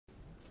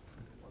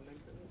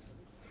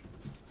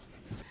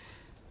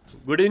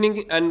Good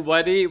evening and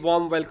very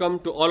warm welcome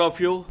to all of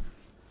you,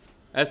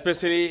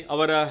 especially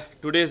our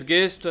today's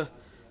guest,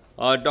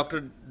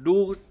 Dr.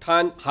 Du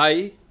Thanh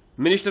Hai,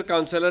 Minister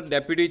Councillor,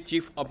 Deputy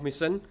Chief of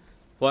Mission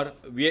for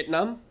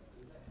Vietnam.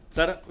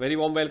 Sir, very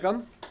warm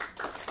welcome.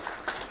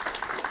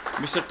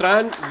 Mr.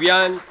 Tran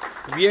Vian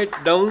Viet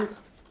Dong,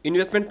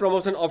 Investment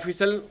Promotion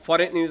Official,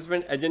 Foreign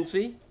Investment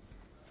Agency.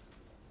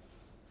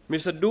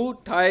 Mr. Du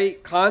Thai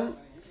Khan,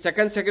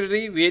 Second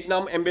Secretary,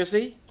 Vietnam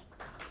Embassy.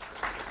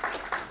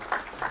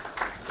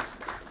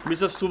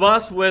 Mr.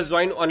 Subhas, who has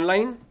joined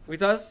online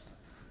with us.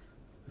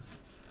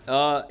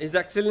 His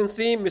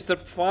Excellency Mr.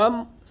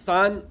 Pham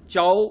San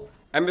Chau,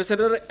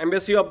 Ambassador,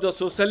 Embassy of the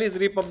Socialist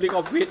Republic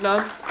of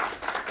Vietnam.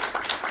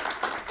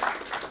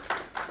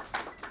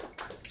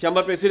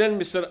 Chamber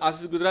President Mr.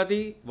 Ashish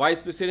Gujarati, Vice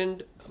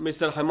President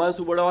Mr.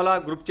 Himanshu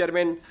Bodawala, Group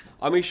Chairman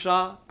Amit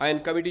Shah,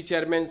 and Committee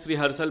Chairman Sri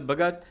Harshal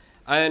Bhagat,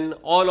 and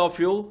all of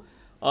you.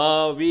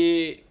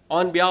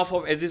 On behalf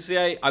of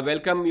SGCCI, I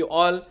welcome you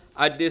all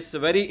at this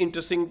very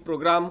interesting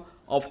program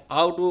of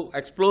how to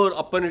explore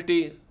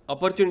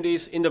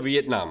opportunities in the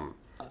Vietnam.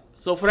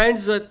 So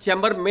friends, the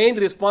Chamber main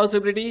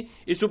responsibility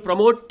is to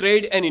promote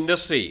trade and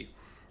industry.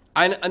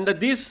 And under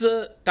this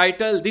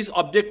title, this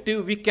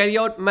objective, we carry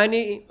out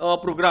many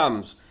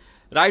programs.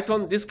 Right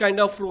from this kind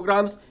of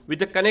programs with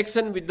the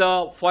connection with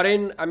the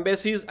foreign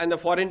embassies and the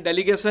foreign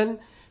delegation,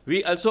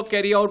 we also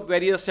carry out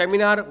various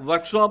seminar,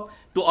 workshop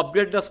to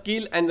upgrade the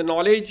skill and the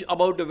knowledge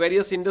about the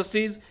various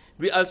industries.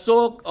 We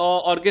also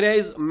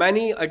organize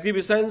many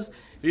exhibitions.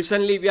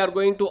 Recently, we are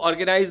going to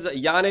organize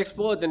Yarn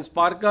Expo, then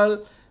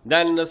Sparkle,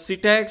 then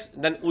CITEX,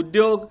 then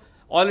Udyog.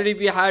 Already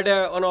we had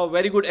a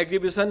very good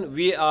exhibition,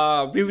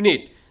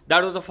 Vivnit.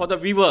 That was for the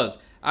weavers,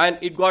 and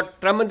it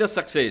got tremendous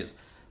success.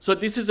 So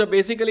this is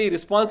basically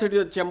responsibility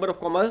of the Chamber of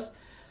Commerce.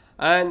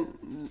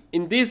 And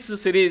in this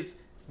series,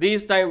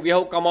 this time we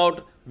have come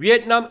out.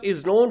 Vietnam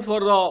is known for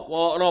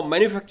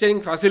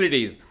manufacturing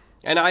facilities,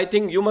 and I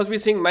think you must be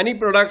seeing many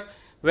products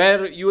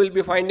where you will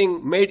be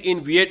finding made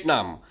in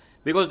Vietnam,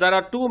 because there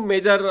are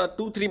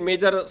three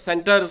major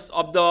centers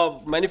of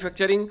the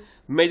manufacturing.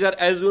 Major,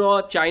 as you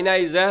know, China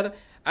is there,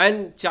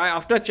 and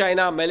after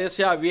China,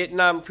 Malaysia,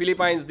 Vietnam,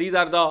 Philippines. These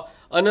are the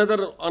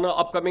another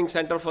upcoming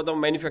center for the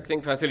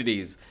manufacturing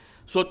facilities.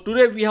 So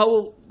today we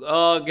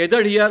have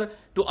gathered here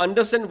to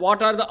understand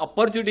what are the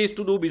opportunities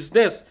to do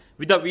business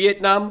with the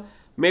Vietnam.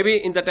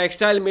 Maybe in the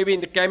textile, maybe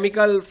in the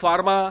chemical,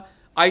 pharma,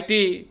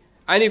 IT,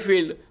 any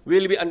field, we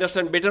will be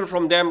understand better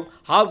from them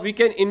how we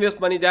can invest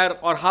money there,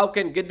 or how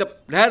can get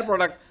their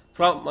product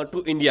from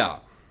to India.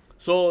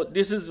 So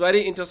this is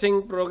very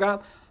interesting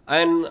program,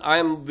 and I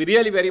am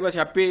really very much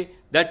happy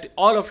that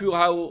all of you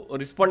have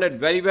responded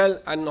very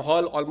well, and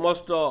hall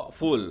almost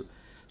full.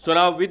 So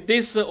now with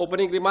this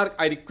opening remark,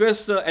 I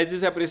request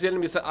SGCCI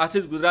President Mr.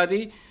 Ashish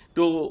Gujarati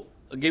to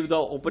give the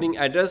opening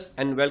address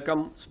and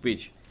welcome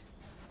speech.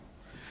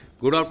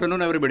 Good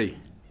afternoon, everybody.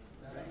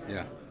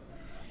 Yeah.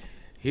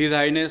 His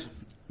Highness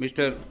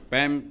Mr.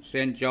 Pham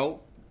San Chau,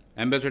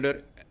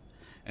 Ambassador,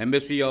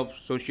 Embassy of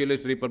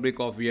Socialist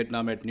Republic of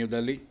Vietnam at New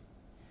Delhi.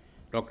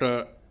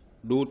 Dr.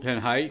 Du Thanh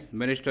Hai,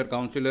 Minister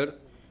Councillor,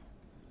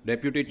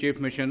 Deputy Chief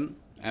Mission,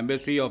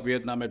 Embassy of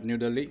Vietnam at New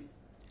Delhi.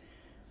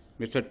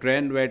 Mr.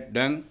 Tran Viet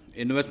Dong,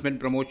 Investment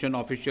Promotion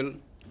Official,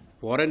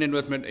 Foreign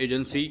Investment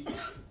Agency,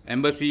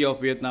 Embassy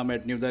of Vietnam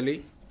at New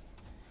Delhi.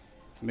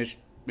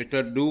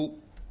 Mr.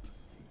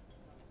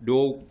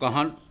 Du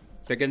Khan,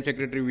 Second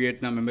Secretary,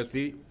 Vietnam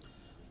Embassy.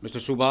 Mr.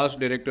 Subhas,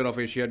 Director of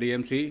Asia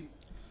DMC.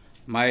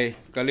 My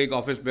colleague,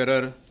 Office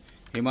Bearer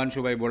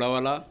Himanshu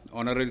Bodawala,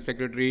 Honorary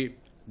Secretary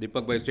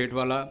Deepak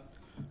Setwala,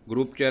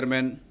 Group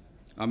Chairman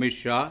Amit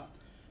Shah,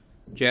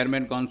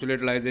 Chairman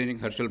Consulate Liaison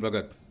Harshal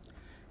Bhagat.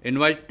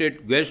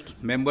 Invited guests,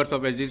 members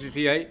of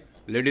SGCCI,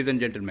 ladies and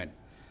gentlemen,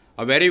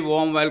 a very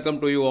warm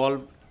welcome to you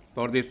all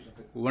for this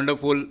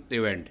wonderful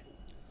event.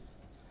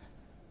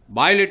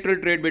 Bilateral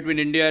trade between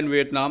India and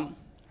Vietnam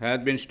has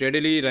been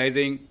steadily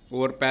rising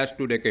over past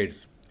 2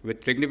 decades,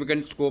 with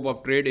significant scope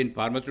of trade in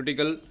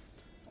pharmaceutical,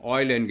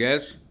 oil and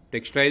gas,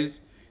 textiles,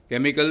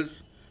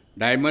 chemicals,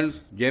 diamonds,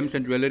 gems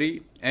and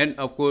jewelry, and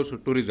of course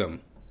tourism.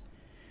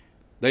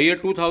 The year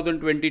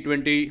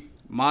 2020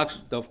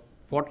 marks the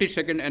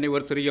 42nd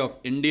anniversary of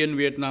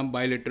Indian-Vietnam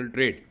bilateral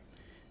trade.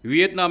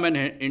 Vietnam and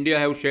India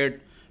have shared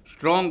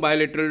strong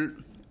bilateral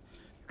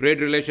trade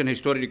relations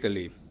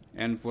historically,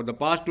 and for the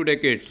past 2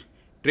 decades,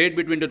 trade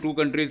between the two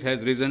countries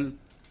has risen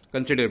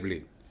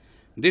considerably.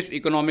 This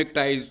economic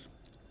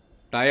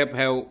tie-up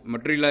have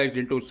materialized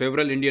into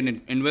several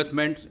Indian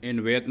investments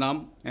in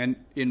Vietnam and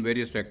in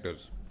various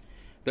sectors.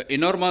 The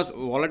enormous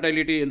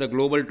volatility in the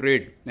global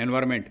trade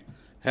environment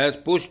has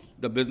pushed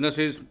the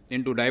businesses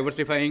into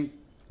diversifying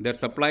their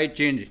supply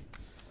chain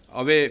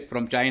away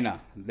from China.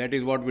 That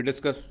is what we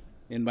discuss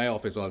in my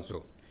office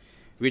also,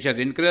 which has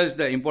increased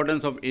the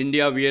importance of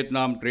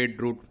India-Vietnam trade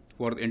route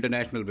for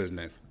international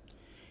business.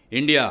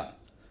 India,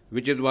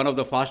 which is one of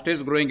the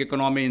fastest growing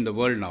economy in the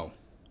world now,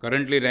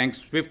 currently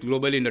ranks 5th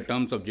globally in the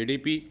terms of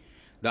GDP.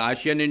 The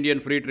ASEAN-Indian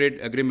Free Trade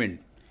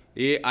Agreement,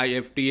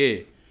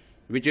 AIFTA,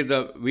 which is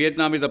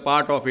Vietnam is a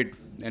part of it,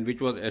 and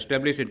which was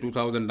established in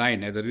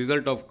 2009 as a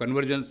result of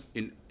convergence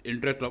in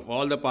interest of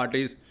all the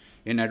parties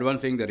in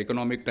advancing their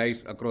economic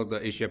ties across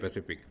the Asia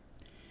Pacific.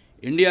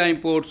 India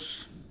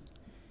imports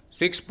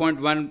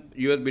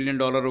 $6.1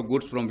 billion of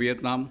goods from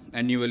Vietnam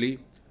annually,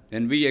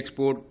 and we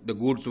export the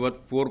goods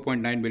worth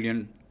 $4.9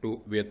 billion to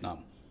Vietnam.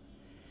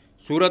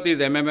 Surat is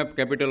MMF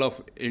capital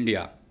of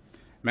India,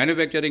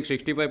 manufacturing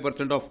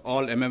 65% of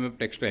all MMF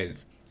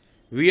textiles.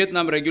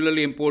 Vietnam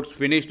regularly imports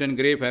finished and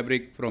grey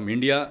fabric from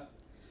India,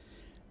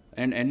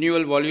 and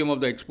annual volume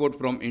of the export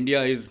from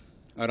India is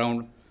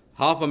around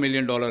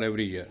 $500,000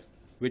 every year,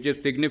 which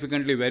is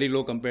significantly very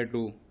low compared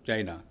to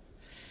China.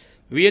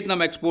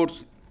 Vietnam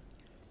exports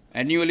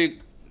annually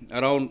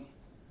around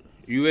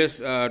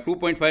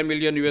 $2.5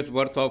 million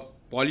worth of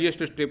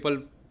polyester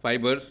staple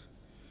fibers.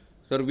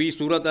 Sir, we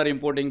Surat are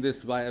importing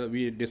this,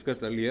 we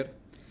discussed earlier.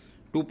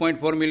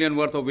 $2.4 million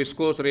worth of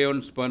viscose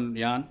rayon spun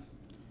yarn,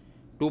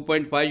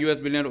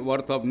 $2.5 million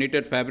worth of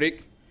knitted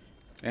fabric,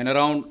 and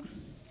around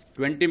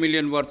 $20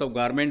 million worth of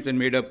garments and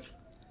made of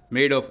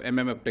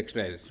MMF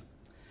textiles.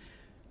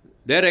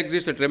 There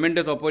exists a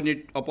tremendous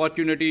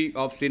opportunity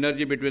of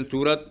synergy between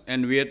Surat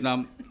and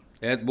Vietnam,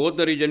 as both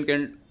the region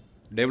can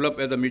develop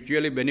as a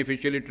mutually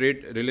beneficial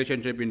trade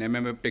relationship in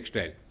MMF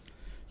textile.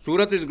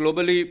 Surat is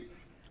globally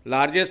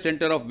largest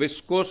center of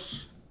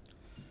viscose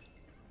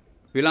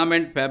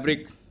filament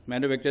fabric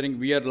manufacturing.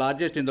 We are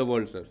largest in the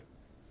world, sir.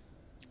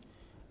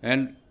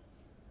 And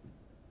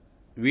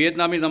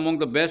Vietnam is among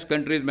the best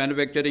countries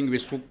manufacturing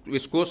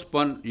viscose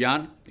spun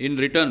yarn. In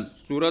return,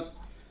 Surat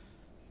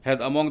has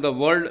among the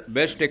world's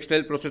best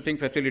textile processing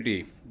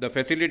facility. The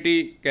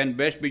facility can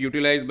best be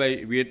utilized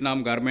by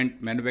Vietnam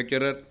garment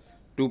manufacturer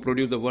to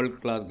produce the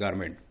world-class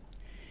garment.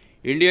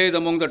 India is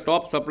among the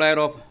top supplier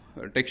of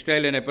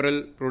textile and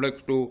apparel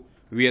products to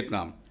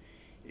Vietnam.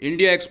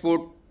 India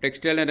export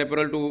textile and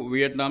apparel to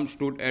Vietnam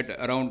stood at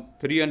around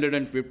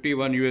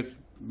 $351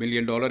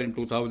 million in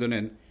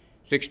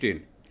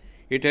 2016.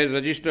 It has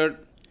registered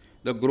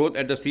the growth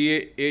at the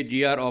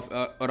CAGR of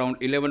around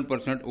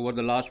 11% over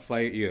the last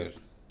 5 years.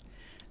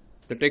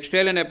 The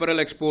textile and apparel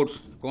exports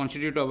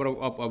constitute of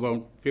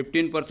about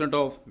 15%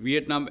 of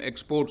Vietnam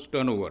exports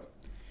turnover.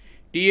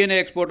 TNA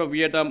export of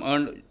Vietnam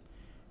earned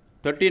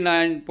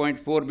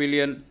 $39.4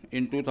 billion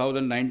in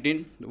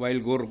 2019, while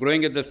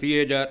growing at the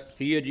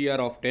CAGR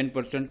of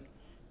 10%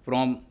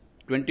 from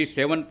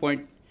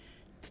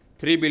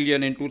 $27.3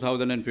 billion in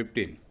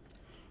 2015.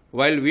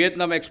 While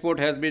Vietnam export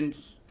has been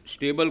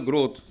stable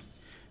growth,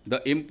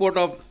 the import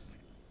of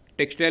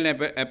textile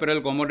and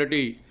apparel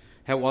commodity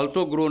have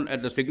also grown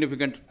at a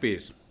significant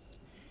pace.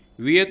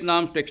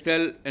 Vietnam's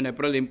textile and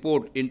apparel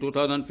import in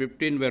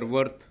 2015 were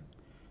worth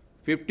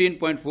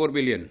 $15.4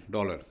 billion,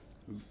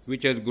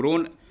 which has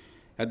grown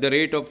at the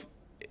rate of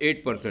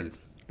 8%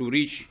 to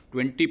reach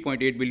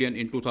 $20.8 billion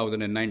in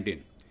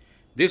 2019.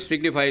 This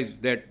signifies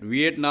that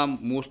Vietnam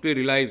mostly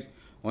relies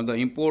on the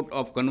import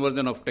of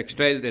conversion of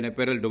textiles and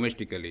apparel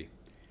domestically.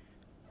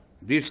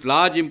 This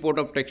large import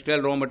of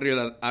textile raw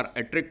material are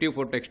attractive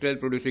for textile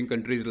producing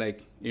countries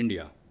like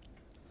India.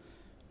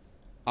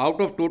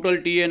 Out of total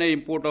TNA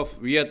import of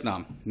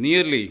Vietnam,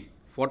 nearly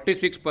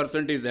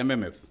 46% is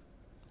MMF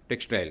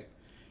textile,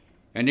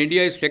 and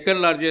India is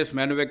second largest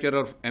manufacturer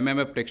of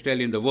MMF textile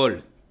in the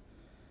world,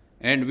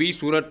 and we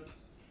Surat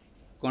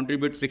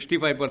contribute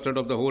 65%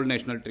 of the whole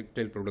national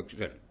textile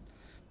production.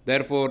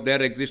 Therefore,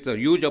 there exists a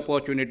huge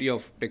opportunity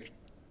of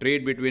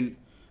trade between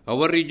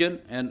our region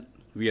and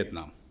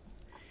Vietnam.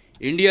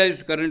 India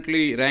is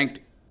currently ranked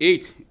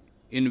 8th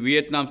in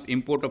Vietnam's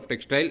import of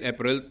textile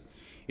apparels.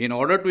 In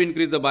order to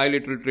increase the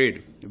bilateral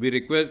trade, we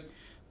request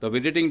the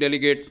visiting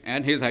delegates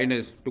and His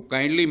Highness to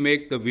kindly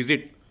make the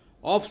visit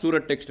of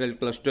Surat Textile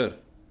Cluster.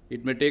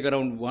 It may take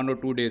around 1 or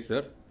 2 days,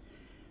 sir,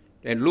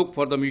 and look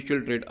for the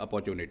mutual trade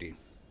opportunity.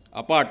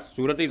 Apart,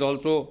 Surat is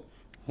also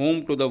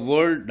home to the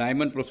world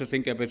diamond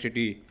processing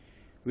capacity,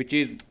 which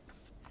is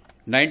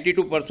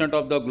 92%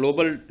 of the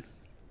global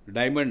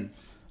diamond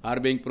are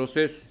being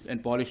processed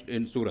and polished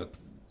in Surat.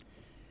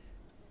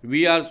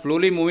 We are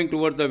slowly moving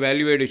towards the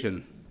value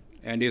addition,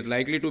 and is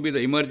likely to be the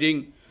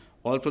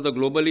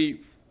globally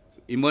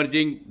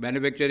emerging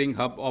manufacturing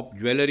hub of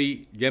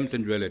jewelry, gems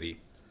and jewelry.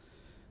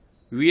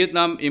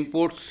 Vietnam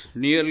imports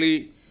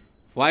nearly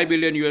 $5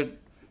 billion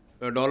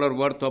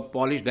worth of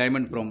polished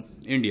diamond from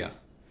India.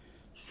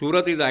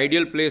 Surat is the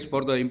ideal place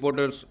for the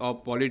importers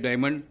of polished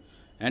diamond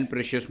and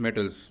precious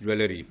metals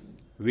jewelry.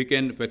 We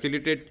can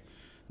facilitate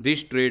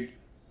this trade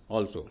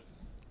also.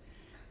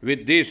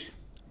 With this,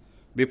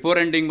 before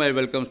ending my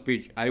welcome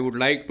speech, I would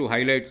like to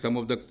highlight some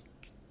of the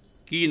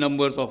key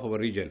numbers of our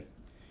region.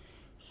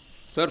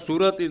 Sir,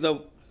 Surat is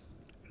the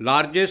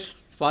largest,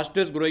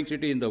 fastest growing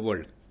city in the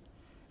world,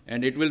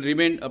 and it will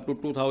remain up to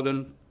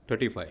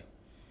 2035.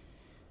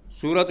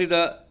 Surat is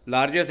the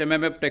largest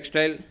MMF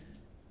textile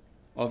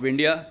of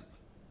India.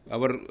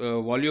 Our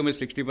volume is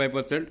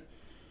 65%.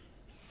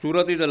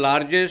 Surat is the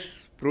largest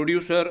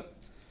producer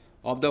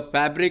of the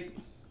fabric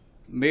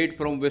made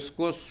from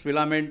viscose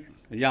filament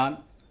yarn.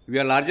 We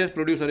are largest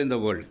producer in the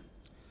world.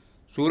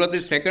 Surat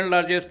is second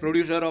largest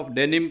producer of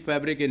denim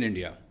fabric in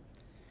India.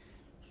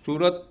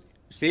 Surat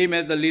same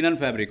as the linen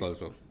fabric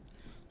also.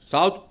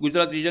 South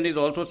Gujarat region is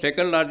also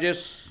second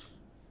largest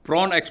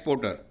prawn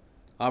exporter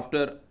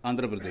after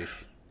Andhra Pradesh.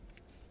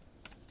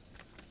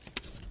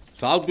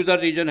 South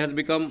Gujarat region has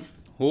become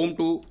home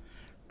to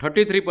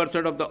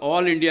 33% of the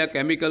all India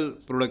chemical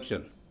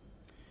production,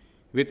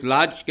 with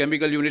large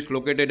chemical units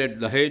located at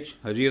Dahej,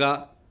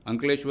 Hazira,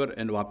 Ankleshwar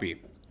and Vapi.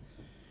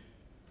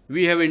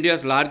 We have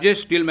India's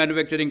largest steel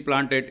manufacturing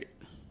plant at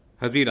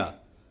Hazira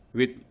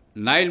with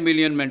 9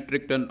 million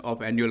metric ton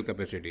of annual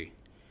capacity.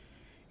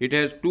 It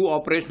has 2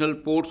 operational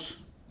ports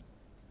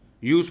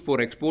used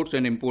for exports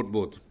and import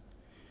both.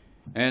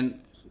 And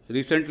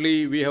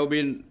recently we have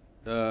been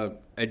judged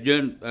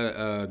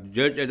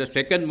as the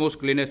second most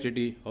cleanest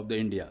city of the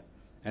India.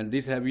 And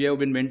we have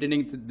been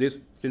maintaining this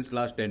since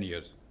last 10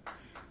 years.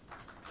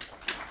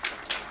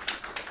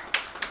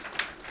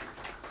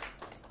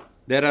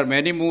 There are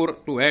many more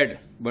to add,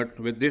 but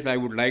with this I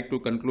would like to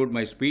conclude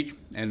my speech.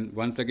 And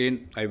once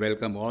again, I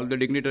welcome all the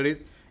dignitaries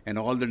and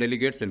all the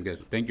delegates and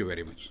guests. Thank you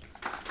very much.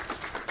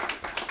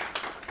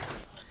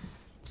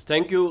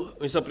 Thank you,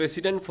 Mr.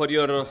 President, for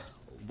your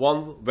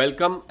warm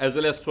welcome as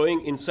well as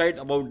throwing insight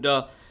about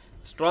the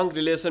strong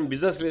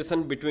business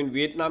relation between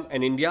Vietnam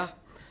and India.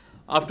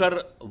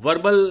 After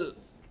verbal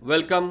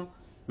welcome,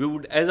 we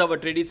would, as our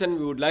tradition,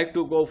 we would like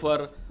to go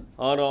for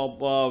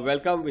our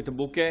welcome with a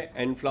bouquet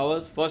and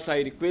flowers. First, I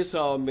request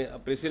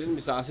President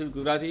Mr. Ashish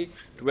Gujarati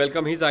to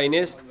welcome His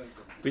Highness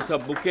with a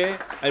bouquet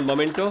and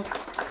memento.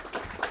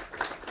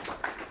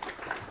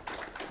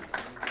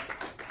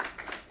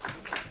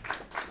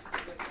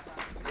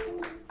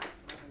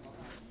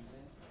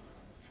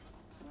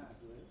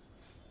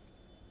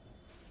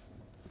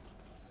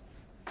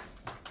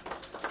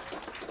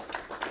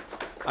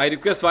 I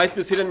request Vice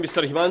President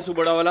Mr. Himanshu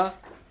Bodawala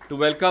to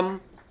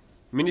welcome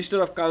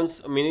Minister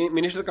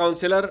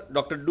Councillor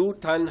Dr. Du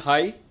Thanh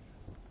Hai.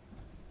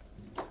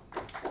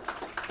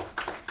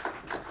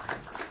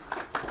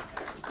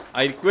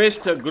 I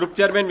request Group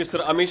Chairman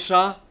Mr. Amit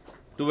Shah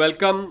to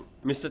welcome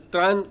Mr.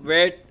 Tran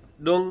Viet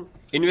Dung,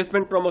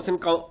 Investment Promotion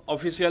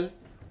Official.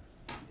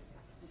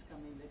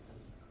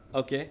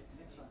 Okay.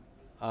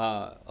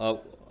 Then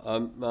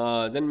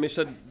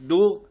Mr.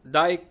 Du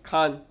Dai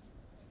Khan.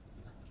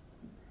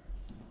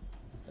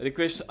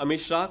 Request Amit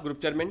Shah,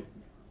 Group Chairman.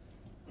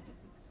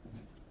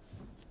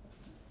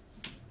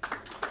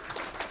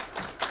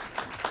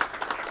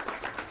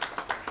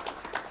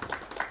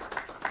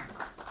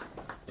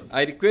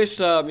 I request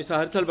Mr.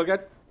 Harsal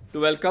Bhagat to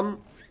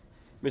welcome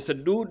Mr.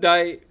 Du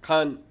Dai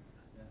Khan.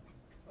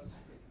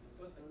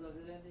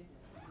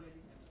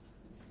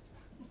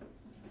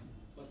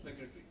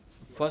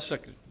 First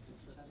Secretary.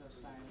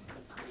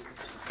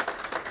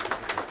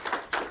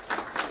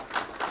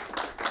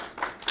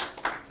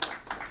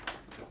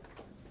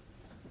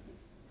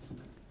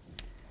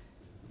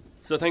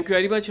 So thank you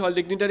very much, all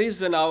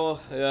dignitaries. And now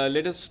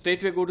let us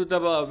straightway go to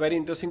the very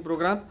interesting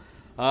program.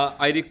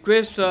 I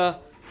request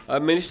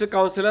Minister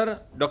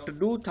Councillor Dr.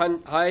 Du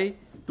Thanh Hai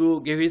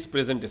to give his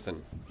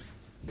presentation.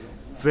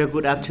 Very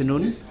good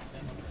afternoon.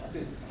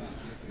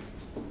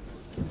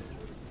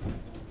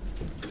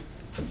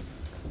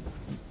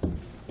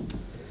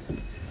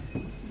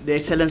 The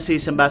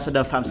Excellencies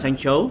Ambassador Pham Sanh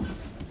Chau,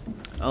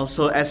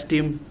 also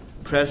esteemed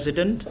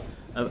President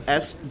of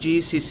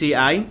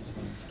SGCCI,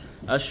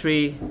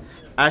 Sri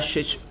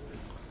Ashish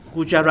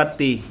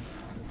Gujarati,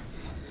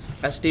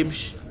 esteemed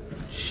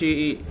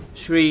Sri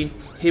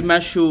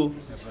Himanshu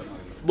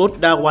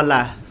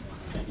Bodawala,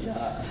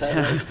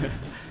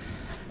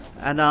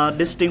 and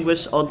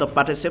distinguished all the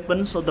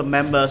participants, all the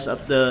members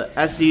of the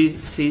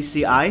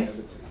SGCCI,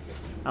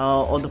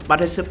 all the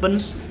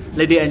participants,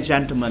 ladies and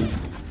gentlemen.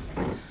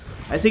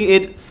 I think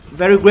it's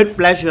very great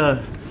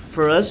pleasure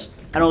for us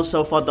and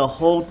also for the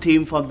whole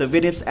team from the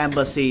Vietnamese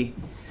Embassy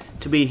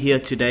to be here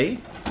today.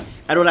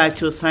 I would like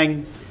to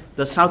thank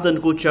the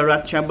Southern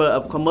Gujarat Chamber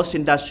of Commerce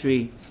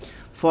Industry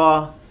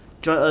for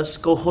us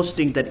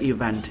co-hosting that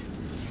event.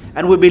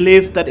 And we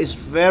believe that it's a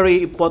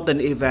very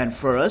important event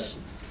for us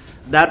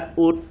that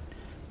would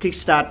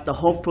kickstart the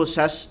whole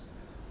process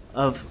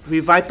of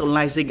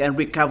revitalizing and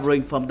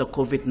recovering from the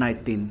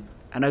COVID-19.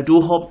 And I do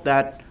hope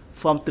that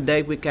from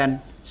today we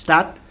can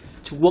start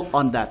to work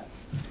on that.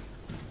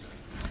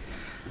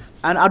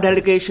 And our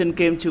delegation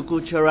came to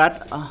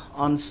Gujarat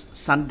on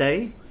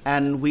Sunday,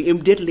 and we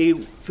immediately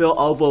feel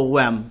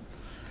overwhelmed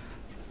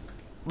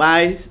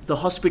by the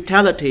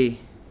hospitality,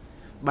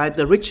 by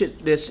the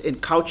richness in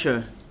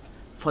culture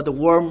for the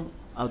warmth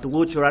of the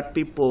Gujarat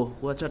people,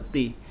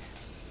 Gujarati.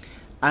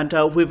 And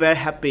we're very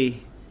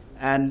happy,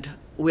 and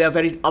we are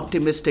very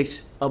optimistic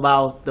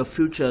about the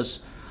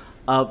futures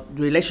of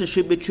the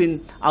relationship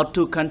between our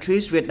two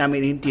countries, Vietnam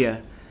and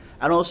India,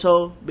 and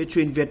also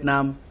between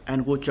Vietnam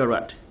and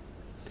Gujarat.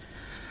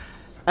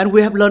 And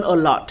we have learned a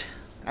lot.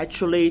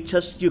 Actually,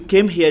 just you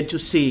came here to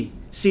see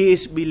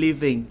is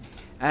believing.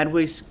 And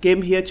we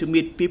came here to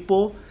meet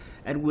people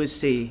and we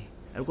see.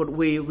 And what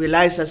we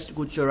realize that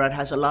Gujarat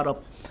has a lot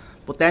of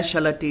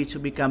potentiality to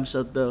become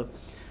the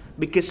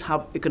biggest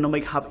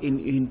economic hub in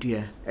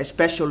India,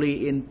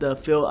 especially in the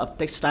field of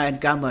textile and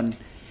garment,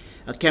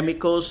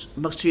 chemicals,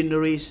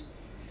 machineries,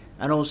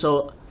 and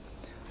also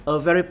a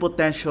very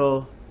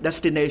potential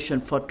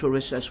destination for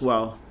tourists as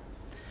well.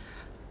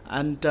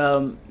 And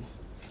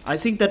I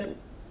think that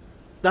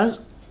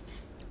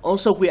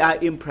also we are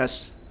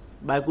impressed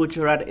by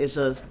Gujarat is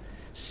a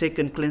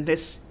second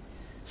cleanest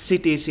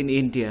cities in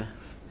India,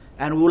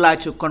 and we would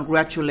like to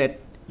congratulate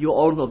you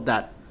all of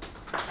that.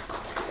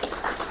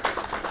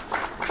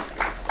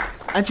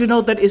 And you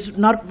know that it's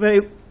not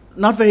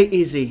very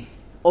easy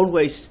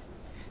always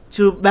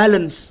to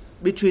balance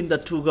between the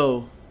two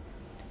goals: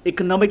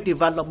 economic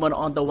development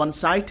on the one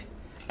side,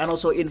 and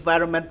also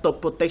environmental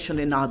protection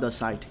in the other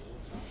side.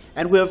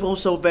 And we are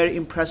also very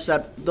impressed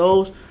that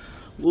those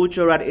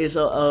Gujarat is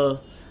a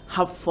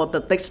hub for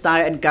the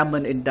textile and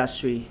garment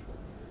industry.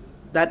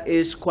 That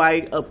is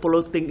quite a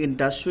polluting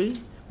industry,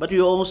 but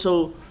you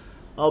also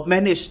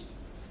managed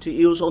to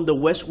use on the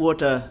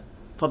wastewater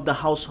from the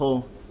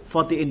household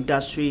for the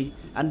industry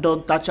and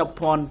don't touch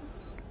upon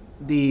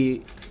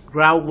the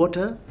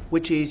groundwater,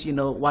 which is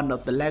one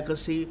of the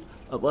legacy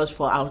of us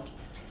for our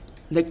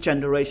next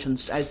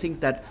generations. I think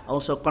that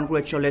also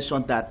congratulations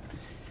on that.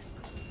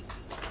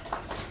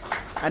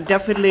 And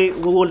definitely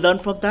we will learn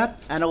from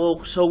that, and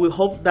also we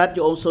hope that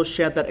you also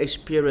share that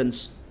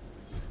experience.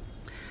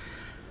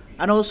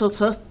 And also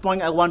third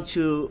point I want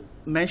to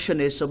mention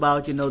is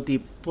about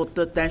the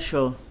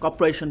potential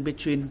cooperation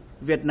between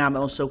Vietnam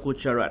and also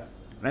Gujarat.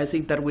 And I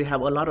think that we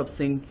have a lot of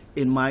things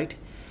in mind.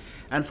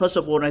 And first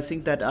of all, I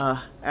think that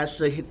as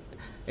the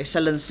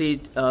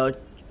Excellency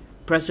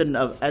President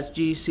of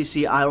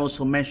SGCCI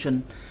also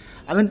mentioned,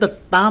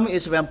 the time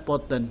is very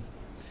important.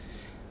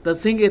 The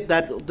thing is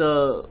that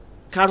the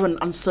current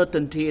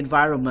uncertainty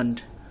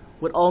environment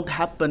would all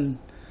happen.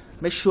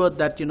 Make sure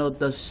that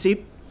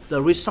the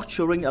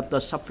restructuring of the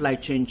supply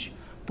chain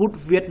put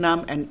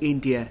Vietnam and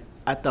India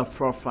at the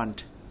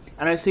forefront.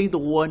 And I think the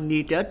world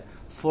needed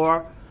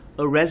for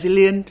a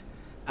resilient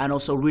and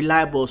also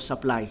reliable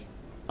supply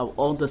of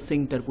all the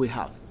things that we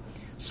have.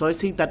 So I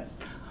think that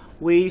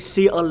we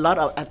see a lot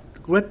of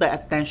greater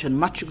attention,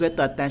 much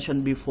greater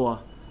attention before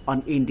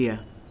on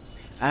India.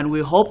 And we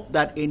hope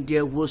that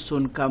India will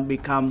soon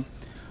become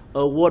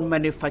a world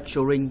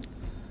manufacturing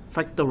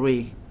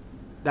factory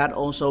that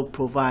also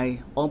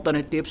provide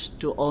alternatives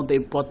to all the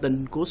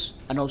important goods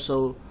and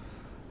also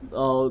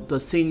the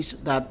things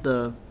that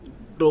the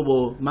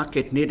global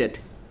market needed.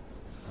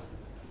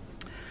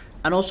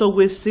 And also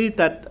we see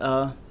that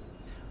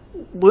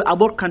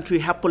our country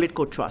have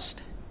political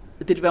trust.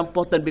 It is very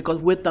important because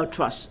without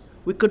trust,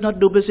 we could not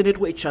do business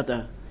with each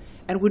other.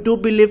 And we do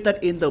believe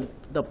that in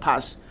the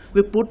past,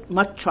 we put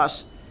much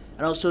trust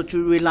and also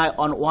to rely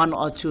on one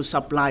or two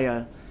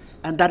suppliers,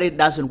 and that it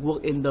doesn't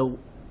work in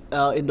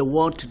the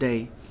world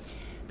today,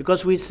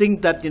 because we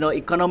think that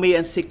economy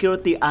and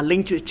security are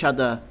linked to each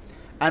other,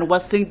 and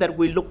one thing that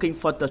we're looking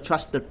for the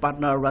trusted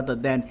partner rather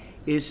than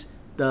is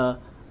the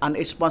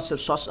unexpensive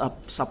source of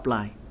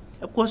supply.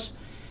 Of course,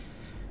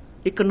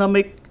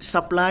 economic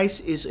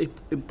supplies is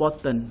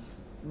important,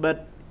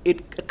 but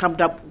it comes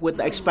up with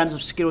the expense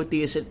of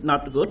security is it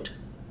not good.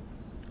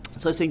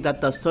 So I think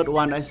that the third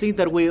one, I think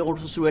that we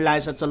also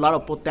realize there's a lot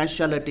of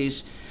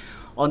potentialities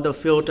on the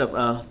field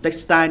of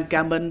textile,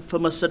 garment,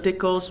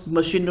 pharmaceuticals,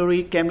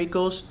 machinery,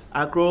 chemicals,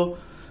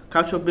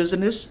 agricultural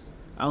business,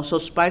 also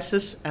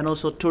spices, and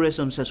also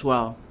tourism as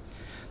well.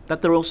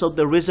 That's also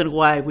the reason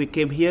why we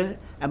came here.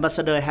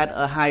 Ambassador had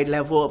a high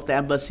level of the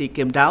embassy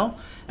came down,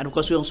 and of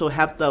course we also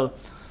have the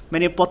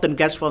many important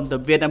guests from the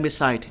Vietnamese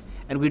side.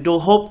 And we do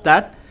hope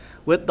that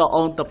with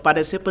all the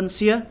participants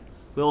here,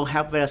 we will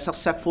have a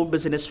successful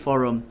business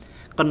forum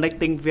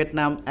connecting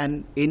Vietnam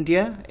and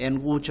India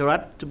and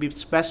Gujarat to be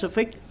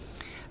specific.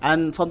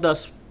 And from the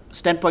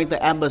standpoint of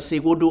the embassy,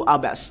 we'll do our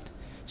best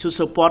to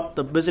support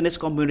the business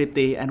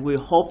community, and we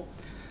hope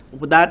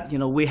that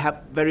we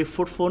have very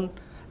fruitful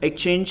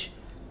exchange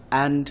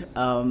and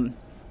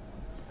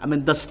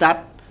the start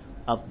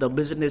of the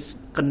business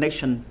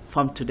connection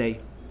from today.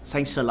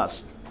 Thanks a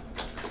lot.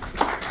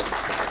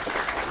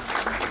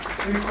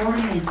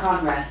 Recording in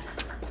progress.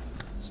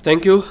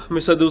 Thank you,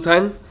 Mr.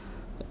 Duthan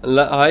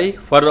Lai,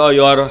 for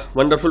your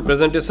wonderful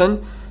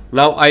presentation.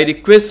 Now I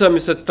request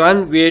Mr.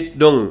 Tran Viet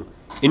Dung,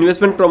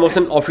 Investment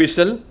Promotion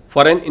Official,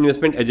 Foreign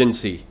Investment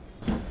Agency.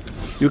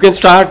 You can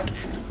start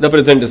the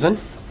presentation.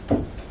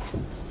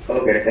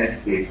 Okay,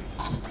 thank you.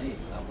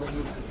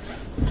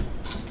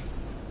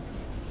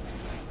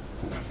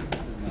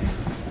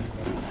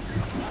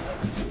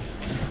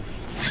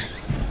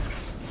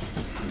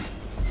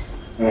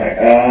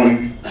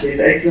 His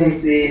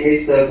Excellency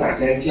Mr. Park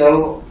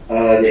Chang-Chou,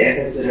 the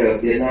Ambassador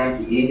of Vietnam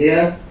to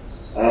India,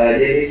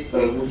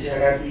 Mr.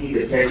 Gujarati,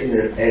 the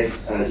President of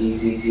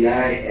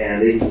SGCCI,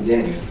 and ladies and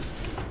gentlemen.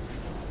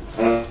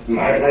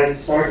 I'd like to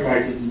start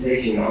my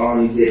presentation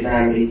on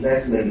Vietnam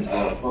investment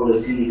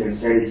policies and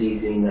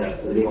strategies in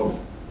the moment.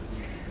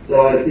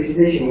 So the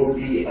presentation will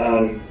be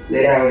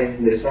laid out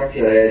in the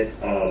structure as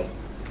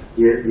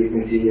here, you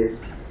can see here.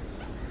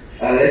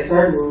 Let's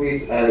start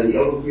with the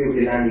overview of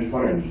Vietnam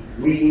economy.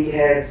 We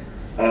have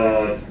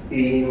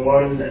been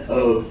one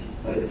of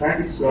the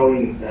fastest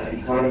growing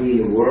economy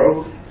in the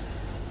world,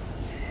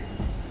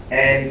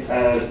 and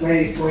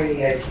 2020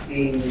 has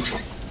been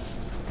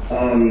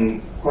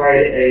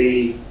quite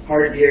a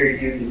hard year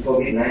due to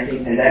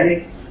COVID-19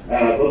 pandemic,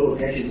 global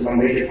tensions among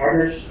major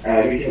partners,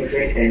 regional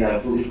trade and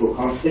political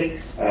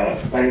conflicts,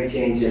 climate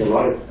change, and a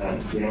lot of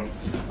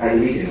other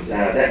reasons.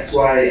 That's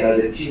why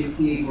the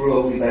GDP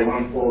grew only by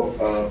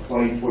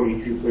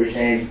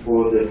 1.42%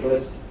 for the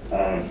first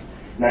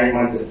 9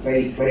 months of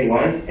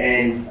 2021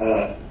 and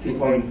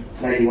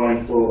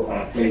 2.91 for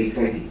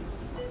 2020.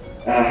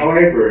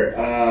 However,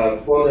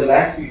 for the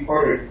last few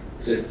quarters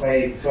of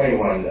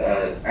 2021,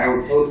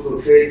 our total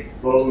trade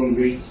volume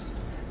reached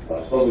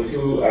over to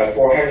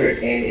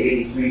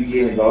 $483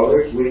 billion,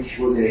 which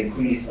was an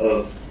increase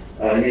of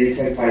nearly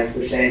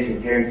 25%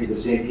 compared to the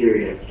same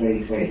period of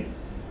 2020.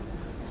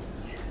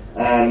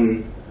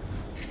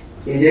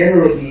 In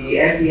general, the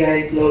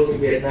FDI inflows in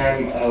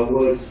Vietnam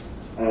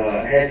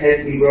has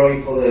been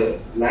growing for the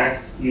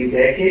last few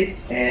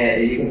decades,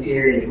 and you can see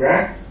here in the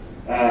graph.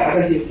 Up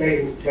until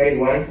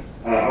 2021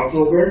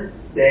 October,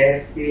 there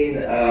have been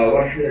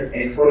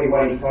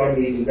 141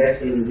 economies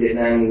investing in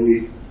Vietnam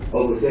with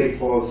over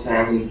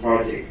 34,000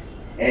 projects,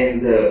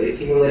 and the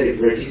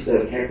cumulative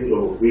registered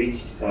capital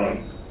reached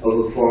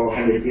over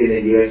 $400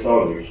 billion US.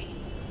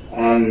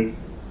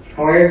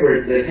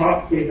 However, the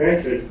top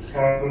investors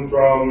come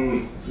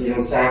from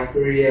South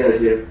Korea,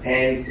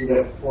 Japan,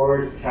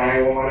 Singapore,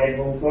 Taiwan, and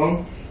Hong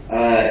Kong.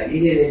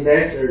 Indian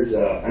investors,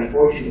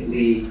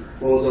 unfortunately,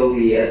 falls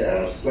only at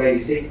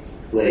 26th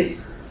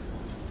place.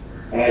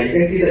 You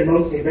can see that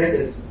most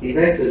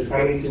investors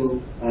coming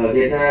to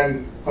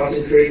Vietnam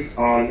concentrates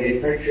on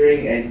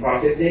manufacturing and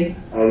processing,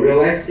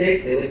 real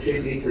estate,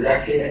 electricity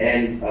production,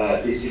 and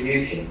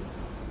distribution.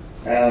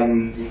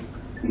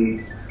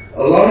 A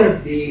lot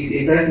of these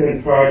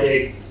investment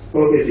projects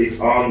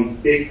focuses on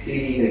big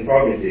cities and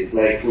provinces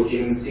like Ho Chi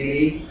Minh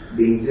City,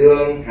 Bình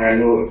Dương,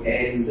 Hanoi,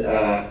 and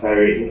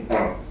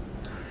Vitnam.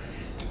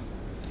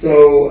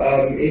 So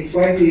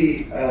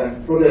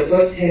for the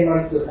first 10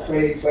 months of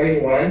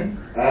 2021,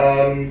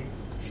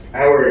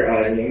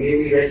 our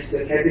newly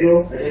registered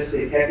capital,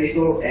 adjusted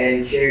capital,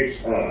 and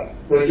shares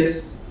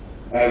purchased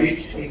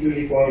reached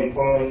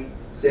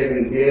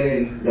 $3.7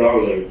 billion,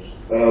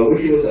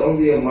 which was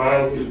only a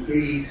mild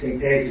increase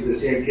compared to the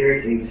same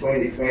period in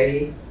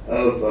 2020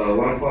 of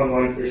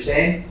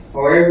 1.1%.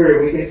 However,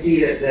 we can see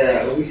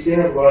that we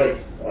still have a lot of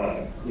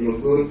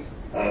good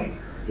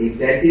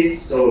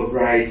incentives, so a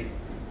bright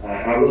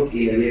outlook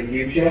in the near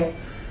future.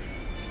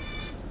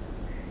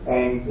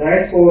 Now,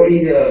 as for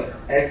the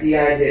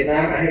FDI in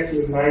Vietnam, I have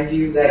to remind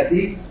you that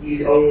this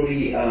is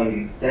only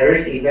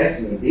direct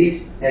investment.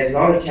 This has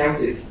not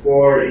accounted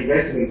for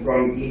investment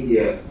from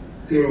India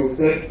through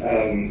third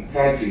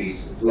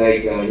countries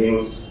like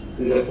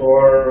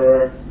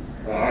Singapore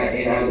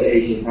and other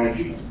Asian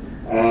countries.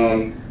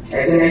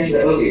 As I mentioned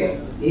earlier,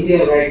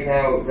 India right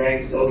now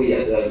ranks only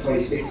at the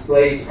 26th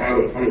place out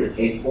of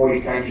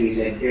 140 countries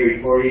and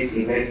territories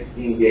investing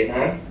in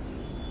Vietnam.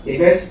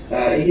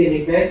 Indian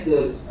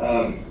investors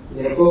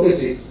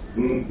focuses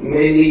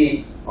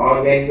mainly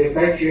on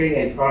manufacturing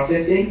and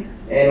processing,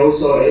 and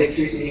also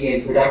electricity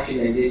and production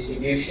and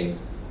distribution.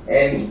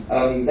 And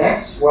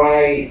that's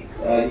why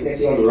you can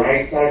see on the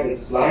right side of the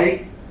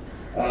slide,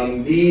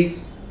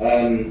 these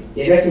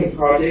investment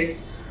projects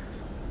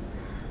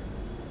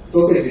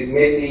focuses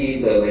mainly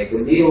in the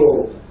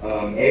middle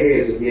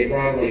areas of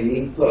Vietnam, like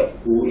Ninh Thuận,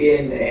 Phú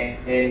Yên,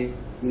 and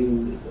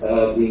Bình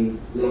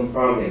Dương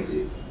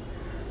provinces.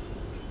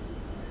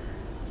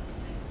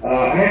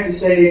 I have to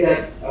say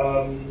that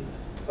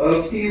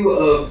a few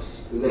of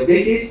the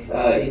biggest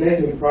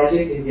investment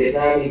projects in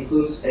Vietnam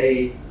includes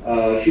a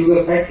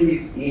sugar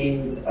factories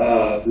in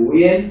Phú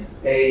Yên,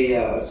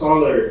 a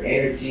solar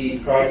energy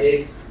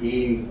project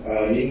in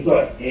Ninh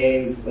Thuận,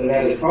 and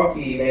another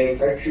coffee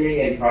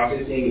manufacturing and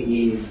processing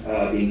in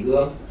Bình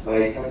Dương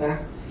by Tata.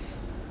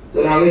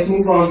 So now let's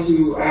move on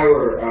to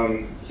our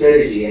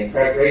strategy and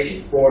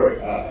preparation for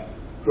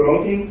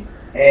promoting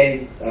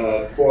and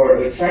for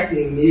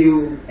attracting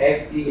new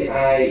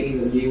FDI in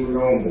the new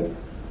normal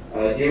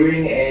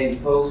during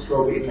and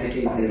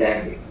post-COVID-19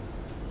 pandemic.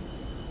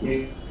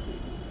 You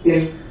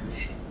can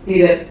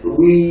see that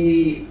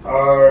we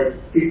are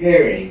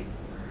preparing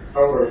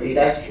our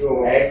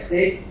industrial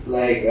estate,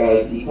 like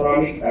the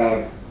economic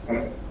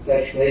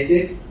such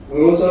places.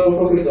 We also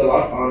focus a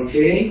lot on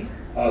training,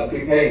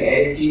 preparing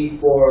energy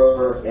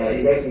for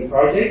investment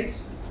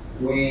projects.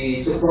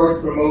 We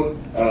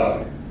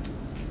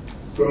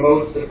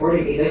promote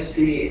supporting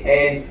industry,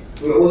 and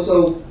we're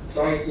also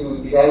trying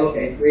to develop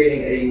and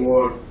creating a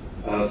more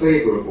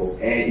favorable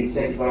and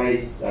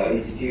incentivized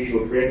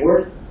institutional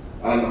framework.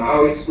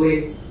 I'll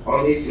explain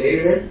on this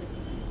later.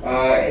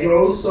 And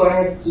also I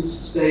have to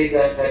say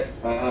that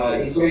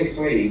in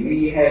 2020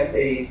 we have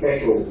a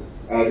special,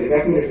 the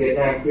government of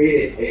Vietnam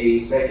created a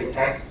special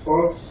task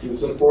force to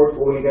support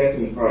all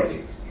investment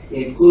projects,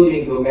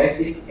 including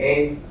domestic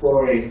and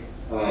foreign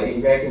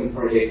investment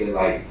projects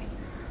alike.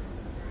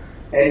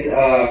 And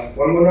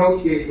one more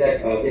note here is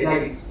that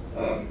Vietnam is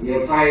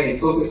trying and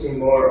focusing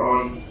more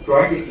on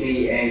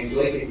proactively and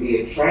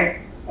selectively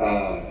attract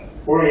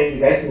foreign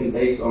investment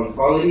based on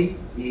quality,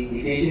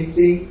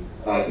 efficiency,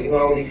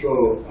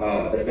 technological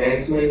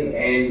advancement,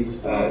 and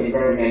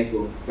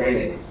environmental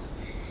friendliness.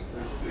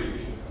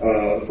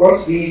 Of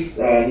course, these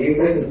new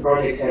investment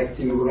projects have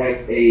to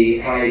have a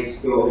high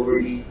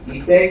spillover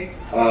effect,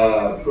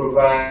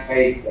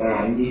 provide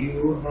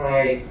new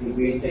high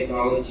green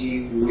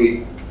technology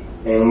with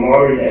a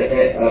modern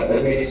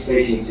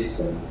administration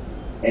system,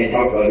 and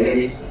help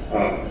Vietnamese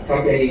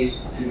companies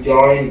to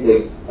join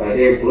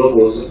their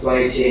global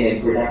supply chain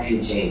and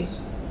production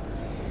chains.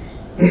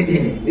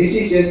 This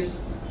is just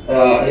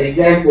an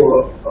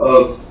example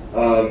of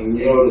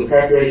the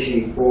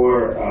preparation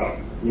for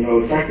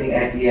attracting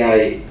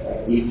FDI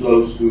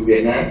inflows to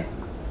Vietnam.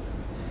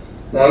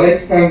 Now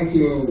let's come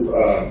to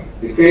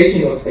the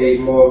creation of a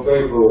more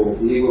favorable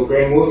legal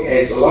framework.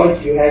 As a lot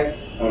of you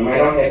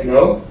might not have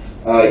known,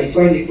 in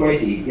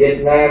 2020,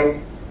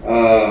 Vietnam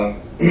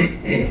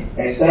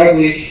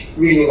established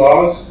 3 new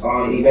laws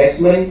on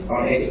investment,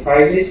 on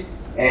enterprises,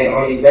 and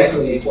on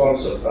investment in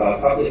forms of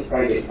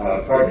public-private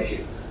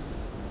partnership.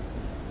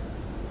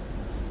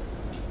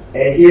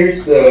 And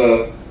here's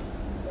the,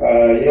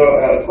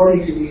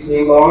 according to these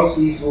new laws,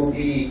 these will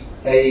be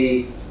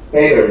a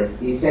better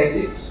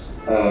incentives,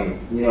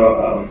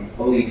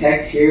 only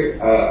tax here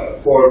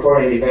for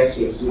foreign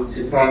investors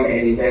to come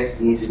and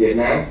invest into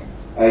Vietnam.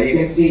 You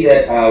can see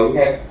that we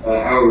have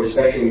our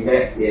special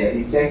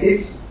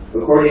incentives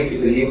according to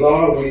the new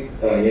law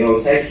with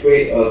tax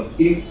rate of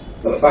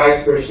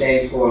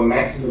 5% for a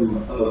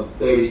maximum of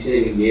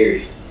 37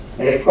 years.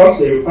 And of course,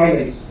 the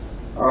requirements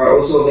are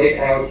also laid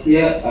out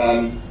here.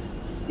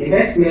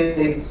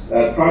 Investments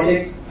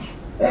projects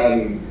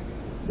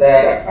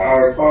that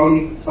are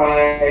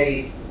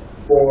qualified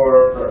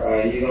for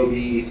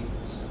these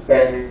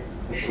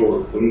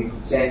special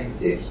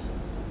incentives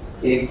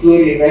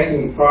include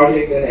investment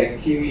projects that have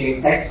huge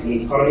impacts in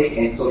economic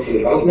and social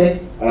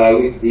development,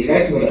 with the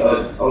investment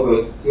of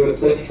over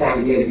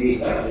 30,000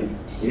 million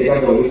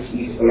Vietnam, which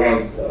is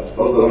around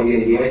over 1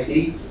 million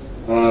USD.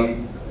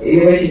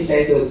 Innovation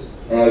centers,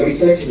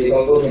 research and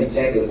development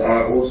centers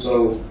are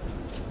also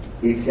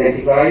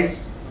incentivized,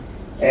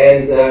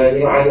 and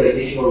other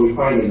additional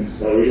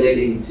requirements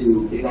relating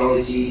to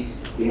technology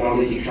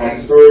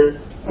transfer,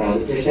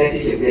 the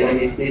percentage of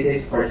Vietnamese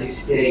business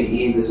participating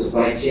in the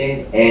supply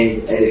chain,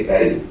 and added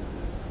value.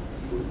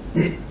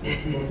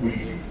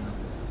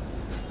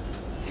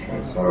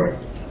 I'm sorry.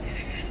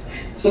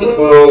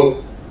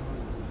 So,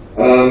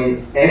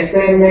 as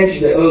I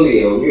mentioned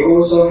earlier, we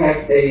also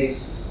have a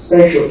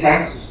special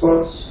task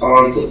force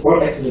on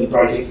support excellent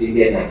projects in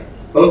Vietnam,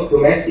 both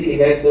domestic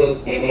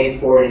investors and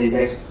foreign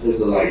investors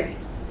alike.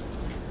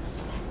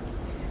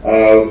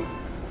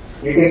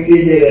 You can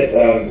see here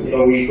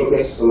that we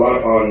focus a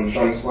lot on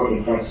transport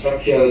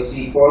infrastructure,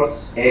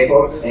 seaports,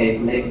 airports, and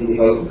connecting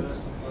developments.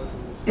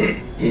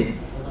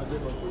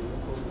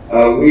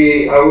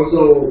 We are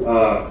also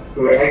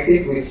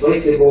proactive with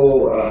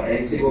flexible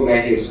and simple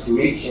measures to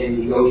reach and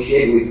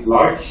negotiate with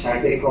large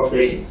high-tech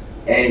corporations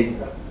and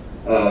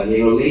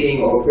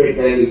leading or operate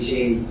value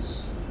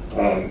chains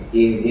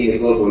in the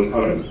global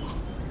economy.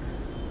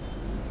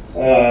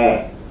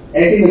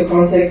 As in the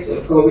context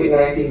of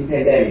COVID-19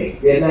 pandemic,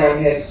 Vietnam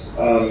has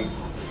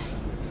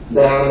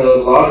done a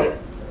lot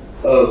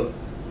of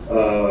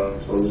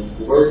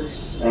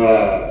works,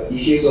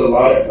 issues a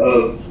lot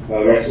of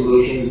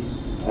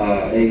resolutions,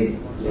 and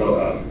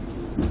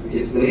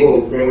just the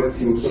legal framework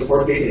to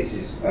support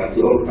businesses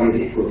to overcome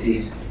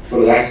difficulties for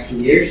the last 2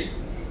 years.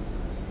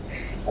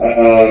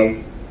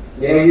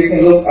 You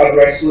can look up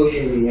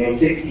Resolution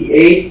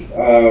 68,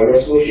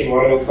 Resolution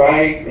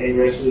 105, and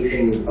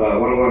Resolution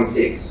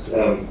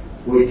 116,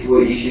 which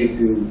were issued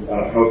to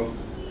help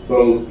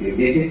both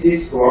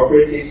businesses,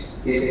 cooperatives,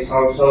 business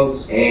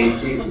households, and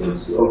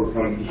citizens to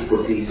overcome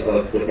difficulties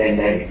of the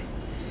pandemic.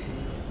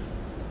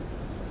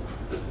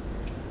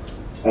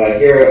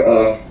 Here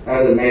are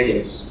other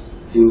measures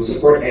to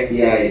support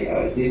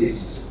FDI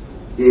businesses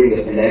during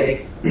the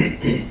pandemic.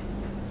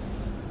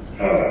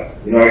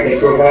 I can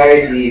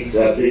provide these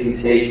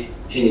presentation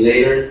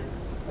later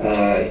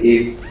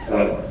if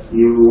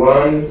you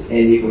want,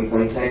 and you can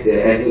contact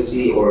the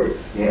embassy or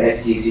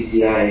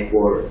SGCCI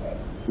for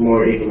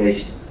more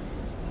information.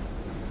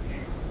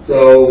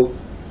 So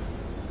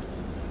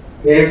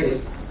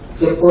there's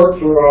support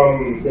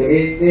from the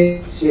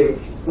Ministry of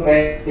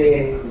Planning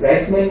and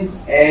Investment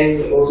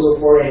and also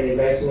Foreign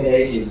Investment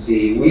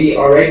Agency. We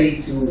are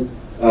ready to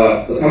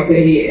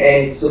accompany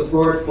and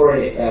support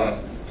foreign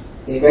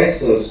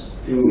investors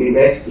to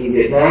invest in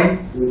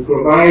Vietnam. We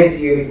provide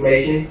you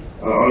information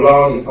on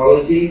laws and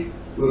policies.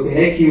 We'll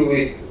connect you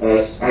with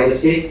other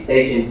state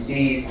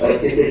agencies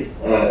at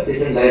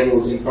different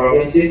levels and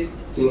provinces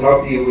to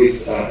help you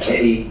with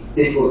any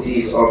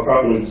difficulties or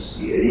problems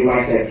you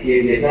might have here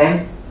in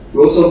Vietnam. We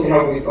also can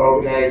help with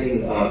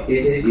organizing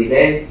business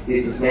events,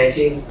 business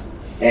matchings,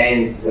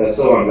 and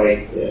so on,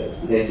 like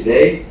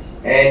today.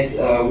 and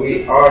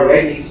we are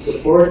ready to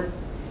support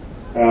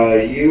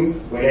you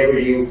whenever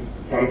you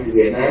come to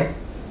Vietnam.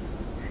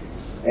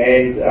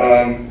 And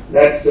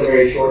that's a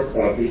very short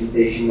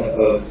presentation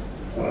of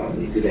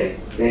me today.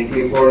 Thank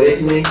you for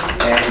listening,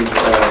 and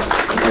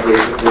have a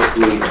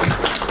successful evening.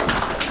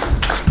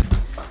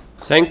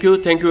 Thank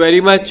you very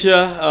much.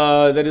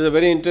 There is a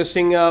very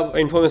interesting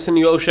information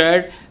you have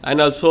shared, and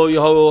also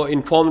you have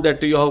informed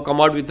that you have come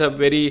out with a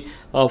very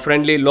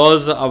friendly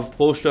laws of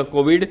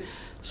post-COVID.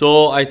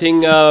 So I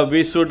think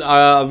we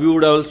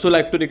would also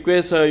like to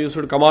request you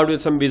should come out with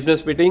some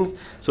business meetings,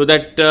 so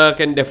that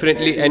can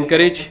definitely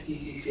encourage.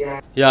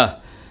 Yeah.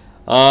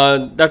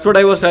 That's what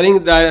I was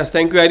saying.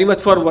 Thank you very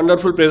much for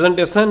wonderful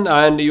presentation,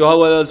 and you have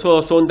also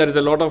shown there is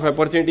a lot of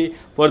opportunity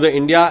for the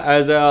India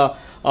as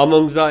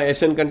amongst the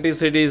Asian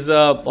countries. It is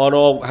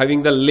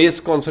having the less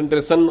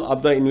concentration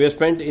of the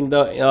investment in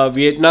the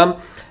Vietnam,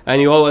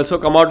 and you have also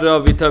come out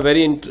with a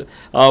very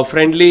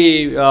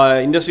friendly,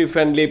 industry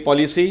friendly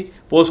policy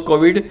post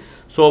COVID.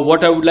 So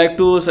what I would like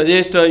to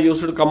suggest, you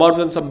should come out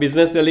with some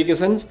business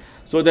delegations,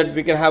 so that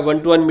we can have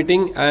one-to-one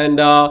meeting, and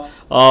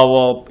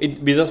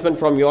businessmen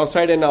from your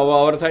side and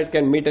our side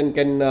can meet and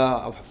can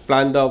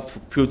plan the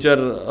future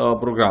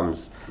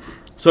programs.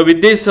 So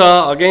with this,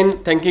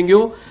 again thanking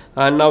you,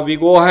 and now we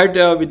go ahead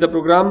with the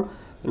program.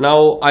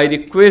 Now I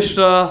request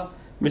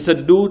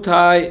Mr. Du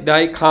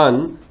Dai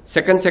Khan,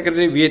 Second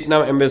Secretary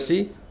Vietnam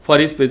Embassy, for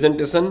his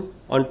presentation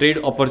on trade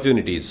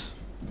opportunities.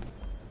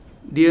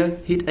 Dear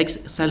His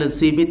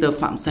Excellency Mr.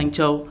 Phạm Sang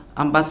Châu,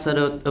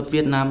 Ambassador of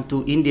Vietnam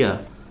to India,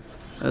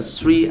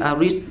 Sri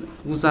Aris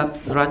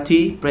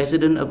Gujrati,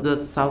 President of the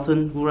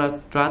Southern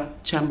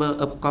Gujarat Chamber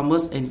of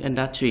Commerce and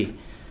Industry,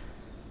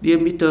 dear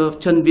Mr.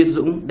 Trân Viet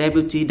Dũng,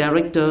 Deputy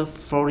Director,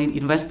 Foreign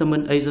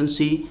Investment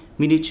Agency,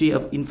 Ministry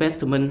of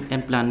Investment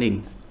and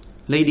Planning,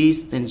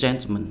 ladies and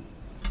gentlemen,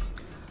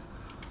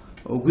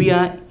 we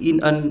are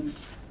in an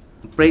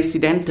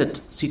unprecedented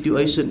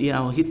situation in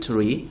our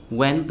history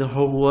when the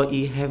whole world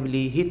is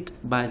heavily hit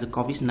by the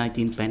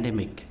COVID-19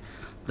 pandemic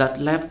that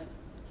left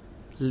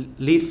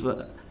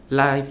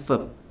life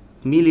of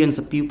millions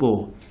of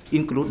people,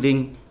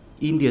 including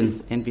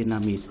Indians and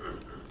Vietnamese.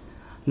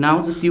 Now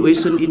the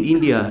situation in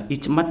India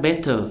is much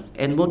better,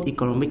 and most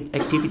economic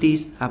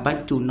activities are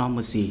back to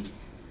normalcy.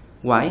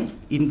 While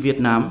in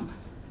Vietnam,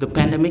 the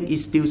pandemic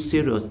is still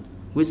serious,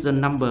 with the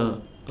number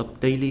of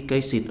daily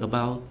cases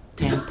about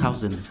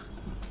 10,000.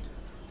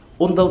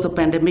 Although the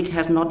pandemic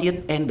has not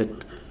yet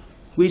ended,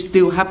 we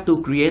still have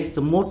to create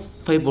the most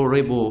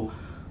favorable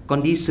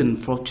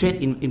conditions for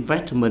trade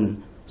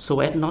investment, so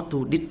as not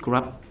to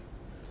disrupt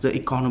the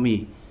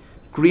economy,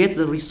 create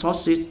the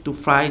resources to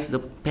fight the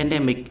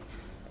pandemic,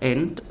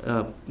 and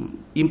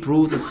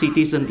improve the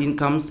citizen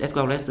incomes, as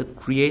well as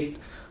create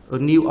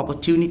new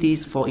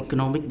opportunities for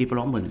economic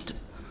development.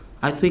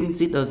 I think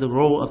this is the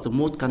role of the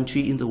most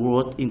countries in the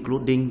world,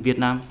 including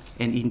Vietnam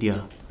and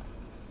India.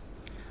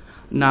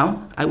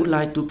 Now, I would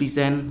like to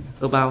present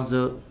about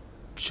the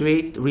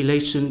trade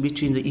relation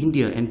between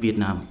India and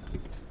Vietnam.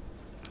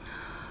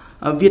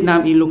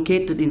 Vietnam is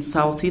located in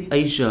Southeast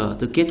Asia,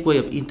 the gateway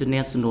of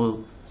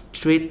international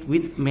trade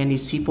with many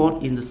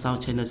seaports in the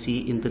South China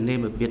Sea. In the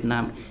name of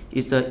Vietnam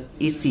is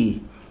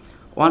EC,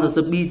 one of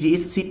the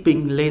busiest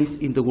shipping lanes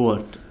in the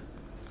world.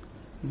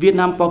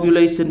 Vietnam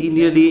population is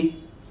nearly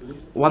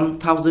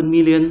 1,000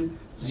 million.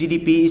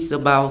 GDP is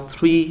about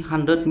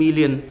 300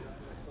 million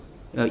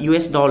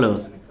US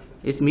dollars.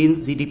 It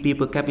means GDP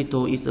per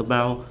capita is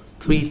about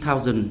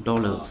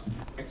 $3,000.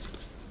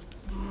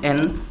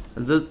 And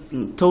the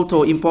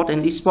total import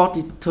and export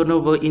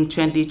turnover in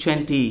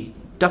 2020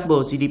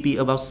 double GDP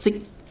about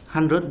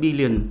 $600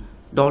 billion.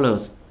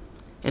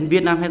 And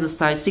Vietnam has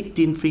signed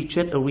 16 free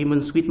trade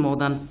agreements with more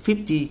than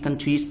 50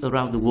 countries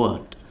around the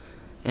world,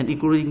 and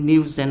including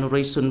new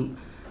generation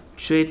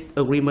trade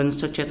agreements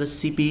such as the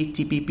CP,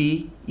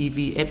 TPP,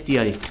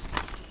 EVFTA.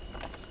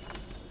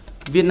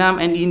 Vietnam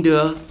and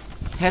India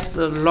has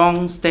a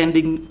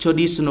long-standing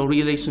traditional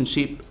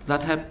relationship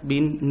that have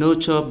been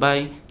nurtured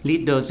by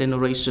leader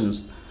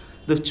generations.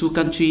 The two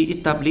countries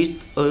established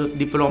a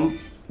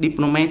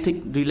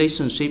diplomatic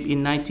relationship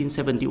in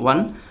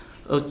 1971,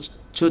 a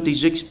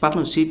strategic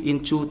partnership in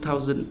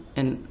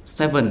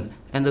 2007,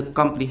 and a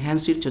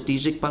comprehensive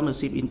strategic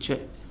partnership in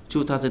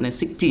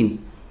 2016.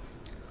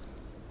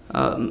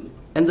 And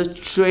the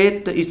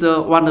trade is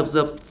one of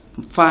the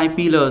 5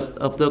 pillars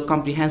of the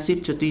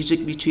comprehensive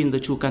strategic between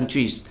the two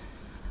countries.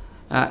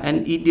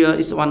 And India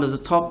is one of the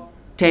top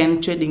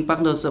 10 trading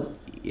partners of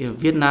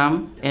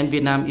Vietnam, and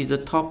Vietnam is the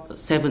top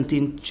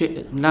 17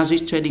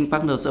 largest trading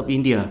partners of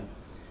India.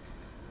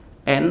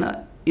 And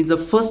in the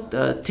first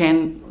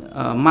 10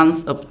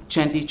 months of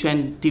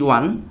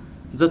 2021,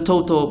 the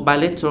total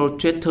bilateral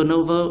trade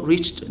turnover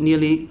reached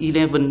nearly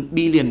 $11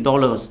 billion,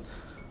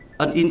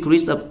 an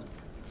increase of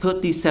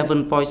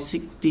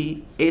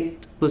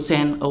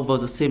 37.68% over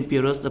the same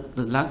period of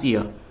the last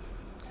year.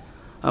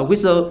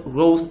 With the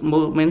growth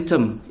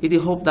momentum, it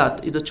is hoped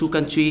that the two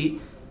countries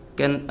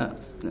can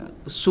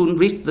soon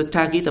reach the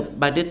target of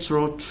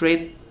bilateral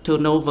trade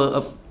turnover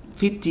of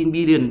 15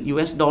 billion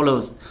US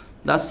dollars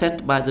that's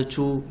set by the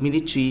two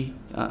military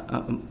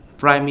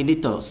prime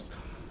ministers.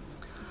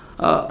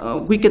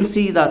 We can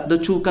see that the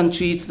two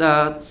countries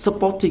are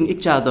supporting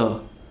each other.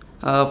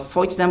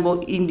 For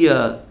example,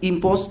 India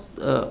imports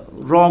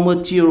raw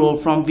material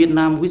from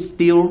Vietnam with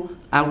steel,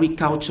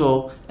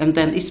 agriculture, and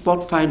then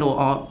export final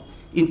or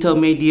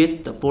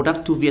intermediate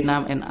product to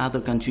Vietnam and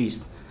other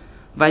countries.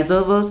 Vice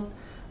versa,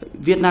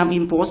 Vietnam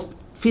imports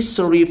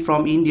fishery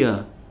from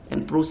India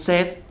and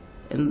process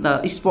and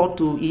export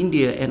to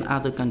India and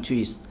other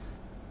countries.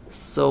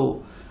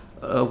 So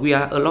we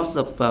have a lot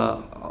of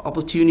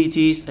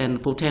opportunities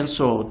and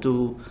potential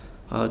to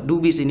do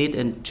business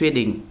and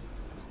trading.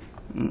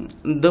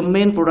 The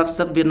main products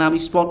that Vietnam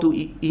export to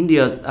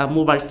India are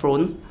mobile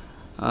phones,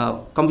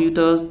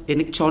 computers,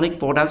 electronic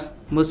products,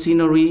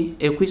 machinery,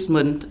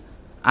 equipment,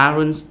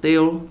 iron,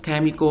 steel,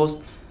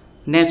 chemicals,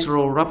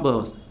 natural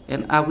rubbers,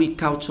 and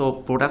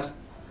agricultural products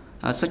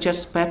such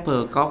as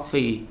pepper,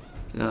 coffee,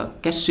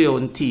 cashew,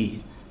 and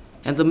tea.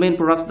 And the main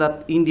products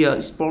that India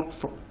exports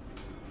from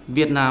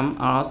Vietnam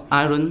are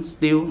iron,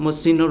 steel,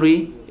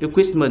 machinery,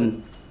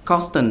 equipment,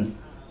 cotton,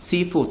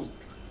 seafood,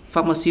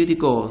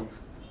 pharmaceutical,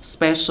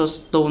 special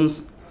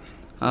stones,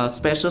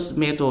 special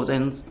metals,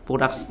 and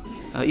products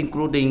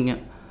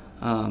including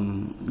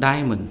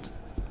diamond.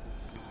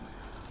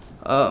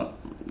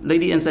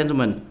 Ladies and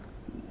gentlemen,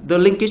 the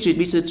linkage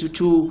between the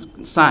two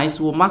sides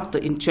were marked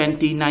in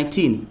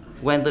 2019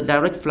 when the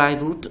direct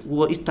flight route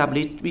were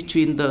established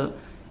between the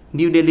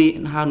New Delhi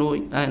and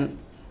Hanoi and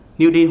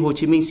New Delhi Ho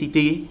Chi Minh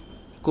City,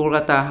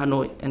 Kolkata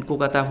Hanoi, and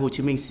Kolkata Ho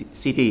Chi Minh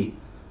City,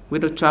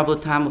 with a travel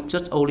time of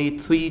just only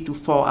 3 to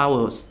 4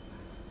 hours,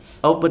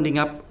 opening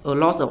up a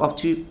lot of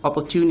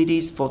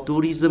opportunities for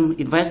tourism,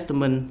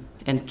 investment,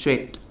 and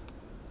trade.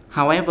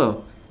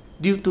 However,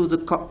 due to the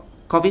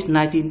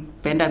COVID-19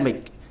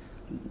 pandemic,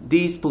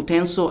 these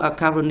potentials are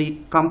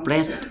currently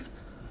compressed,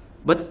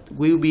 but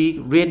will be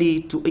ready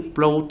to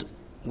explode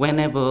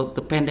whenever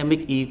the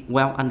pandemic is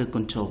well under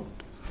control.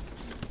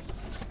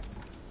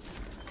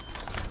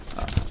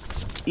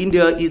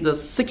 India is the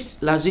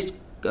 6th largest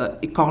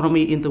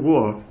economy in the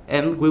world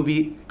and will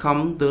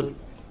become the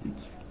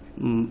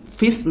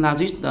 5th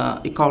largest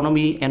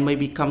economy and may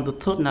become the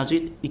 3rd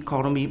largest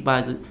economy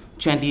by the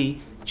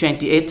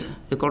 2028,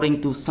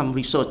 according to some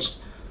research.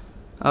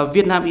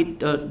 Vietnam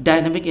is a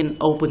dynamic and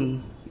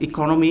open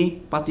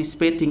economy,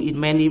 participating in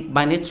many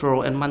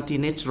bilateral and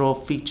multilateral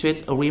free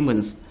trade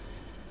agreements.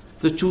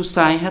 The two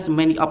sides have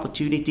many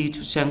opportunities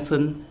to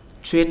strengthen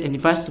trade and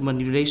investment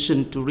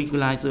relations to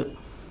realize the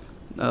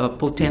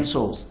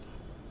potentials.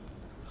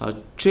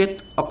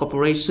 Trade or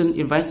cooperation,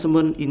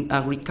 investment in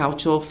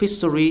agriculture,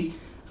 fishery,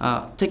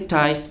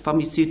 textiles,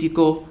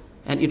 pharmaceutical,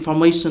 and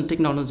information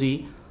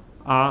technology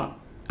are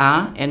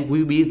and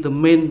will be the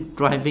main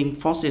driving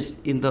forces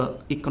in the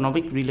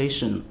economic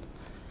relation.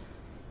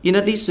 In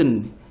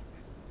addition,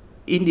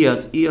 India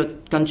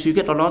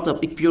contributes a lot of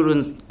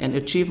experience and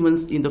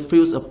achievements in the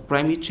fields of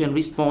climate change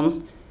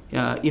response,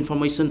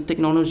 information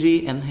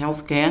technology, and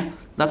healthcare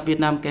that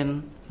Vietnam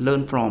can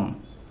learn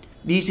from.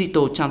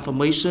 Digital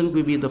transformation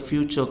will be the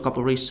future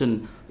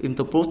cooperation in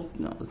the both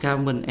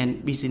government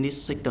and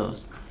business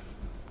sectors.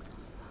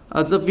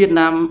 The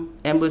Vietnam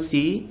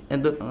Embassy,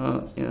 and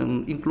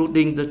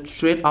including the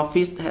Trade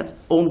Office, has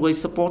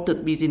always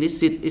supported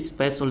businesses,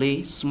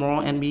 especially small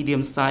and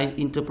medium-sized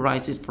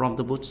enterprises from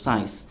the both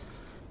sides.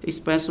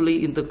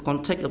 Especially in the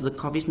context of the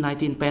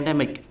COVID-19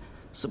 pandemic,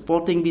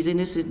 supporting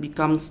businesses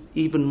becomes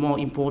even more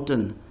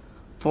important.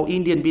 For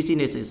Indian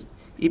businesses,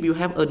 if you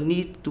have a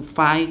need to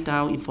find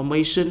out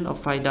information or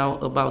find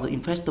out about the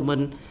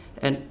investment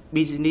and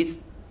business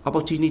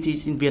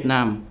opportunities in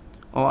Vietnam,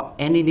 or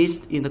any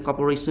needs in the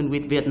cooperation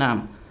with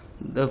Vietnam,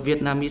 the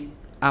Vietnamese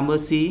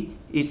embassy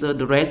is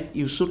the rest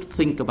you should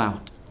think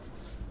about.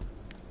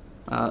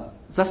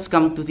 That's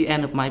come to the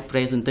end of my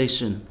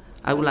presentation.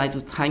 I would like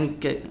to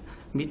thank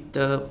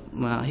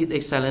His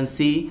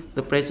Excellency,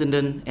 the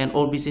President, and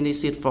all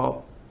businesses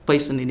for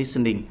patiently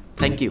listening.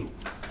 Thank you.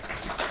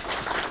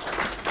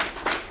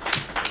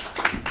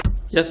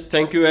 Yes,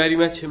 thank you very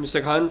much,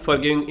 Mr. Khan, for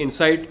giving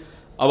insight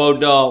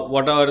about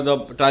what are the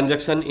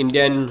transactions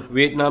India and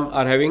Vietnam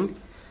are having.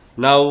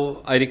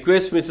 Now, I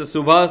request Mr.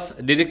 Subhas,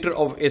 Director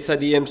of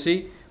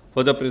SIDMC,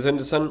 for the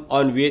presentation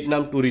on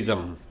Vietnam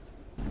tourism.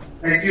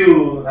 Thank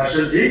you,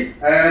 Harshal-ji,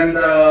 and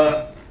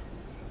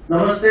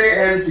Namaste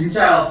and Xin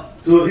Chào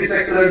to His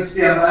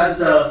Excellency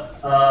Ambassador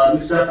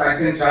Mr. Phang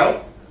Seng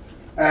Chao,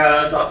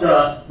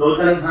 Dr. Do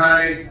Tan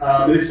Hai,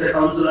 Minister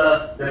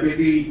Councillor,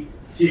 Deputy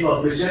Chief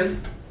of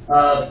Mission,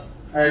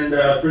 and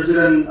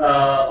President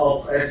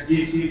of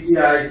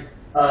SGCCI,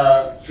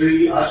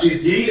 Sri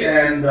Ashish Ji,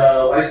 and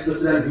Vice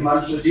President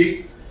Himanshu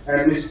Ji,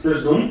 and Mr.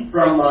 Zoom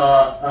from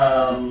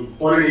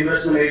Foreign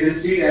Investment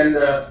Agency, and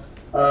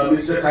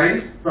Mr.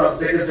 Kain from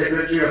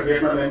Secretary of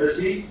Vietnam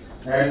Embassy,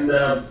 and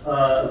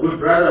good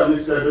brother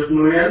Mr. Duc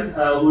Nguyen,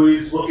 who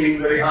is working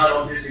very hard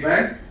on this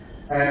event,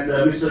 and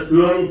Mr.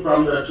 Thuong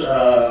from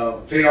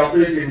the Trade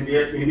Office in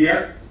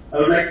India. I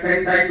would like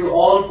to thank you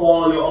all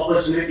for your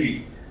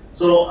opportunity.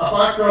 So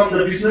apart from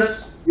the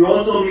business, you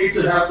also need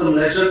to have some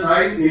leisure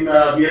time in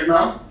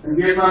Vietnam. And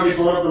Vietnam is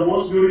one of the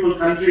most beautiful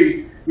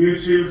countries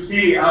which you will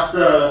see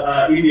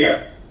after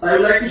India. So I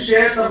would like to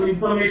share some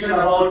information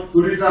about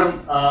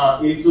tourism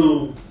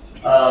into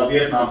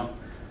Vietnam.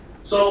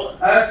 So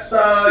as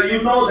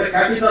you know, the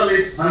capital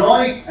is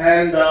Hanoi,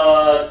 and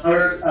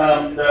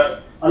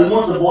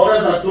almost the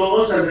borders are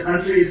closed and the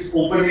country is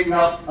opening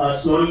up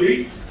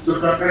slowly. So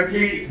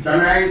currently Da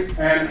Nang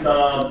and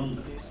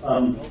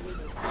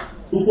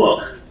Phu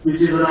Quoc,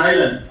 which is an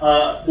island,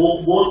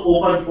 both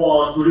open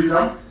for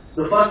tourism.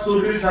 The first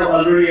tourists have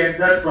already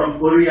entered from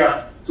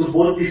Korea to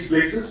both these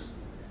places.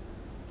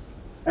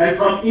 And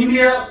from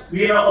India,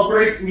 we are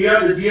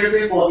the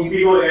GSA for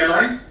Indigo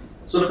Airlines.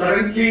 So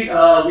currently,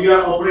 we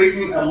are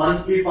operating a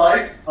monthly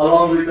flight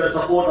along with the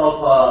support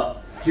of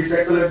His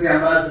Excellency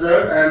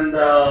Ambassador and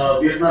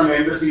Vietnam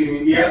Embassy in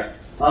India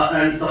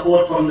and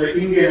support from the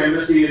Indian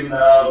Embassy in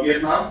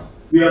Vietnam.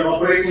 We are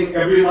operating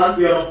every month.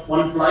 We are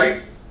one flight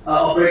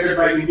operated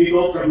by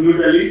Indigo from New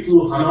Delhi to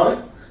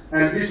Hanoi.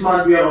 And this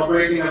month we are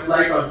operating a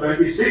flight on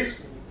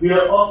 26th. We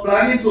are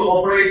planning to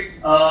operate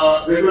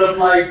regular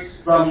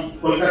flights from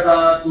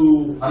Kolkata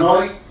to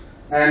Hanoi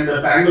and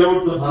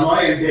Bangalore to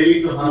Hanoi and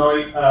Delhi to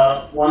Hanoi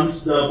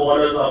once the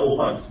borders are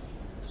open.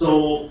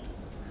 So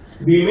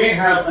we may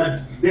have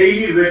a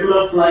daily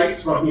regular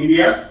flight from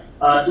India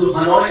to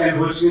Hanoi and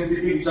Ho Chi Minh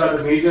City, which are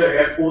the major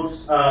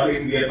airports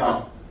in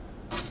Vietnam.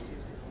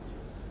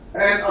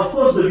 And of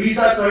course, the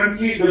visa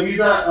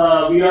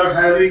we are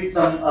having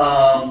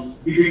some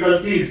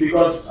difficulties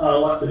because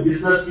what the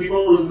business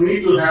people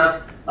need to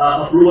have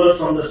approvals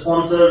from the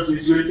sponsors,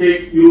 which will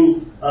take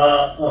you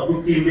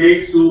 15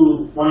 days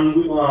to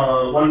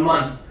one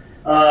month.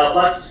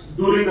 But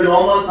during the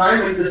normal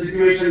time, when the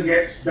situation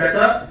gets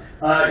better,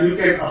 you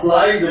can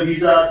apply the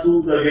visa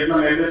to the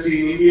Vietnam Embassy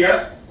in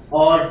India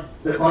or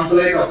the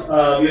Consulate of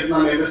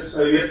Vietnam in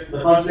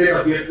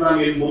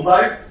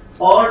Mumbai,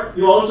 or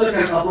you also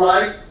can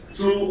apply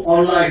through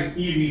online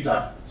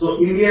e-visa. So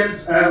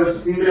Indians have a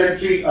single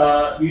entry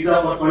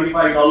visa for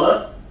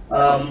 $25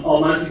 or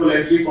multiple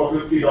entry for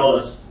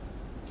 $50.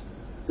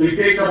 So it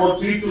takes about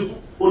 3 to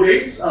 4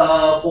 days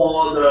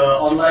for the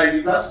online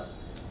visa.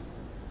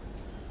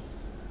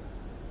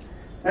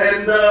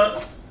 And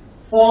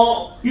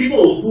for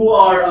people who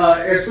are,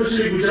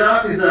 especially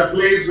Gujarat is a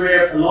place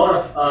where a lot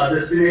of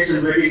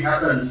destination wedding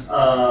happens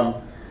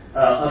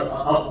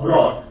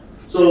abroad.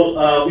 So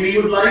we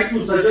would like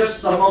to suggest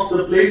some of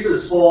the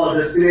places for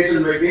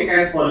destination wedding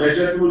and for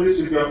leisure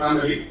tourists with your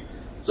family.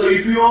 So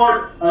if you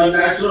are a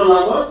natural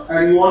lover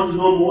and you want to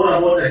know more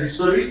about the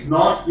history,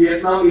 North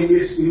Vietnam in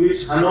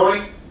which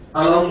Hanoi,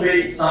 Halong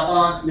Bay,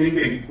 Sapa, Ninh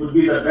Bình would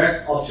be the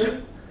best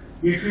option.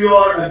 If you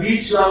are a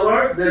beach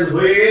lover, then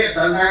Hue,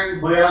 Da Nang,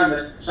 Hoi An,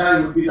 and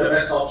Chiang would be the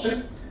best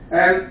option.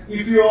 And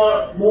if you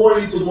are more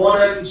into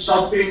modern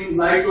shopping,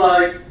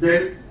 nightlife,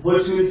 then Ho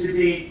Chi Minh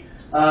City,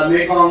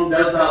 Mekong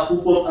Delta,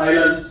 Phu Quoc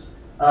Islands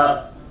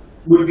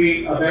would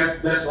be a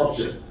best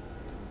option.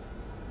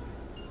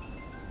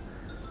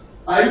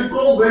 I will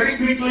go very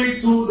quickly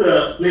through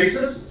the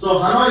places. So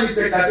Hanoi is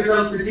the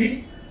capital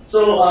city.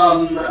 So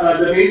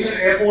the major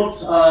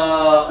airports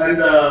and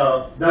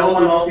the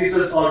government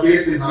offices are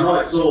based in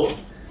Hanoi. So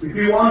if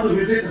you want to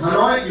visit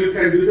Hanoi, you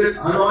can visit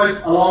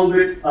Hanoi along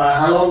with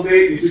Halong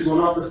Bay, which is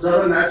one of the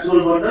 7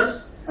 natural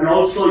wonders, and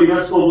also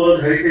UNESCO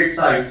World Heritage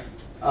Site.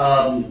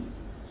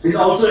 It's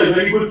also a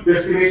very good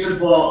destination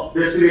for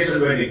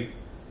destination wedding.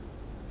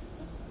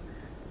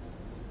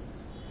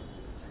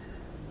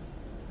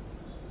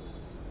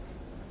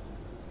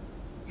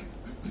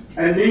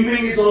 And Ninh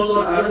Bình is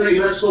also another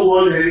UNESCO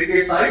World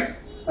Heritage Site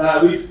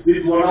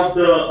with one of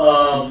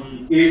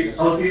the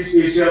Southeast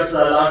Asia's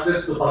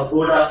largest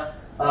pagoda,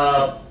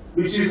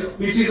 which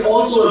is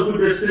also a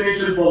good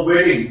destination for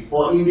wedding,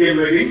 for Indian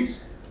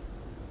weddings.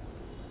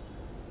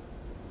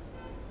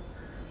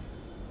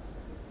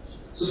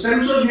 So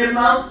central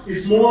Vietnam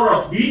is more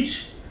of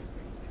beach,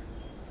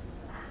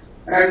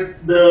 and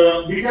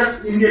the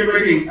biggest Indian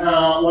wedding,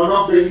 one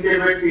of the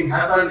Indian wedding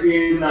happened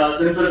in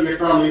central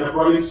Vietnam in a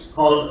province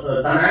called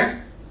Da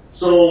Nang.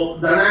 So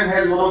Da Nang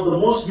has one of the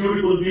most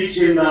beautiful beach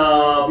in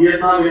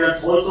Vietnam, and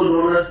it's also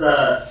known as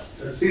the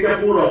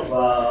Singapore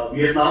of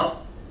Vietnam.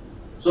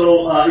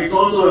 So it's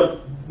also a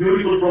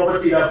beautiful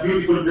property, a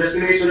beautiful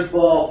destination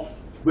for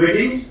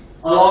weddings,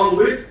 along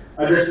with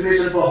a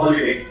destination for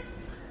holiday.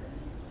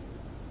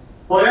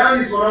 Hoi An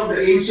is one of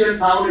the ancient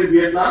towns in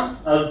Vietnam,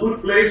 a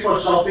good place for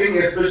shopping,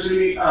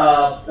 especially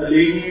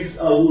ladies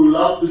who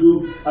love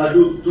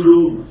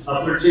to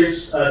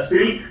purchase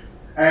silk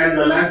and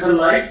lantern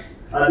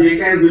lights. They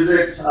can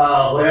visit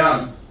Hoi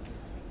An.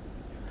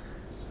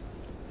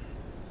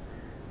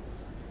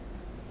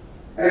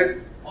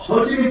 And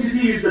Ho Chi Minh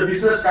City is the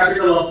business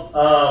capital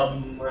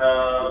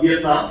of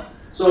Vietnam.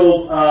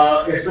 So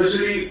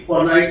especially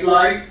for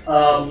nightlife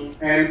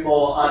and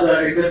for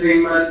other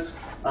entertainments,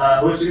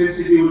 Ho Chi Minh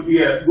City would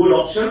be a good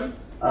option.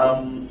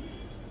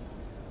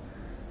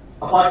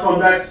 Apart from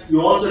that,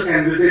 you also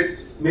can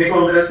visit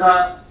Mekong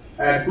Delta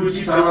and Cu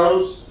Chi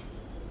tunnels.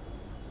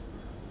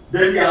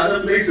 then the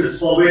other places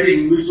for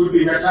wedding, which would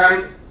be Nha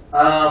Trang,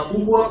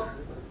 Phu Quoc,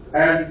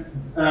 and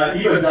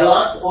even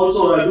Dalat,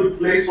 also a good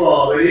place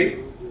for wedding.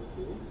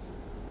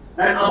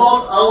 And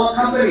about our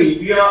company,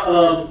 we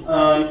are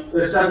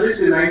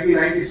established in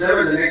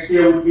 1997. The next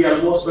year would be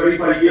almost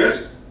 25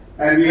 years.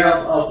 And we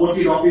have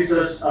 14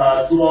 offices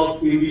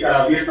throughout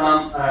India,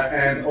 Vietnam,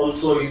 and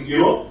also in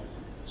Europe.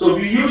 So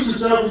we used to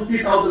serve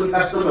 50,000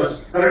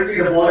 customers. Currently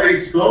the border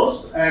is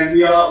closed and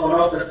we are one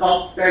of the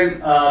top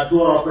 10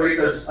 tour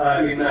operators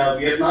in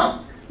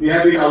Vietnam. We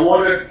have been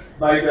awarded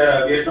by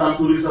the Vietnam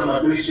Tourism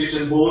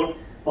Administration Board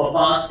for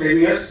past 10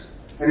 years.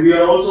 And we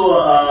are also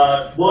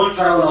a World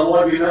Travel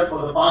Award winner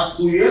for the past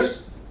 2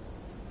 years.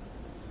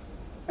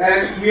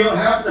 And we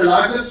have the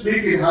largest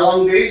fleet in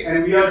Halong Bay,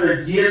 and we are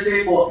the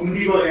GSA for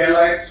Indigo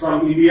Airlines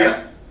from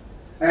India.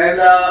 And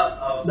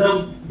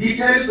the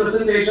detailed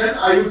presentation,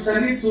 I will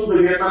send it to the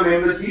Vietnam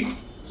Embassy.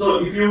 So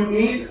if you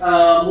need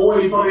more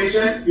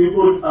information, you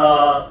could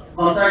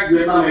contact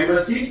Vietnam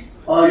Embassy,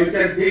 or you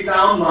can take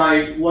down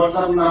my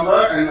WhatsApp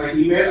number and my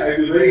email. I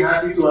will be very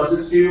happy to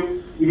assist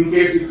you in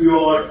case if you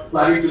are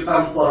planning to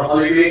come for a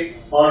holiday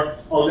or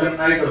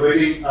organize a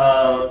wedding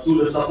through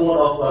the support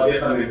of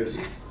Vietnam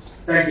Embassy.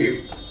 Thank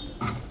you.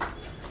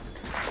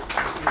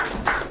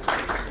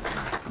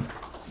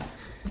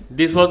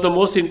 This was the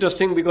most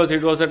interesting because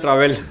it was a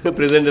travel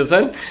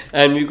presentation,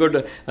 and we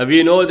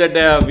know that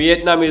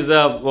Vietnam is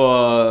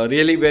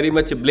really very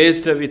much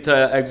blessed with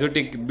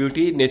exotic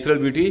beauty, natural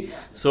beauty.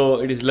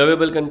 So it is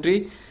lovable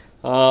country.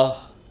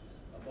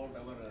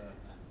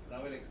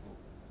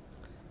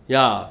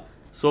 Yeah.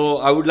 So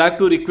I would like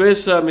to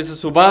request Mr.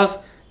 Subhas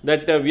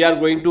that we are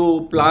going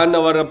to plan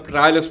our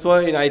trial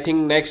expo in, I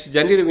think, next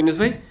January, Vinesh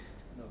bhai?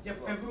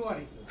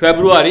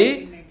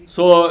 February.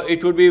 So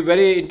it would be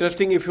very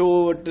interesting if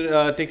you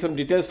take some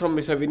details from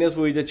Mr. Vinesh,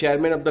 who is the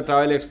chairman of the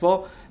Travel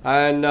Expo,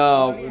 and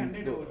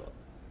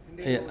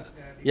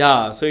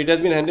yeah, so it has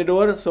been handed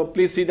over. So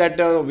please see that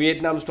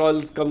Vietnam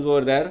stalls comes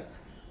over there.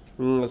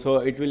 So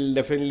it will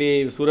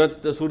definitely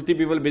Surti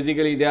people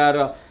basically they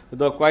are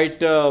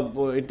quite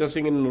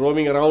interesting in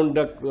roaming around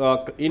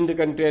in the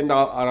country and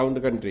around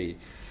the country.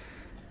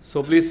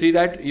 So please see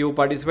that you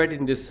participate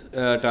in this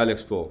Travel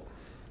Expo.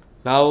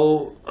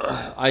 Now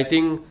I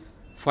think.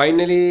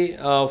 Finally,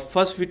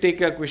 first we take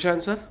a question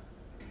answer.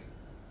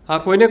 हाँ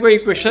कोई ना कोई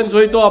questions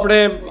होई तो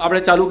आपने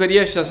चालू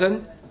करिए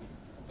session.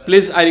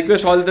 Please, I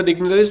request all the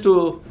dignitaries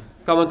to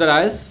come on the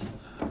dais.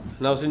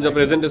 Now since the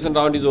presentation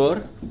round is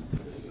over.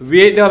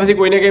 વિયેટનામથી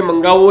કોઈને કંઈ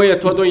મંગાવવું હોય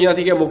અથવા તો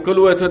અહીંયાથી કંઈ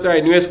મોકલવું હોય અથવા તો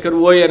ઇન્વેસ્ટ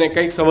કરવું હોય અને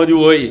કંઈક સમજવું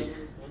હોય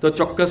તો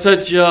ચોક્કસ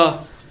જ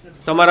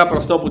તમારા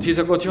પ્રશ્નો પૂછી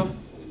શકો છો.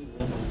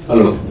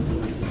 હેલો.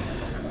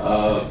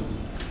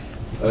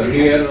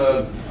 earlier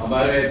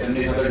અમારે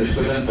તેમની સાથે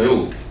ડિસ્કશન થયું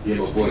જે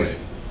બપોરે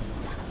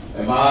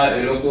એમાં એ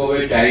લોકો હવે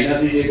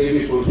ચાઇનાથી જે કંઈ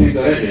બી સોર્સિંગ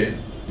કરે છે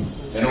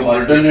એનું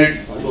ઓલ્ટરનેટ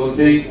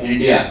સોર્સિંગ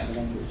ઇન્ડિયા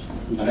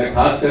અને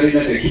ખાસ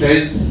કરીને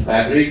ટેક્સટાઇલ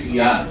ફેબ્રિક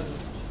યાર્ન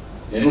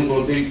એનું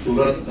સોર્સિંગ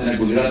સુરત અને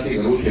ગુજરાતથી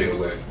કરવું છે એ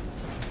લોકોએ.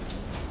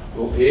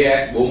 તો એ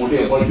એક બહુ મોટી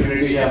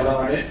ઓપોર્ચ્યુનિટી છે આપણા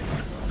માટે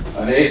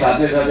અને એ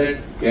સાથે સાથે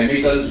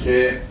કેમિકલ્સ છે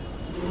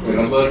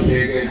રબર છે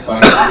કે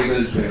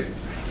ફાર્માસ્યુટિકલ્સ છે.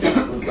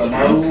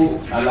 તમારું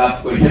આ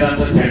ક્વેશ્ચન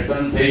આન્સર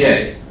સેશન થઈ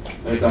જાય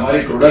તો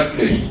તમારી પ્રોડક્ટ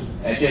લિસ્ટ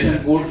HSN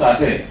કોડ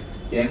સાથે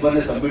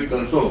ચેમ્બરને સબમિટ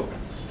કરશો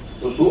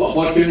તો શું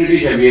ઓપોર્ચ્યુનિટી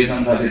છે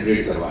વિયેતનામ સાથે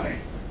ટ્રેડ કરવાની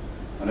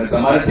અને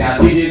તમારે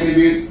ત્યાંથી જે કંઈ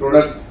બી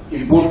પ્રોડક્ટ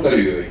ઇમ્પોર્ટ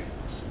કરવી હોય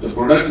તો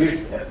પ્રોડક્ટ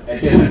લિસ્ટ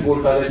HSN કોડ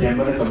સાથે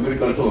ચેમ્બરને સબમિટ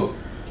કરશો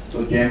તો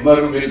chamber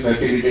will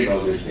facilitate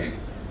all this thing.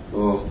 તો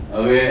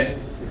હવે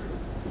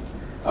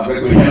આપણે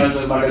ક્વેશ્ચન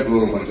આન્સર માટે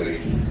ફ્લોર ઓપન કરીએ.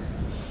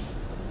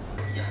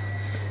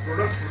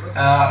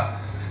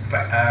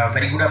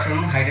 Very good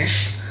afternoon, Hairesh.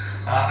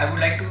 I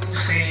would like to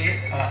say,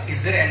 is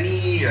there any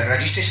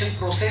registration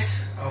process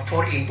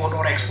for import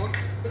or export?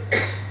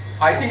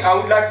 I think I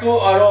would like to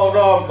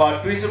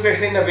twist your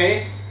question in a way.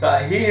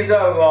 He is a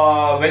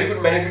very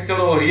good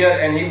manufacturer over here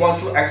and he wants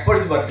to export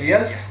his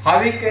material. How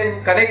he can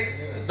connect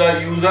the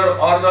user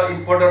or the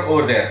importer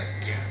over there?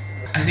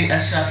 I think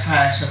as a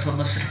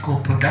pharmaceutical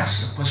products,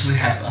 of course we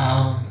have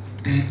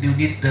you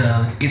need the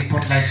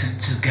import license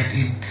to get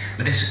in,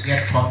 but it's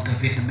get from the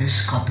Vietnamese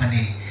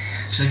company.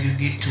 So you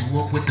need to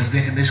work with the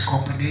Vietnamese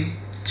company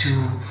to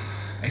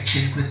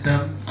exchange with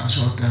them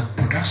also the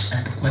products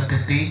and the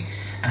quantity,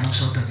 and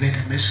also the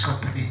Vietnamese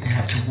company they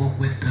have to work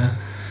with the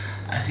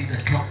the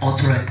drug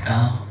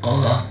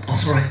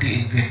authority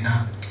in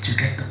Vietnam to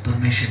get the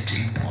permission to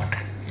import.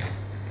 Yeah,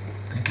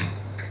 thank you.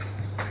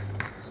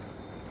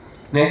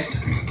 Next.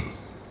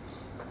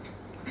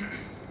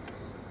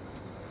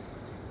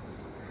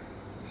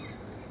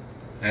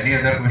 Any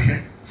other question?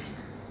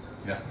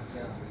 Yeah.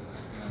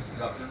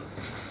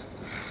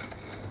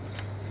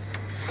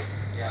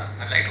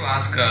 Yeah, I'd like to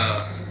ask,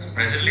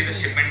 presently the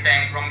shipment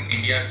time from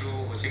India to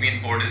Ho Chi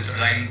Minh port is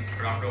around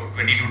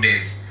 22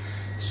 days.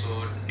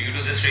 So due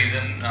to this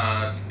reason,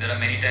 there are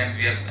many times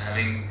we are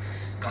having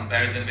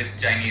comparison with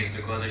Chinese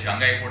because the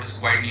Shanghai port is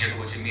quite near to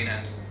Ho Chi Minh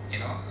and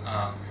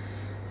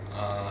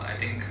I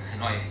think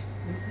Hanoi.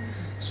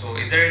 So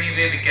is there any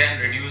way we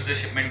can reduce the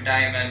shipment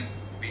time and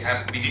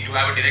we need to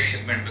have a direct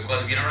shipment,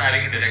 because we are not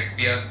having a direct.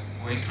 We are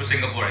going through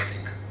Singapore, I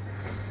think.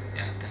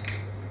 Yeah, thank you.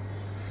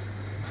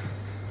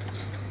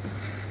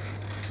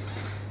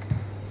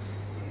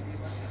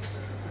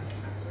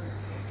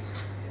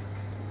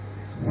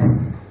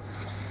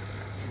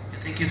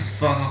 Thank you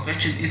for the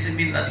question. Is it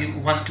mean that you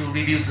want to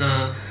reduce the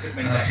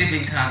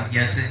shipping time?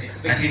 Yes. It's a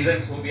big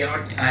reason so we are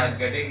not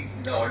getting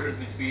the orders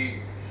which we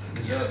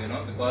deserve,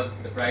 because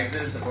the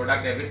prices, the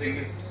product, everything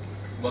is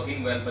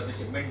working well, but the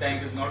shipment time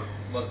is not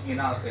working in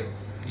our favor.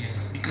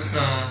 Yes, because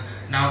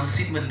now the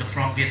shipment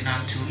from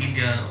Vietnam to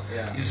India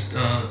is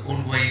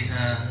always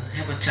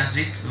have a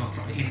transit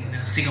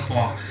in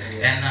Singapore,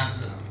 and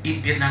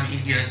in Vietnam,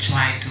 India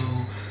try to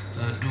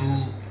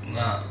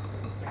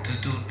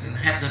to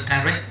have the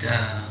direct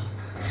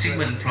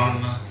shipment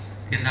from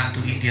Vietnam to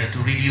India to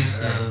reduce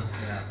the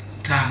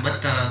time.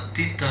 But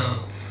this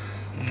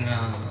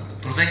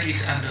project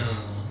is under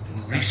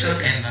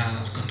research and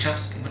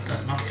construction,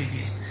 but not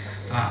finished.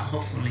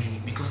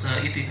 Hopefully, because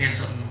it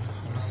depends on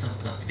lots of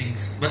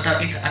things. But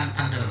it's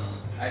under.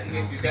 I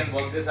think if you can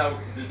work this out,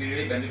 it will be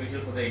really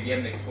beneficial for the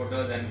Indian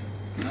exporters and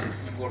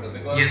importers,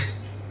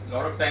 because a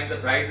lot of times the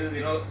prices,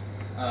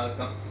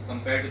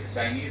 compared to the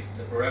Chinese,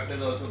 the product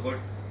is also good.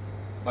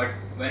 But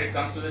when it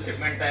comes to the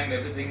shipment time,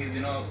 everything is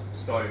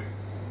stalled,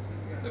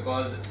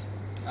 because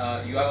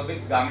you have a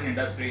big garment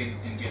industry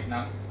in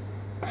Vietnam,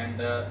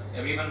 and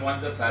everyone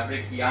wants the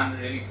fabric yarn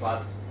really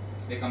fast.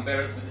 They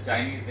compare us with the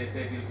Chinese. They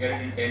say you'll get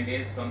it in 10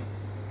 days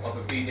or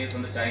 15 days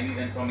from the Chinese,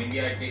 and from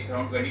India it takes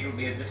around 22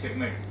 days the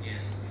shipment.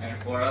 Yes. And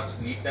for us,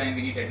 lead time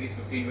we need at least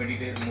 15-20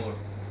 days more.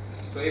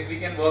 So if we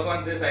can work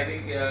on this, I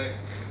think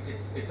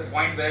it's a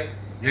point where.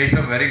 Yeah, it's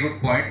a very good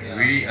point. Yeah.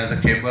 We as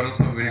a chamber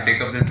also will take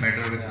up this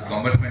matter with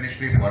Commerce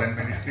Ministry, Foreign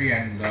Ministry,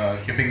 and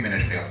Shipping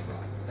Ministry also.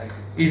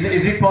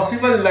 Is it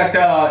possible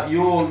that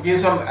you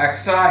give some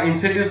extra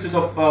incentives to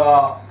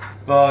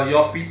the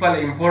your people,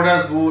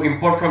 importers who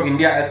import from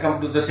India as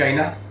compared to the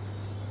China?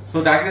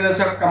 So that will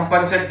also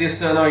compensate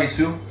this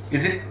issue,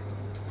 is it?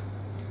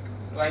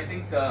 So I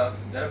think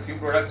there are a few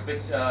products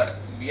which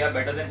we are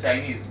better than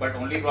Chinese, but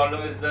only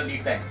problem is the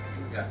lead time.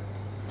 Yeah.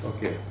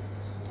 Okay.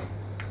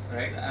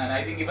 Right, and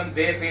I think even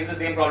they face the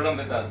same problem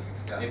with us.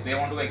 Yeah. If they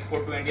want to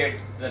export to India,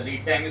 the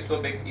lead time is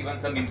so big. Even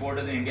some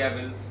importers in India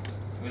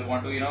will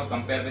want to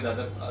compare with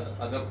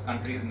other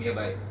countries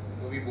nearby.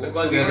 So we both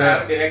because together, we don't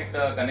have direct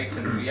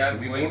connection.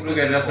 We both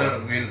together, sir,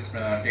 will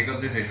take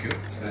up this issue.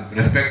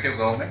 Respective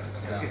government.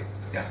 Yeah. Okay.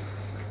 Yeah.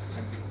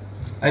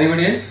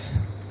 Anybody else?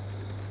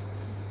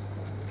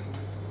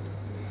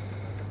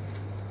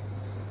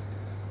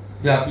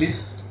 Yeah,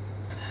 please.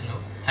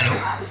 Hello.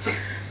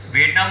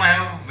 Vietnam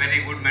have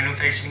very good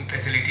manufacturing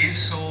facilities.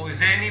 So, is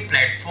there any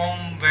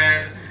platform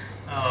where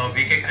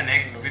we can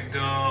connect with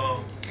the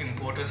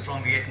importers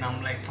from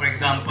Vietnam? Like, for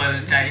example,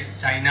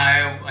 China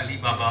have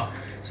Alibaba.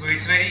 So,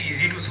 it's very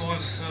easy to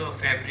source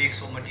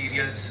fabrics or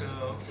materials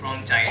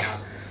from China.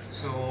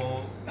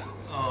 So,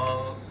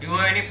 do you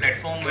have any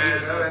platform where?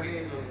 Do you have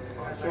any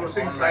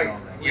sourcing site?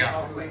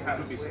 Yeah.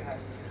 B2B site.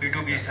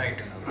 B2B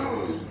site.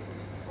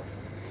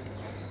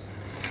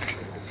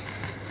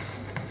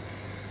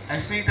 I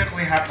think that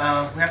we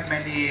have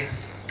many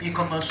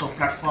e-commerce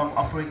platforms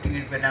operating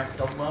in Vietnam at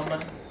the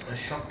moment.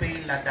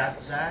 Shopee,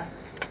 Lazada,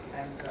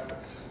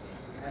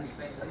 and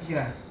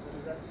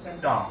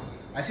Sendor.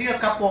 I think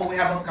we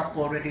have a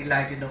couple already,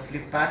 like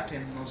Flipkart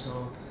and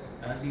also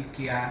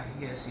Ikea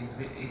here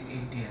in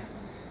India.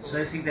 So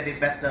I think that it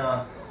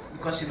better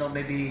because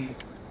maybe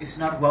it's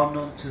not well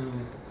known to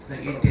the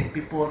Indian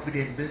people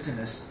within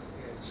business.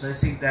 So I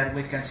think that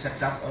we can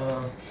set up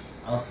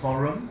a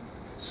forum,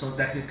 so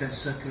that we can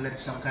circulate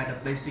some kind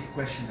of basic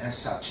question as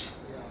such.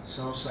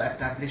 So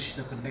establish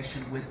the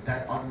connection with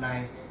that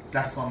online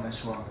platform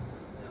as well.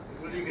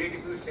 It would be great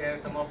if you share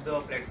some of the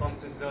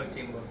platforms with the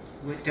chamber.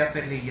 We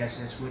definitely,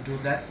 yes, we do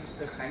that.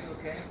 Mr. Khan,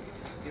 okay?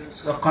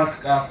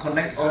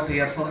 Collect all the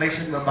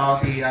information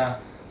about the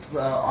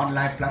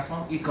online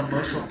platform,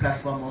 e-commerce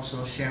platform,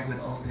 also share with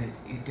all the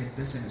Indian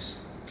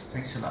business.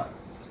 Thanks a lot.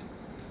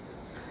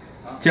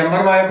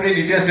 ચેમ્બરમાં આપણી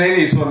details લઈ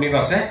લઈશું એમની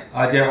પાસે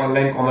આ જે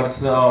online commerce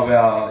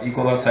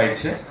e-commerce site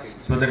છે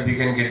so that we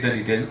can get the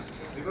detail.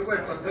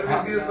 દીપકભાઈ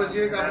 15-20 દિવસ પછી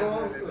એક આપણો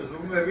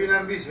ઝૂમ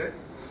વેબિનાર બી છે,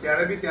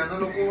 ત્યારે બી ત્યાંના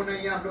લોકોને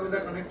અહીંયા આપણે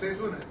બધા કનેક્ટ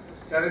થઈશું ને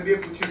ત્યારે બી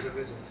એ પૂછી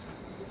શકે છે.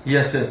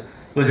 યસ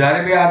તો જ્યારે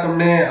બી આ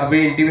તમને હવે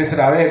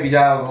ઇન્ટિમેશન આવે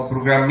બીજા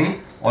પ્રોગ્રામની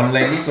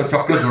ઓનલાઈનની તો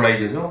ચોક્કસ જોડાઈ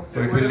જજો. તો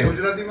ઇટ વિલ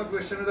ગુજરાતીમાં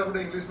ક્વેશ્ચન હોય તો આપણે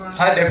ઇંગ્લિશમાં.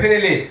 હા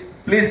definitely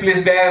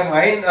please bare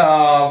mind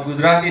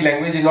Gujarati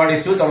language is not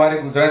issue. તમારે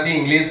ગુજરાતી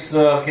ઇંગ્લિશ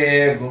કે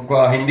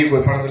હિન્દી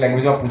કોઈ પણ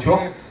લેંગ્વેજમાં પૂછો,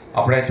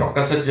 આપણે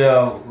ચોક્કસ જ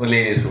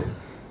લઈ લઈશું.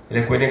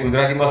 એટલે કોઈને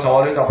ગુજરાતીમાં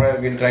સવાલ હોય તો આપણે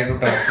વિલ ટ્રાય ટુ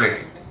ટ્રાન્સલેટ.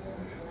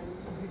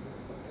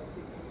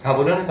 હા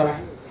બોલો ને તમે.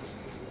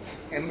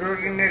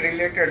 એમ્બ્રોઇડરીને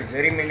રિલેટેડ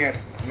વેરી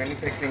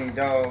મેન્યુફેક્ચરિંગ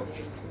જો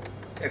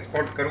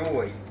એક્સપોર્ટ કરવું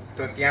હોય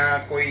તો ત્યાં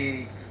કોઈ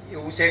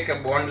એવું છે કે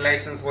બોન્ડ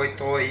લાયસન્સ હોય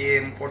તો એ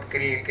ઇમ્પોર્ટ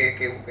કરીએ કે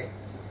કેવું કંઈ?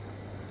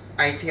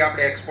 અહીંથી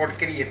આપણે એક્સપોર્ટ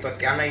કરીએ તો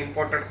ત્યાંના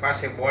ઇમ્પોર્ટર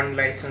પાસે બોન્ડ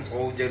લાયસન્સ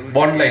હોવું જરૂરી?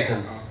 બોન્ડ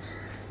લાયસન્સ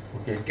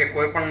કે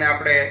કોઈ પણને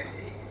આપણે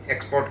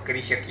એક્સપોર્ટ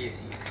કરી શકીએ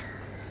છીએ?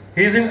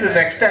 He's into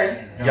textile.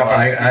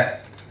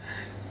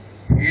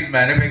 He is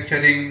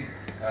manufacturing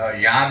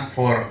yarn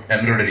for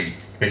embroidery,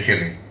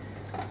 especially.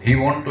 He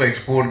wants to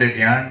export that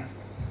yarn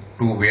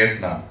to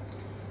Vietnam.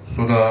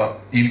 So the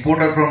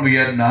importer from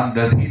Vietnam,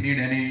 does he need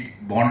any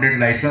bonded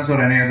license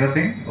or any other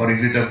thing, or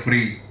is it a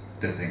free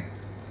thing?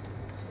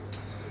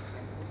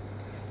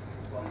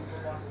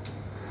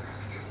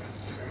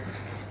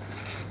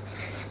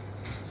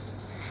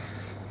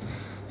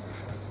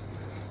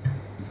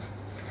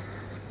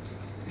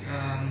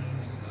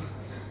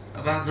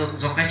 About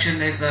the question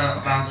is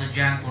about the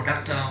young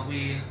product.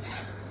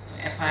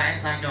 As far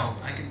as I know,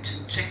 I can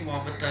check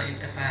more, but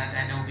as far as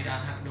I know, we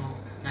have no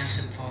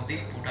license for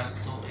this product,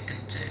 so I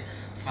can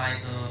find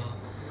the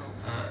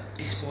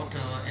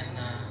exporter and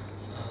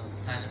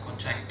sign the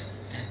contract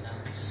and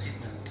make the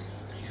shipment.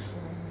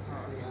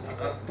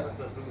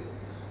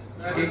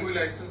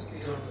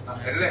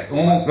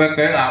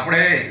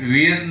 આપણે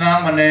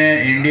Vietnam અને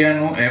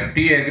ઇન્ડિયાનું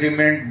FTA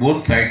agreement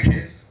both side છે.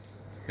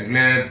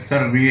 એટલે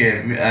sir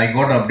I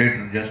got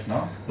updated just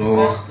now. So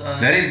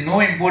there is no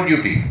import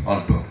duty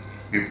also.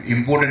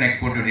 Import and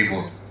export duty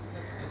both.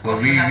 So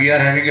we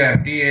are having a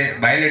FTA,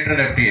 bilateral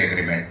FTA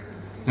agreement.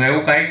 So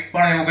એવું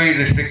કઈ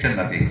restriction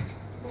નથી.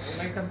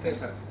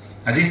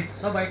 હાજી?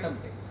 સબ item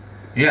pay.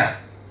 Yeah.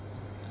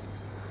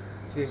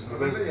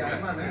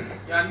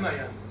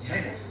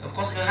 Of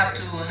course, you have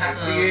to have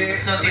a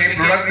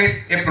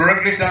certificate.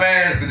 Product list તમે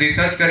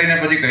research કરીને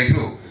પછી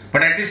કહીશું.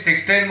 પણ at least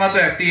ટેક્સટાઇલમાં તો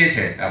FTA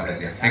છે આપણે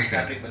ત્યાં.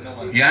 ટેક્સટાઇલ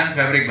યાન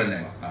ફેબ્રિક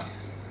બંનેમાં.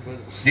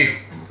 જી.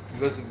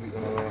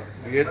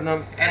 Vietnam.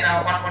 And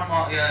one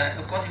more,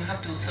 of course, you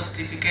have to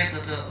certificate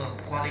the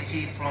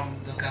quality from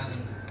the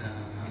government.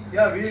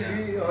 Yeah, we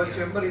our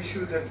chamber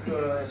issued that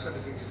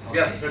certificate. Okay.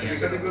 Yeah,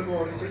 certificate for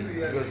origin we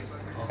are.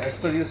 Okay. As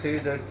per you say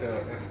that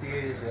FTA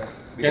is.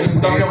 Can you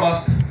put off your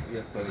mask?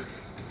 Yeah, sorry.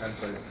 I'm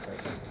sorry.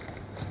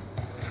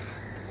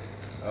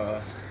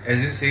 As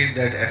you said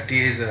that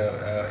FTA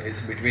is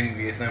between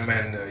Vietnam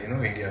and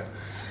India.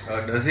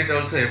 Does it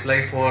also apply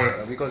for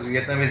because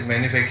Vietnam is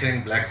manufacturing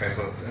black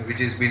pepper,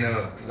 which has been a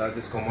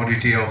largest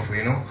commodity of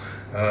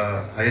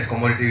highest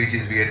commodity which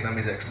is Vietnam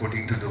is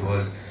exporting to the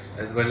world,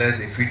 as well as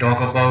if we talk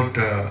about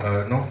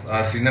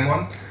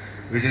cinnamon,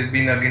 which has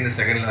been again the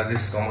second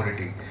largest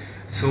commodity.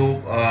 So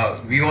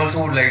we also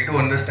would like to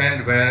understand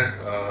where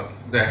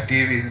the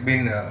FTA has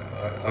been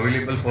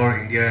available for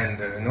India and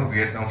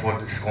Vietnam for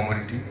this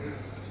commodity.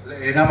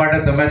 એના માટે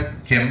તમે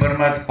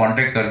ચેમ્બરમાં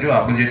contact કરજો.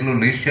 આપણું જેટલું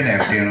list છે ને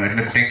FTA નું,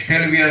 એટલે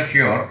ટેક્સટાઇલ વી આર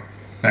શ્યોર,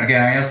 કારણ કે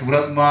અહીંયા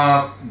સુરતમાં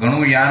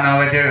ઘણું યાન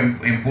આવે છે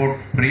ઇમ્પોર્ટ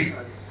ફ્રી,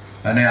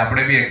 અને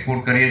આપણે બી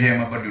એક્સપોર્ટ કરીએ છીએ,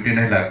 એમાં પણ ડ્યુટી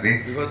નથી લાગતી.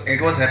 Because it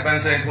was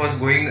happens it was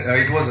going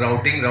it was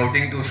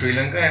routing to Sri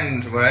Lanka,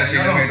 and via Sri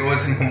Lanka it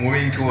was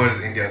moving towards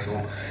India, so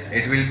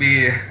it will be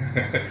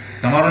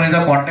તમારો નહીં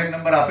તો કોન્ટેક્ટ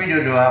નંબર આપી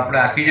જોજો. આપણે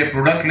આખી જે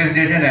પ્રોડક્ટ લિસ્ટ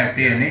જે છે ને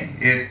FTA ની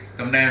એ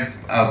તમને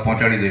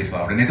પહોંચાડી દઈશું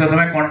આપણે. નહીં તો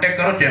તમે કોન્ટેક્ટ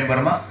કરો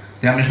ચેમ્બરમાં,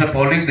 ત્યાં મિસ્ટર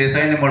પૌલિક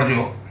દેસાઈને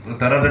મળજો, તો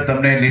તરત જ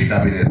તમને લિસ્ટ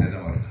આપી દેશે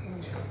તમારે.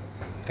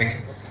 Thank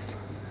you.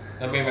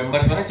 તમે મેમ્બર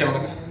છો ને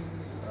ચેમ્બરના?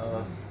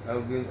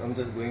 I'm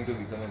just going to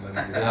become a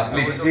member.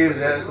 Please.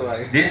 There, so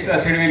This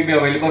facility will be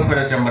available for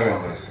the chamber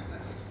members.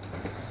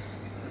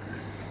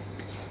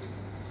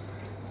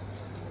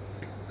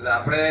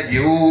 આપણે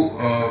જેવું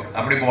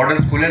આપણી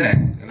બોર્ડર્સ ખુલે ને,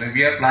 એટલે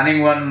we are planning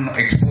one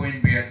expo in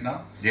Vietnam,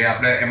 જે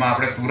આપણે એમાં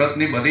આપણે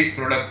સુરતની બધી જ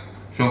પ્રોડક્ટ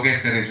શોકેસ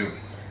કરીશું.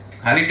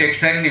 ખાલી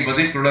ટેક્સટાઇલની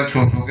બધી જ પ્રોડક્ટ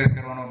શોકેસ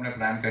કરવાનો આપણે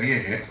પ્લાન કરીએ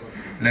છીએ.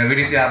 એટલે એવી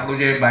રીતે આપણું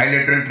જે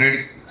બાયલેટરલ ટ્રેડ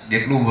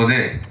જેટલું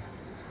વધે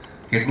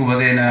કેટલું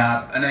વધે,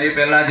 અને એ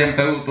પહેલા જેમ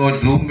કહ્યું તો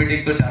ઝૂમ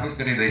મિટિંગ તો ચાલુ જ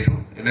કરી દઈશું,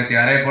 એટલે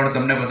ત્યારે પણ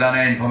તમને બધાને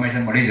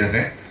ઇન્ફોર્મેશન મળી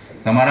જશે.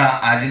 તમારા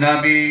આજના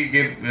બી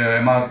જે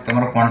એમાં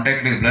તમારો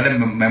કોન્ટેક્ટ લિસ્ટ, ભલે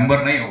મેમ્બર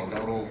નહીં હો,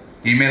 તમારું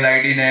ઈમેલ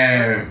આઈડી ને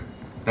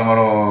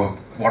તમારો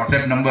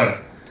વોટ્સએપ નંબર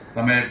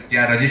તમે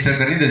ત્યાં રજીસ્ટર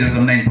કરી દેજો,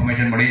 તમને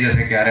ઇન્ફોર્મેશન મળી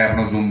જશે ક્યારે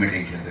આપણો ઝૂમ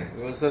મિટિંગ છે તે.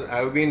 Well, sir,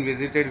 I've been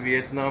visited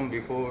Vietnam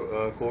before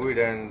COVID,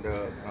 and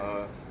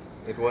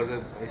it was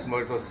a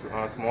small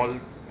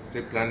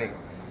trip planning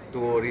to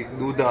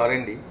do the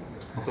R&D.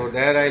 So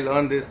there I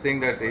learned this thing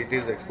that it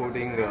is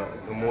exporting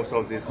most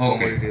of this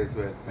commodity as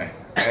well. Right.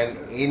 And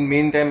in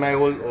meantime, I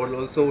will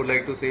also would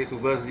like to say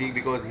Subhash ji,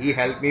 because he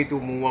helped me to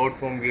move out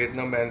from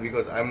Vietnam, and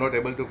because I'm not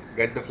able to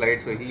get the flight,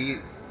 so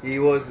he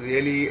was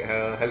really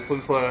helpful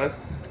for us,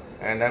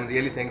 and I'm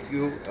really thank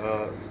you.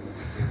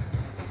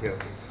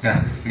 Yeah,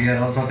 we are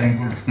also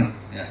thankful.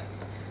 Yeah.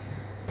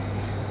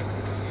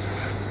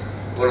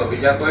 બોલો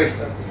બીજા કોઈ?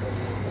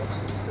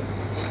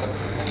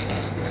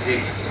 જી.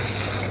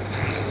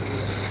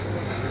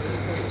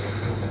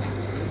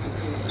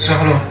 So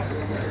hello,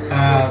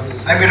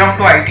 I belong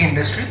to IT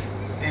industry,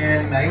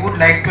 and I would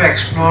like to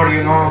explore,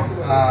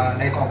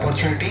 like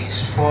opportunities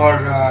for,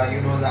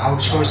 the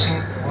outsourcing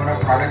or a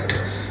product,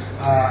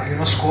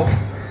 scope,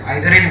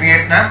 either in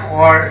Vietnam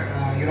or,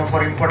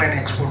 for import and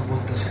export,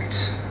 both the sides.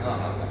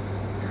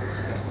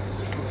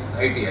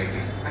 IT.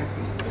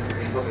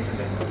 Information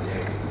technology.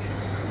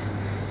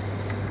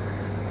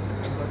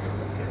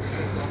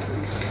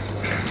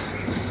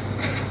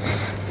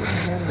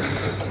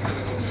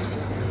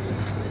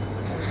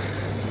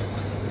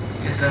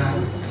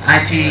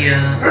 IT,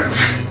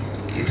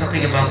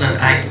 talking about the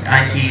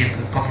IT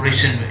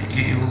cooperation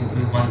you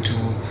want to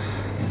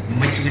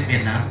make with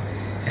Vietnam,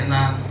 and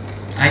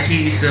IT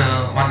is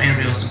one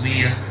area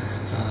we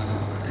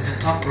is a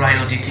top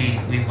priority.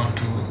 We want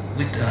to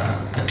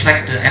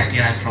attract the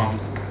FDI from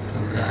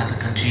the other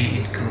country,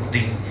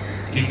 including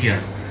India.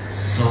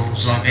 So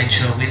joint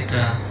venture with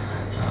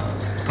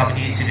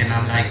companies in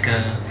Vietnam like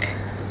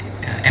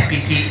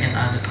FPT and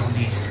other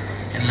companies,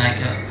 and like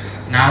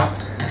now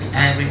I think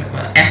I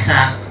remember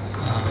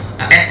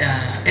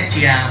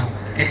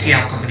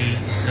SGCCI company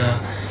is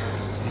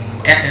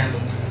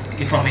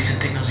information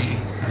technology in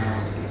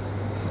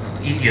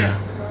India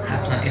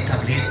have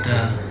established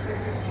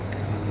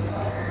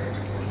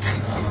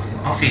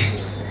office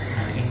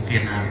in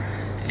Vietnam,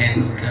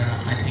 and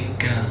I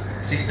think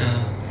this is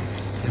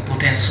the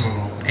potential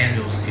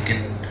areas you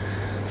can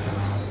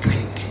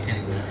think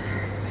and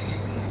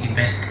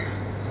invest.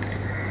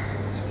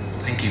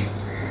 Thank you.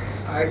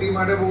 IT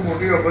માટે બહુ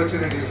મોટી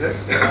opportunity છે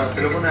એ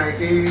લોકોને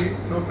IT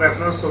no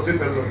preference સૌથી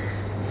પહેલો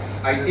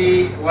IT,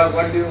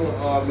 what do you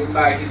mean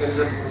by IT? There is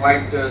a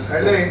wide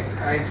એટલે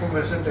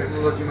information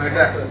technology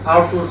માટે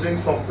outsourcing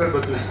software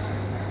બધું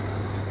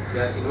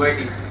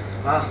inviting.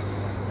 હા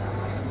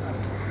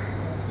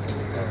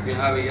We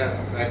have a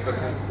right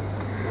person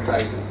from the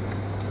IT.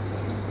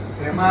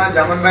 એમાં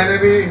જામનભાઈને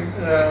બી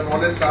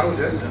નોલેજ સારું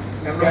છે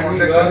એમનો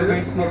કોન્ટેક્ટ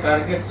ગવર્મેન્ટનો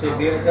ટાર્ગેટ છે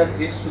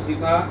 2030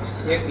 સુધીમાં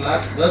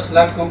 10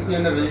 લાખ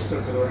કંપનીઓને રજીસ્ટર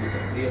કરવાની છે.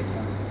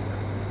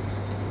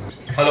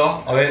 Hello,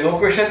 હવે no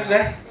questions ને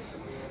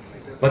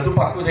બધું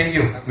પાક્કું થઈ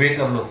ગયું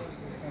વિયેતનામનું.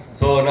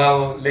 So now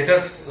let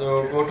us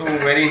go to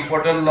very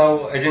important now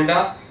agenda.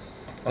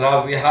 Now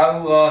we have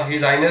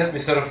His Highness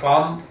Mr.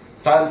 Pham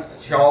San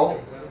Chau,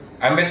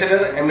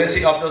 Ambassador,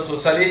 Embassy of the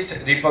Socialist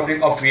Republic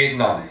of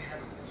Vietnam.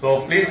 So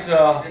please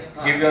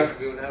give your.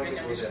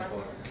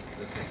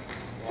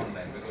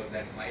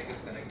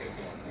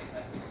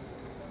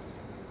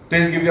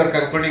 Please give your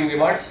concluding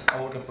remarks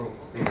about the program.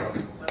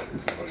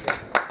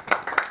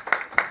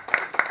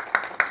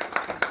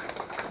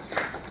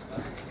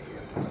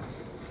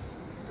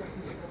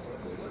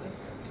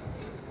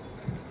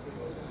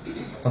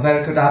 A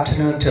very good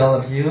afternoon to all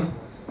of you,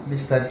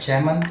 Mr.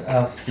 Chairman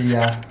of the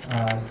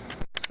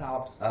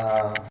South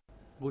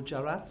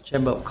Gujarat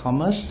Chamber of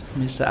Commerce,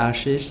 Mr.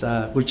 Ashish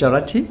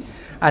Gujarati.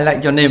 I like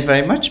your name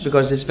very much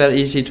because it's very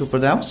easy to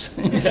pronounce.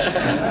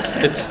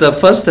 It's the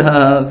first,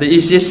 the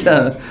easiest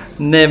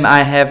name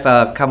I have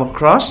come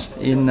across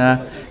in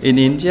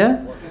India.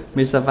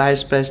 Mr.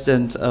 Vice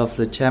President of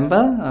the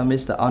Chamber,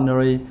 Mr.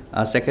 Honorary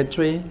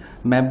Secretary,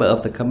 member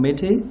of the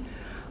committee,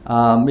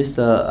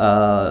 Mr.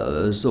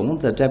 Zung,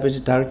 the Deputy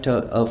Director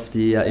of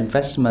the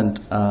Investment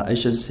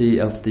Agency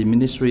of the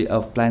Ministry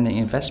of Planning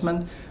and Investment,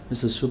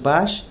 Mr.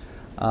 Subhash,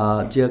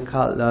 dear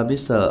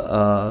Mr.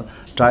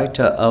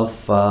 Director of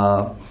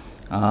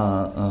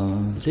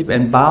Lip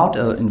and Bound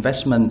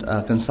Investment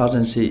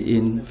Consultancy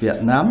in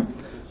Vietnam,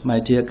 my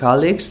dear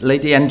colleagues,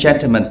 ladies and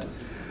gentlemen,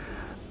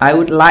 I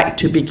would like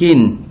to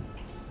begin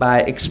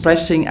by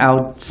expressing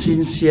our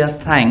sincere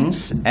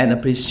thanks and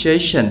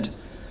appreciation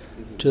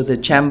to the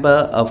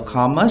Chamber of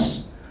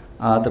Commerce,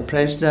 the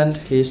President,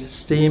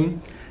 his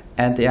team,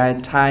 and the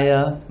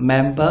entire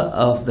member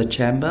of the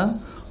Chamber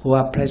who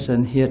are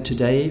present here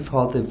today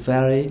for the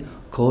very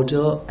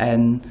cordial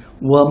and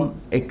warm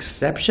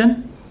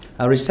reception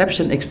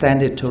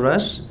extended to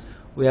us.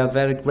 We are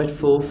very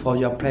grateful for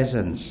your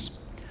presence.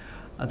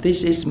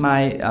 This is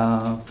my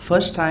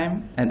first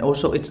time, and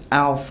also it's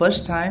our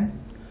first time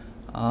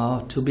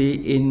to be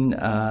in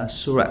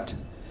Surat.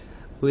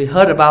 We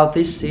heard about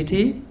this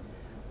city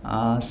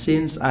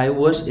since I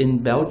was in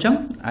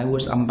Belgium. I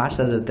was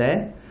ambassador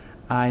there.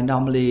 I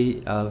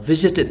normally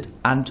visited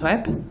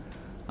Antwerp,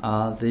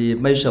 the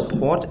major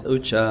port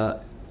which earned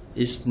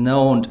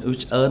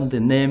the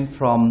name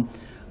from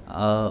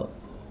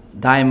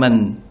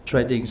diamond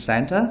trading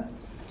center.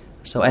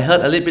 So I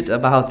heard a little bit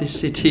about this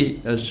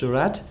city,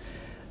 Surat,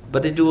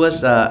 but it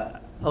was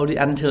only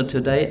until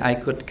today I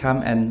could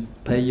come and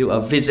pay you a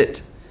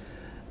visit.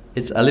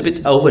 It's a little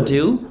bit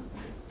overdue,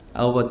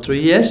 over 3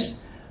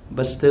 years,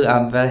 but still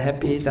I'm very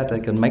happy that I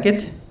can make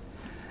it.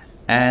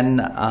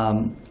 And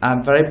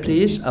I'm very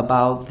pleased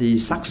about the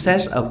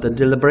success of the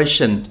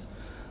deliberation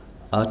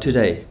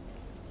today.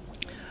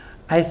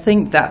 I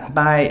think that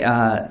my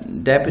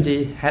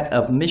Deputy Head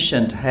of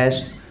Mission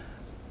has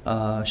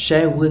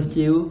shared with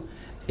you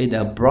in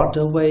a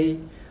broader way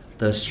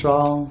the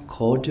strong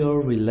cordial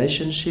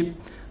relationship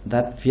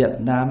that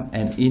Vietnam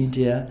and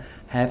India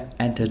have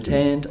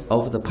entertained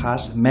over the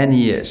past many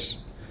years.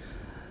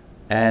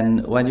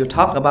 And when you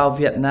talk about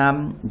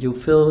Vietnam, you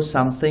feel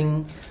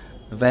something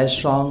very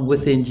strong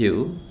within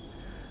you.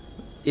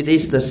 It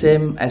is the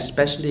same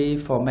especially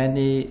for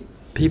many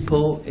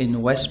people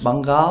in West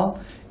Bengal,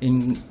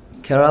 in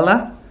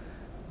Kerala,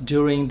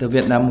 during the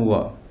Vietnam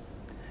War.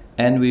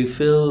 And we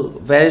feel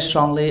very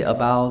strongly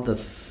about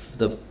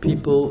the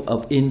people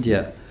of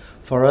India.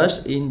 For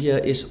us, India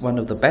is one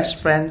of the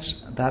best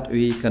friends that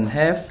we can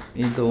have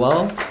in the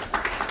world,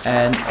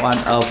 and one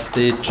of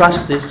the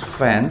trusted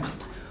friends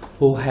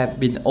who have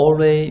been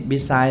always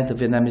beside the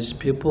Vietnamese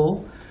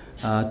people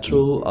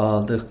through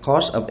the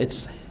course of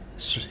its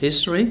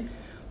history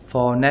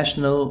for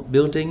national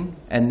building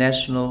and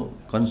national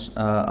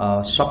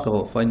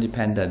struggle for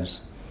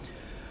independence.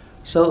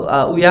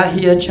 So we are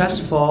here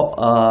just for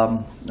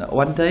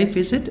one day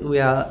visit. We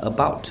are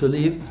about to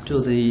leave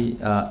to the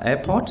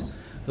airport,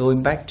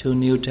 going back to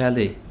New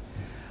Delhi.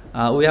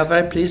 We are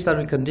very pleased that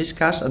we can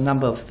discuss a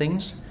number of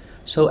things.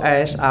 So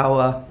as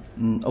our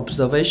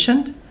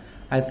observation,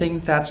 I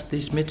think that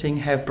this meeting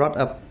have brought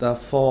up the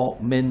four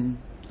main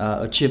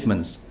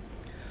achievements.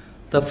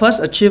 The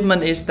first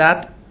achievement is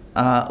that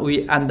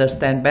we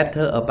understand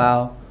better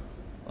about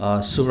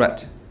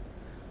Surat.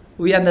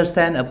 We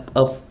understand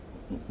of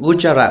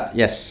Gujarat,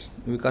 yes,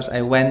 because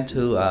I went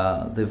to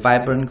the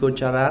vibrant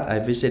Gujarat. I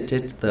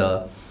visited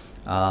the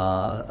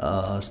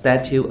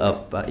Statue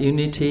of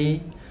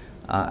Unity.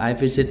 I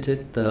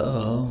visited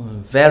the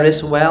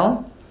various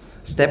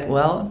step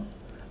well.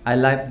 I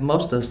like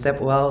most the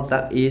step well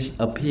that is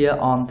appear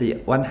on the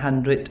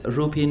 100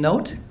 rupee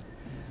note.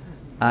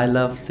 I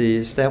love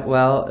the step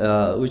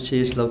well which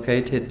is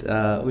located,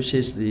 which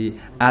is the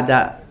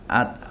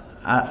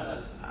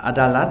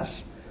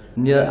Adalats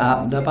near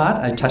Ahmedabad.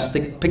 I just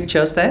take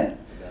pictures there.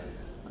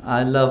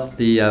 I love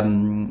the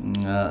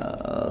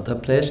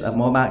place of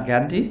Mahatma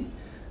Gandhi.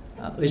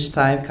 Each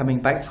time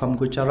coming back from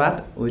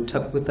Gujarat, we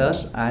took with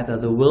us either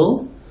the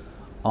will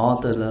or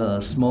the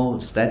small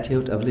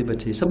Statue of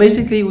Liberty. So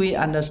basically we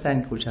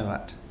understand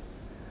Gujarat.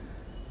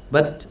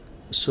 But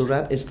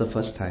Surat is the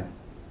first time.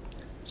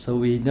 So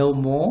we know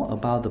more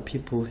about the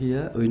people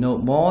here. We know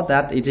more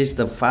that it is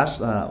the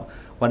first,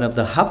 one of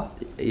the hub,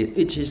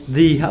 it is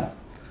the hub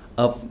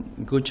of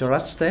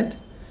Gujarat state.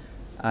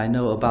 I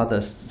know about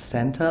the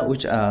center,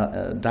 which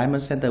are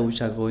diamond center, which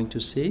are going to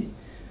see.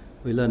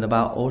 We learn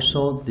about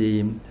also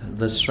the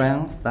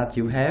strength that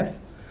you have,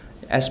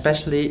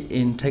 especially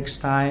in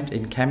textile,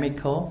 in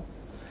chemical,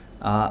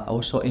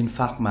 also in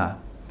pharma.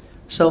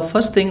 So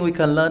first thing we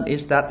can learn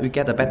is that we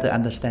get a better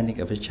understanding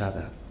of each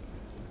other.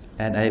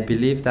 And I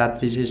believe that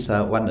this is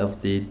one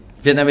of the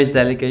Vietnamese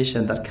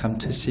delegation that come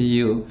to see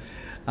you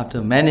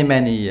after many,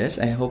 many years.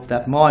 I hope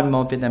that more and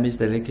more Vietnamese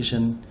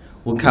delegation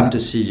will come to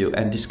see you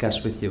and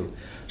discuss with you.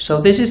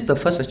 So this is the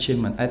first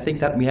achievement. I think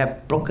that we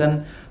have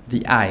broken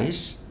the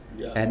ice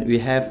and we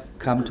have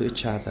come to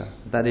each other.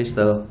 That is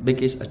the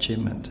biggest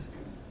achievement.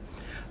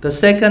 The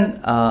second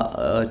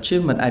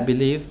achievement, I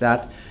believe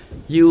that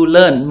you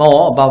learn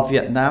more about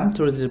Vietnam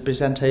through the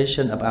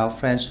presentation of our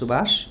friend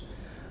Subhash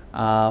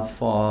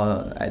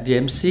for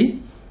DMC.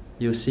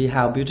 You see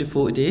how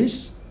beautiful it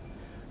is.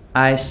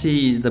 I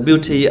see the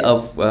beauty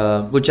of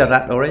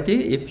Gujarat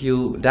already. If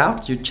you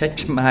doubt, you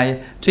check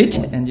my tweet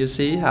and you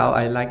see how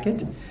I like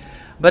it.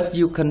 But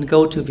you can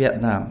go to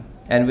Vietnam,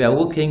 and we are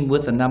working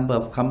with a number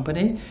of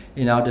companies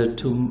in order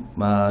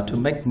to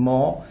make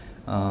more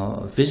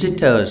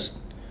visitors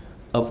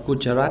of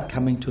Gujarat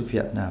coming to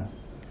Vietnam,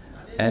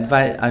 and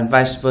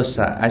vice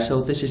versa.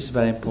 So this is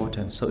very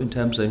important. So in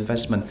terms of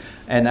investment,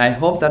 and I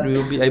hope that we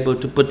will be able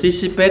to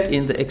participate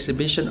in the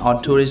exhibition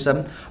on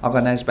tourism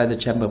organized by the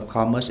Chamber of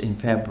Commerce in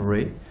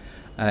February.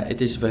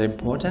 It is very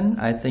important.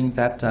 I think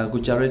that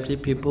Gujarati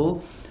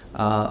people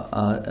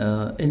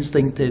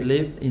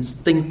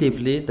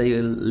instinctively they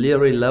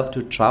really love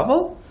to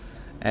travel,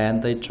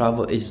 and they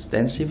travel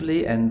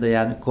extensively, and they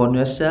are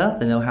connoisseurs.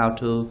 They know how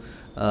to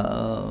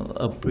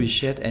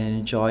appreciate and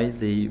enjoy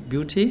the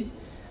beauty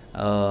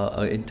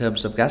in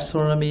terms of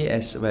gastronomy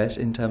as well as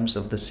in terms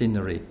of the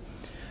scenery.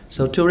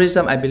 So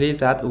tourism, I believe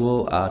that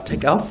will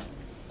take off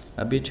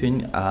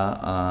between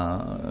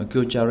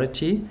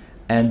Gujarati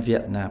and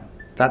Vietnam.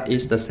 That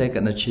is the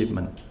second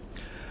achievement.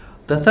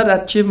 The third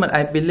achievement,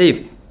 I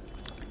believe,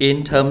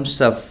 in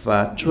terms of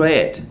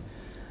trade.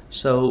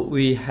 So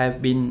we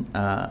have been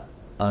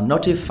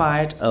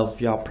notified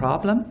of your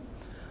problem.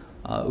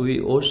 We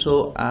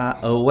also are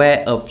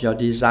aware of your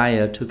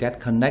desire to get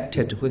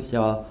connected with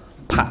your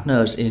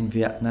partners in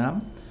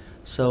Vietnam.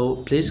 So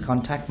please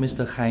contact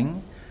Mr.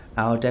 Khánh,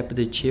 our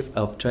Deputy Chief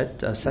of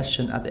Trade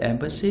Section at the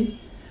Embassy.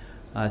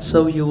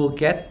 So you will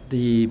get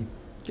the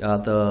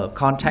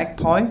contact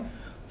point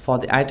for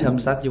the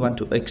items that you want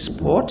to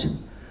export,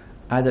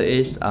 either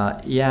is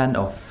yarn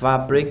or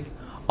fabric,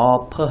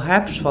 or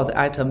perhaps for the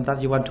item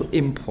that you want to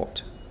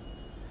import.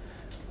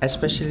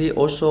 Especially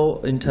also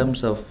in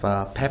terms of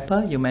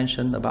pepper. You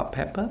mentioned about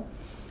pepper.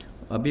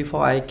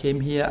 Before I came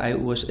here, I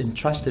was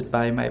entrusted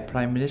by my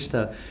Prime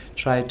Minister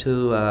try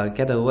to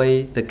get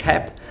away the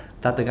cap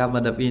that the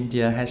government of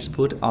India has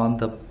put on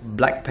the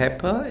black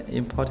pepper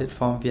imported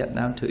from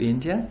Vietnam to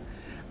India.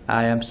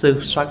 I am still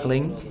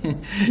struggling.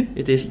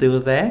 It is still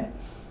there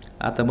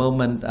at the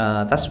moment.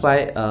 That's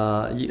why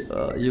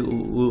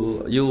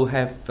you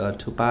have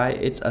to buy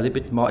it a little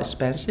bit more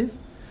expensive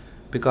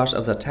because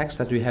of the tax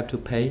that we have to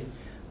pay.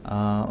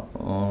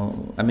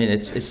 I mean,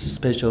 it's a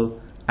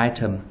special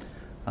item.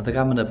 The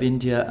government of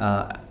India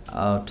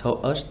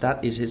told us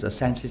that it is a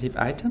sensitive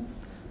item.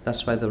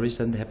 That's why the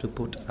reason they have to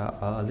put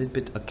a little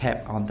bit a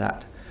cap on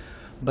that.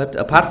 But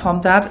apart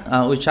from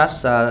that, we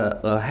just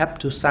have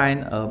to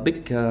sign a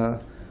big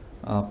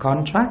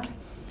contract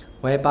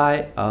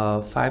whereby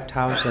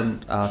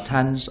 5,000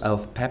 tons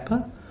of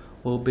pepper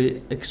will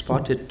be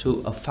exported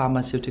to a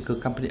pharmaceutical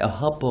company, a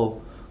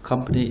herbal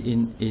company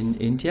in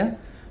India,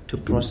 to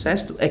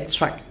process, to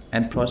extract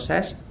and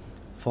process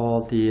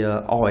for the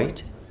oil.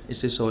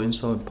 This is so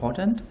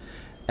important.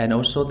 And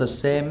also the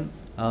same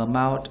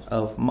amount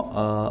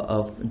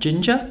of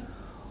ginger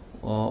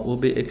will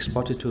be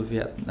exported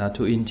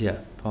to India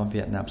from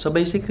Vietnam. So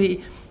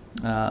basically,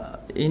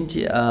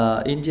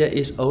 India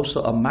is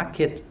also a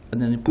market,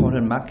 an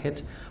important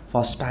market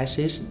for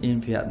spices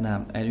in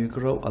Vietnam, and we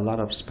grow a lot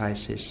of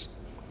spices.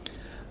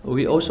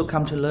 We also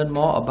come to learn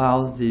more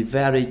about the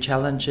very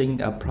challenging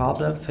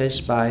problem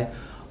faced by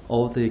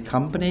all the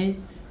company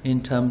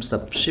in terms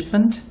of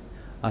shipment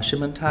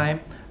time.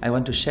 I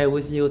want to share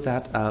with you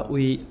that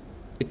we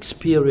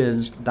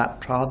experienced that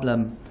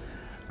problem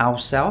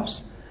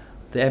ourselves.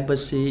 The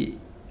embassy,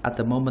 at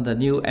the moment, the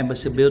new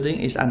embassy building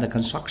is under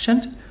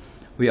construction.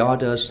 We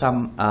ordered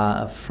some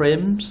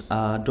frames,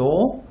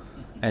 door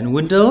and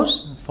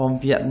windows from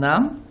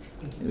Vietnam.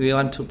 We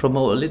want to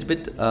promote a little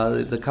bit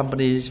the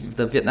company's,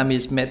 the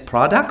Vietnamese made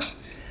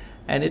products,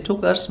 and it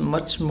took us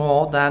much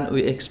more than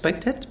we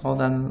expected, more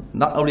than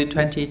not only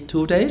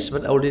 22 days,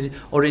 but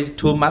already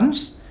 2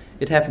 months.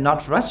 It have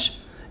not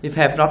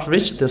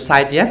reached the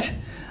site yet,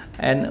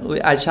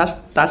 and I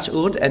just touch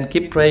wood and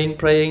keep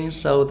praying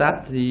so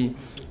that the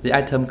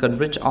item can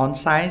reach on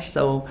site,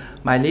 so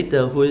my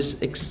leader who is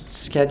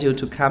scheduled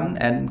to come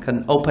and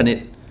can open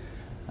it.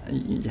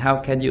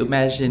 How can you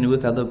imagine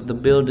without the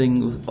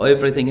building,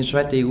 everything is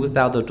ready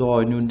without the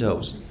door and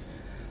windows?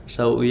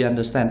 So we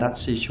understand that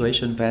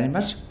situation very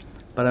much.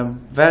 But I'm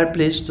very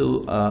pleased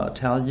to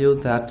tell you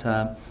that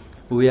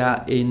we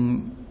are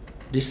in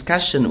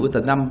discussion with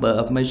a number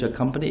of major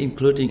companies,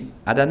 including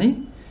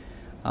Adani,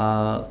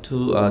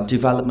 to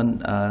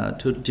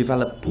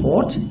develop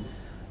port.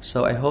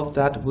 So I hope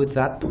that with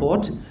that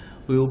port,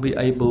 we will be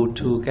able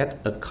to get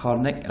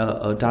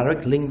a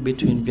direct link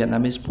between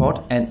Vietnamese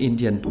port and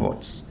Indian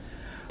ports,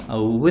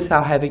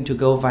 without having to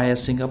go via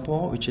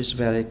Singapore, which is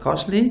very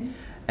costly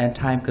and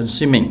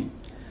time-consuming.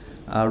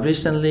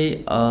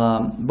 Recently,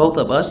 both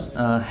of us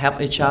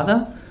helped each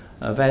other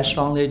very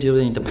strongly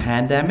during the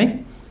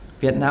pandemic.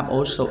 Vietnam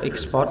also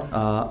export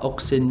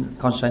oxygen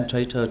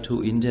concentrator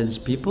to Indian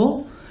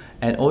people,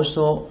 and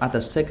also at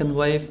the second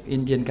wave,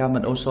 Indian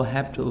government also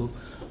have to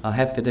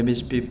have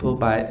Vietnamese people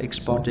by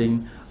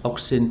exporting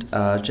oxygen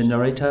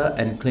generator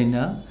and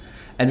cleaner,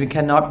 and we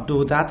cannot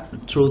do that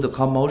through the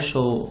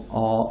commercial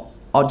or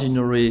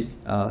ordinary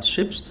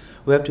ships.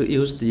 We have to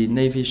use the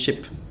Navy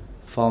ship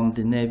from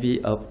the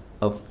Navy of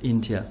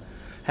India.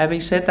 Having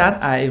said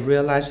that, I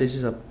realize this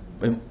is an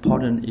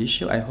important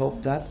issue. I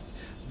hope that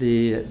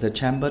the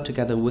chamber,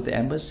 together with the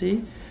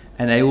embassy,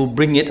 and I will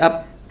bring it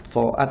up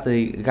at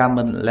the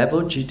government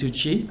level,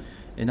 G2G,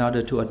 in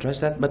order to address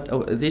that. But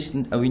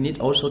we need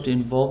also to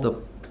involve the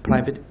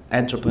private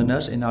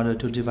entrepreneurs in order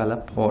to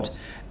develop port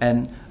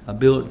and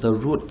build the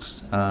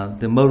routes,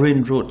 the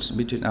marine routes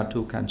between our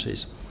two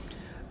countries.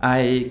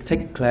 I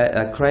take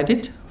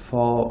credit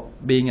for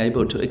being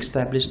able to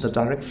establish the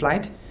direct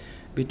flight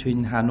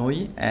between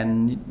Hanoi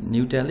and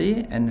New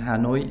Delhi, and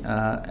Hanoi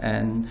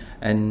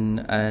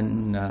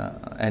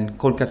and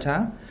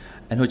Kolkata,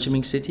 and Ho Chi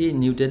Minh City,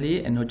 New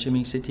Delhi, and Ho Chi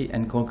Minh City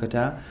and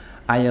Kolkata,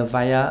 either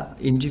via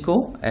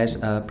Indigo, as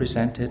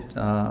presented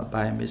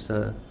by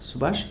Mr.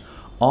 Subhash,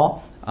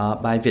 or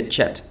by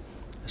Vietjet.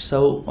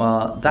 So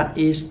that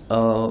is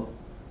a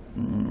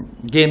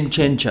game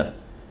changer.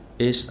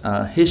 Is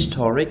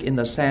historic in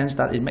the sense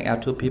that it makes our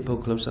two people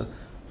closer,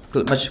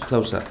 much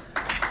closer,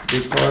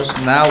 because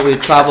now we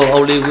travel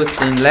only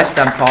within less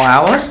than 4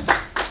 hours.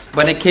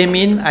 When I came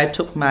in, I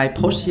took my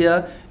post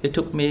here. It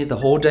took me the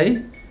whole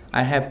day.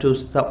 I have to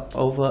stop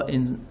over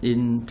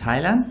in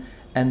Thailand,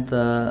 and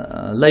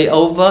the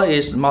layover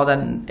is more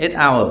than 8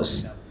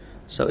 hours.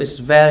 So it's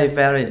very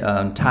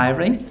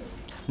tiring.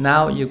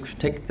 Now you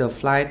take the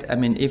flight. I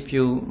mean, if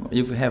you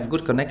have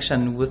good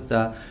connection with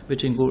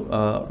between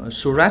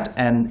Surat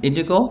and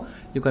Indigo,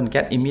 you can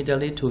get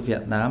immediately to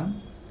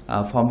Vietnam.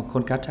 From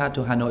Kolkata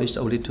to Hanoi is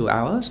only 2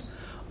 hours,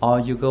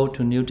 or you go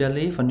to New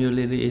Delhi. For New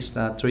Delhi is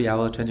 3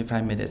 hours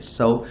 25 minutes.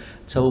 So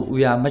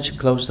we are much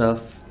closer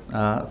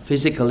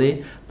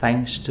physically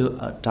thanks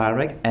to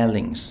direct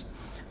airlinks.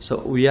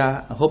 So we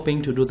are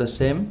hoping to do the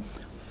same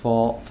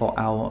for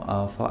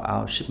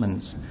our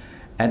shipments.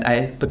 And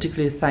I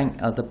particularly thank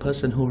the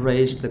person who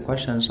raised the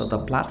questions of the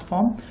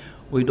platform.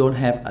 We don't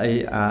have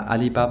a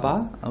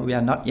Alibaba. We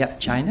are not yet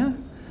China.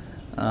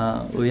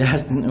 We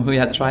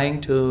are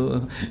trying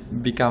to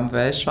become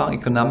very strong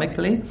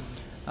economically.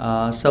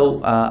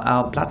 So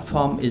our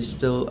platform is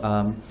still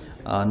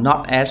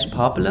not as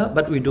popular,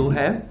 but we do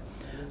have.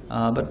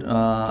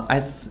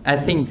 I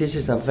think this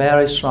is a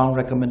very strong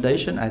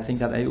recommendation. I think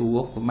that I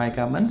will work with my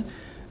government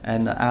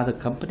and other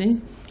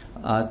company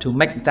to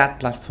make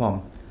that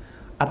platform.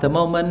 At the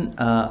moment,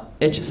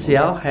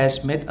 HCL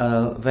has made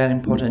a very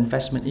important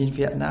investment in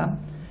Vietnam,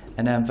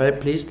 And I'm very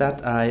pleased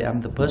that I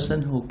am the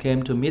person who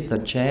came to meet the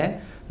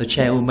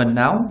chairwoman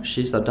now.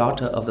 She's the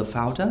daughter of the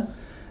founder.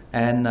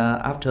 And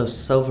after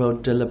several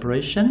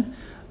deliberations,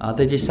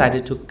 they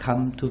decided to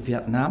come to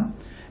Vietnam.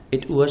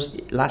 It was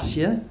last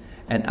year,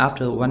 and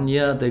after 1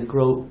 year, they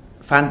grow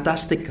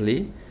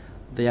fantastically.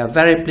 They are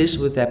very pleased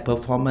with their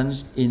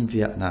performance in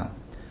Vietnam.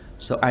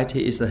 So IT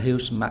is a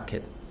huge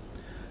market.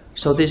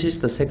 So this is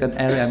the second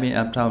area,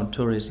 uptown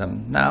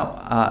tourism. Now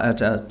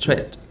at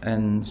trade,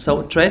 and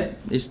so trade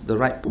is the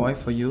right point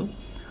for you.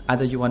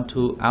 Either you want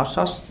to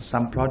outsource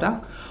some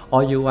product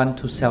or you want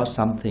to sell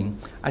something.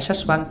 I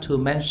just want to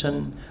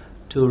mention,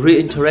 to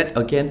reiterate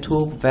again,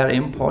 two very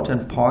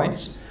important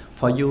points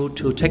for you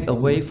to take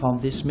away from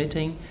this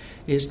meeting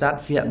is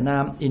that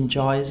Vietnam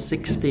enjoys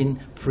 16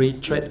 free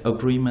trade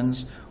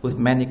agreements with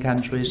many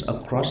countries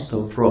across the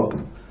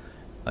globe,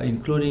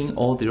 including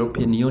all the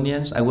European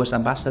Unions. I was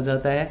ambassador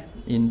there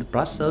in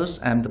Brussels.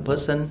 I'm the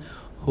person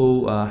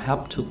who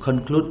helped to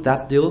conclude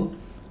that deal,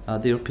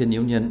 the European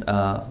Union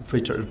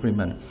free trade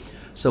agreement.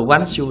 So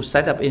once you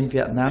set up in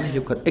Vietnam,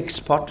 you could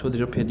export to the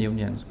European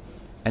Union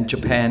and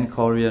Japan,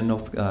 Korea,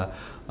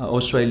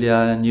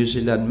 Australia, New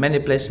Zealand, many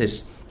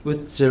places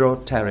with zero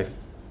tariff.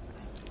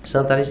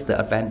 So that is the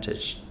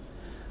advantage.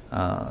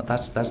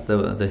 That's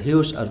the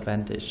huge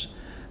advantage.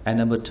 And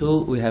number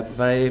two, we have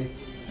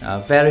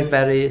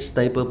very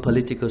stable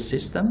political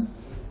system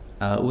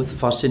with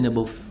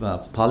foreseeable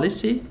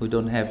policy. We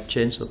don't have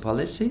changed the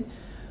policy.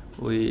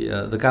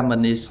 The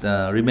government is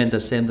remain the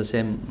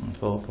same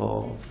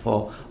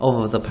for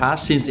over the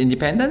past since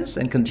independence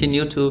and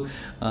continue to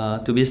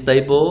be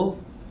stable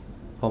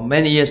for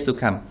many years to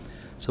come.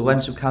 So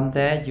once you come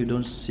there, you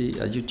don't see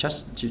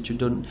you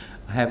don't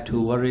have to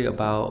worry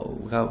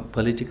about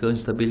political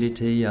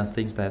instability and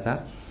things like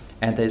that.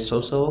 And there's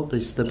also the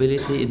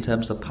stability in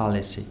terms of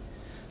policy.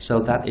 So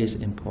that is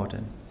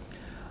important.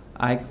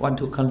 I want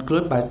to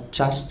conclude by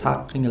just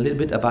talking a little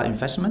bit about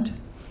investment.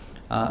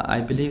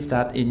 I believe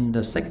that in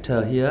the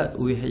sector here,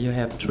 you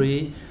have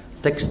three: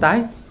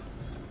 textile,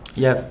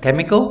 you have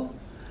chemical,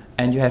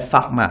 and you have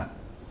pharma.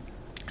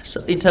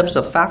 So in terms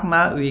of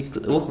pharma, we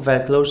work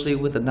very closely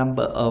with a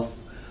number of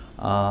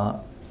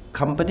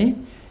companies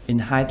in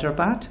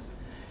Hyderabad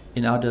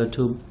in order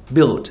to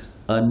build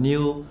a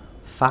new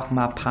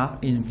pharma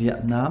park in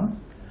Vietnam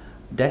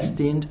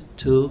destined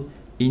to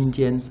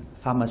Indian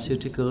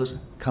pharmaceuticals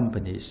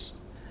companies.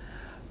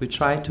 We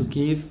try to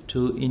give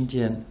to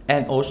Indian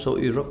and also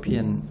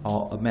European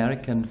or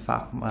American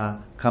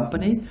pharma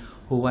company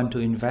who want to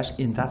invest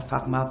in that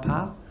pharma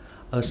park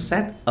a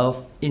set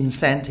of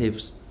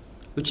incentives,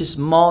 which is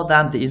more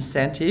than the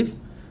incentive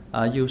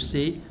you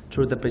see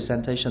through the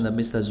presentation of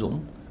Mr.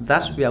 Dung.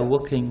 Thus, we are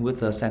working with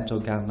the central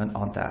government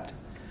on that.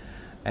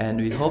 And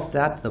we hope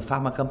that the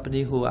pharma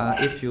company who are,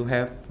 if you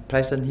have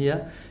present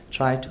here,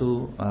 try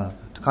to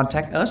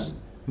contact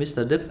us.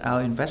 Mr. Đức,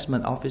 our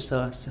investment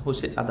officer who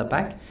sits at the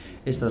back,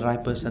 is the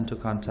right person to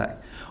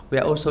contact. We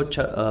are also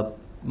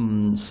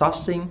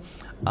sourcing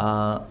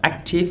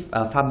active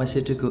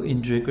pharmaceutical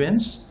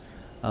ingredients.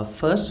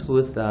 First,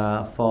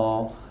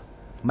 for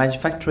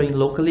manufacturing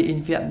locally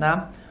in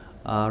Vietnam,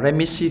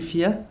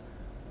 remdesivir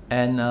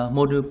and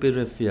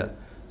molnupiravir.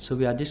 So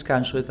we are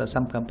discussing with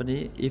some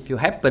company. If you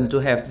happen to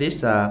have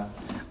this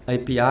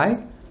API,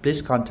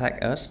 please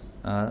contact us.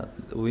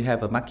 We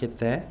have a market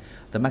there.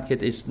 The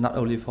market is not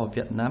only for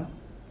Vietnam,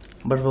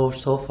 but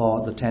also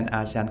for the 10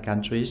 ASEAN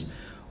countries,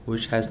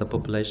 which has the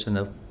population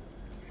of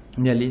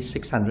nearly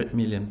 600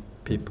 million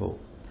people.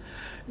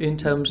 In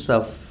terms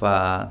of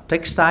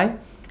textile,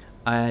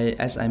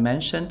 as I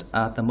mentioned,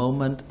 at the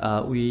moment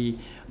we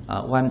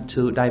want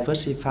to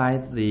diversify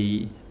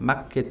the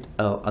market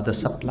of the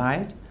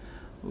supply.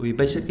 We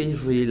basically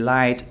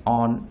relied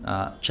on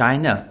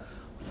China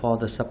for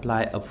the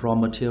supply of raw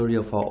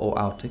material for all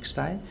our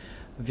textile.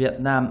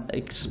 Vietnam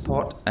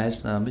export,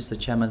 as Mr.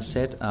 Chairman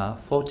said,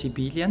 40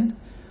 billion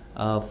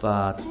of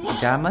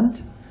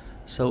garment.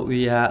 So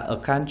we are a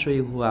country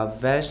who are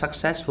very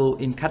successful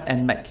in cut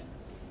and make.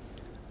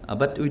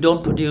 But we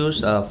don't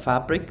produce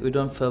fabric, we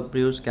don't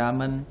produce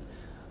garment,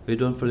 we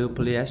don't produce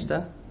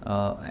polyester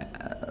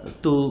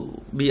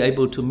to be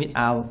able to meet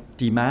our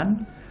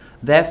demand.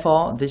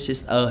 Therefore, this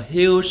is a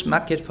huge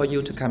market for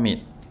you to come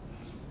in,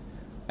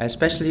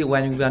 especially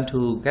when we want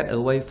to get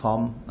away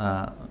from,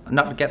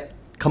 not get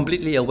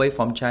completely away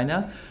from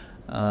China,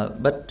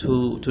 but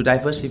to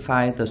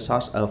diversify the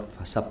source of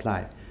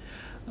supply.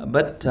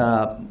 But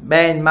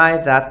bear in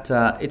mind that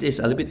it is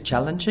a little bit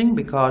challenging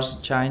because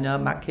China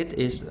market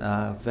is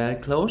very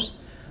close.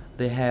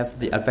 They have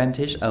the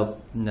advantage of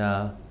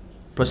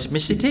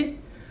proximity.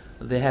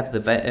 They have the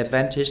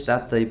advantage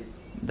that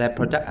their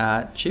products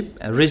are cheap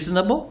and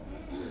reasonable,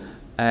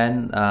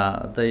 and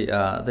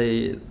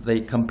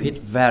they compete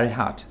very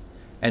hard.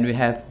 And we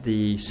have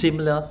the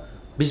similar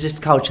business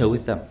culture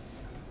with them.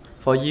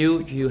 For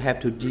you, you have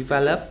to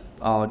develop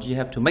or you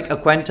have to make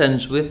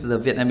acquaintance with the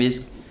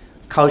Vietnamese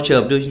culture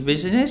of doing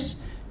business.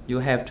 You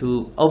have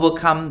to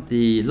overcome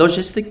the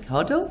logistic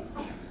hurdle,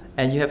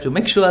 and you have to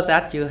make sure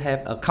that you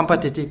have a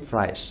competitive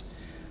price.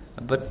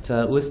 But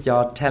with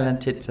your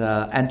talented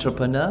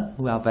entrepreneur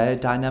who are very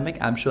dynamic,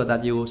 I'm sure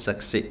that you will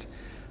succeed.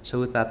 So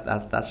with that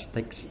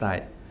takes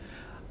time.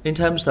 In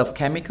terms of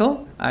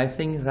chemical, I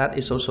think that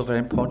is also very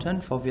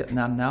important for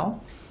Vietnam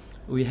now.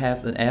 We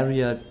have an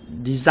area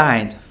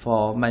designed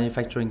for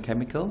manufacturing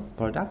chemical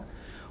product.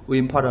 We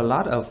import a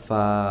lot of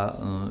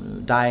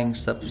dyeing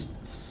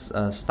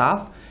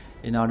stuff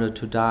in order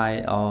to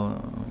dye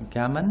our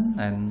garment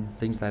and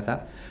things like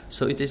that.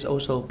 So it is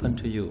also open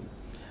to you.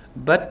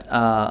 But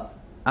our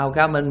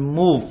government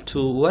moved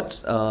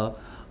towards a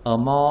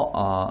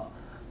more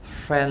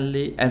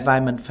friendly,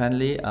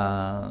 environment-friendly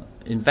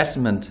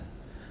investment.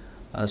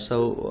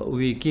 So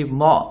we give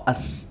more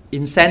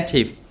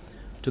incentive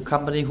to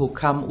companies who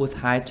come with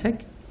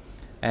high-tech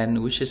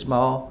and which is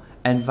more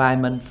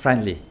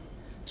environment-friendly.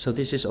 So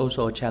this is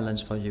also a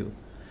challenge for you.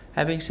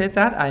 Having said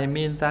that, I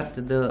mean that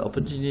the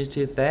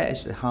opportunity there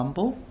is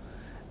humble,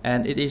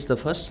 and it is the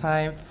first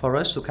time for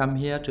us to come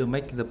here to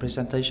make the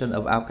presentation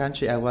of our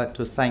country. I would like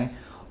to thank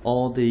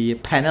all the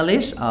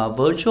panelists,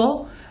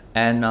 virtual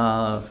and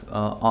on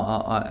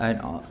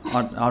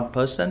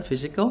person,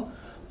 physical,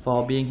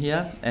 for being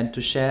here and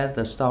to share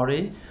the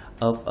story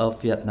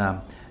of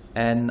Vietnam.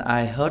 And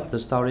I heard the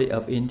story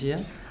of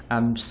India.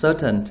 I'm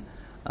certain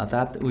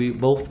that we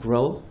both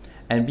grow.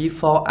 And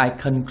before I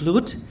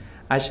conclude,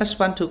 I just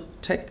want to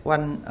take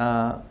one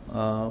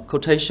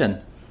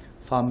quotation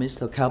from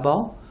Mr.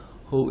 Cabot,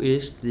 who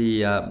is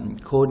the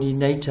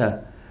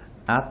coordinator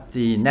at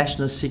the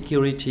National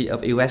Security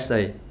of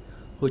USA,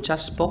 who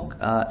just spoke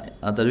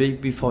the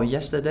week before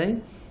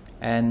yesterday,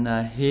 and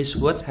his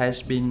word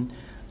has been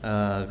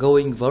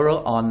going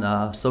viral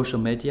on social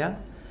media.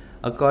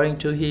 According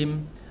to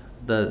him,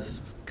 the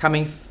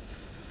coming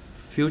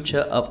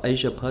future of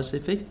Asia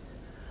Pacific,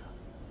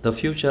 the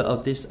future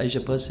of this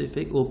Asia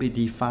Pacific will be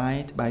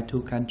defined by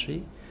two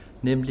countries,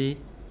 namely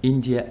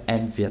India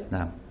and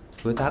Vietnam.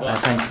 With that, I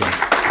thank you.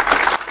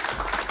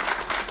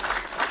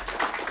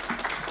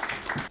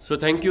 So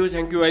thank you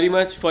very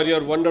much for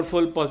your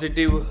wonderful,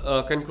 positive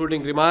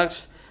concluding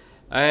remarks.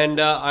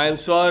 And I am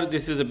sure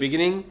this is a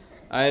beginning,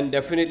 and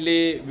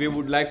definitely we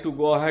would like to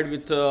go ahead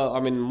with,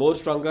 more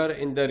stronger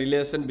in the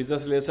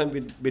business relation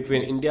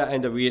between India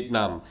and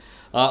Vietnam.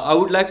 I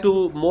would like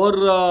to more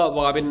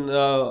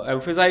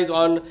emphasize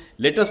on,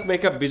 let us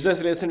make a business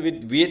relation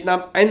with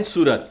Vietnam and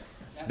Surat.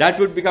 That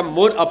would become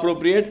more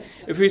appropriate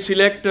if we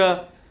select.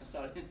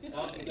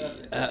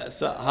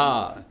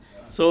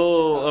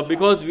 So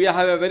because we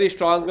have a very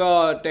strong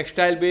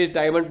textile-based,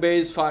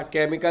 diamond-based,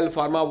 chemical,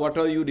 pharma,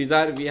 whatever you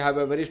desire, we have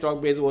a very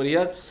strong base over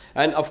here.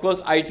 And of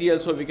course, IT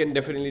also, we can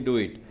definitely do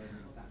it.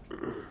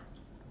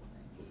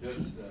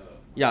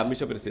 Yeah,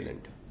 Mr.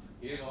 President.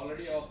 He has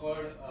already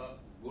offered a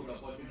good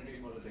opportunity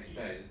for the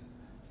textiles.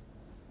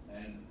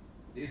 And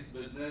this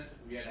business,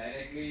 we are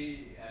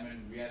directly,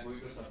 we are going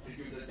to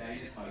substitute the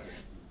Chinese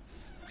market.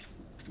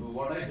 So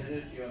what I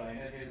suggest, Your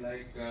Highness, is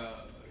like,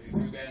 if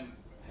you can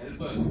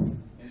help us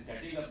in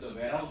setting up the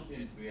warehouse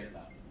in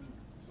Vietnam.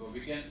 So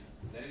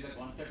there is a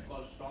concept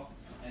called stock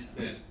and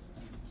sell.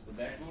 So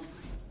that would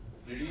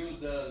reduce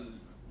the,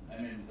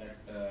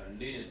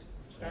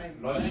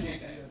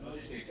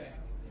 logistic time.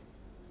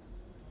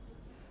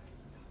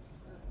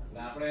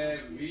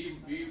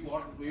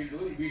 What we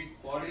do, we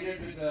coordinate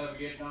with the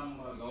Vietnam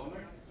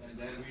government, and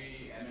then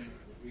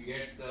we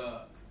get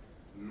the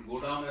go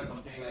down or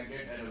something like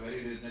that at a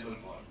very reasonable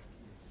cost.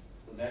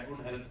 So that would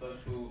help us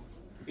to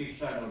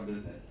kickstart our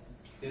business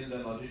till the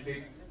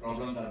logistic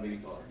problems are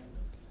being solved.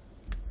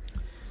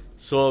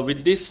 So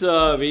with this,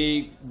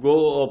 we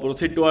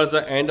proceed towards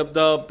the end of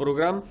the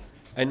program,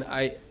 and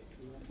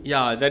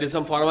there is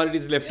some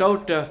formalities left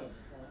out.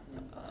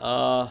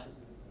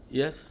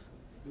 Yes.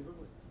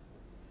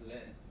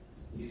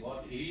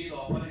 What he is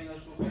offering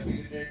us to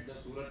facilitate the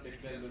Surat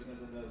textile business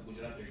and the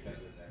Gujarat textile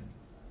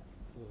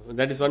business.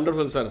 That is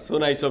wonderful, sir. So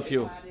nice of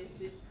you.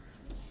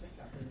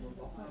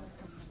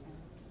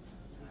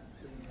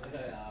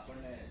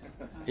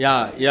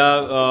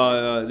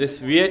 This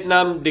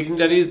Vietnam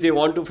dignitaries, they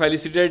want to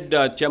felicitate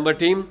the chamber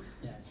team.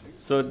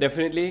 So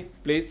definitely,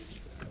 please.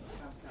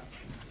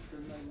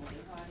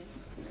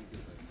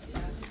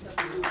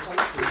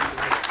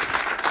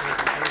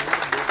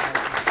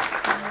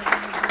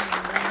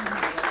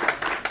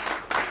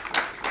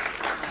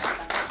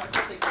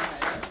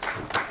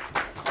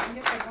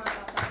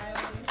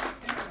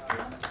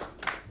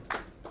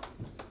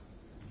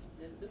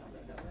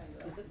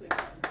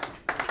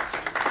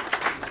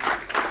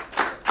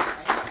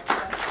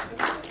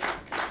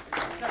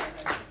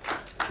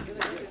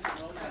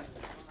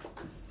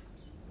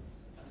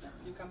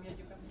 You come here.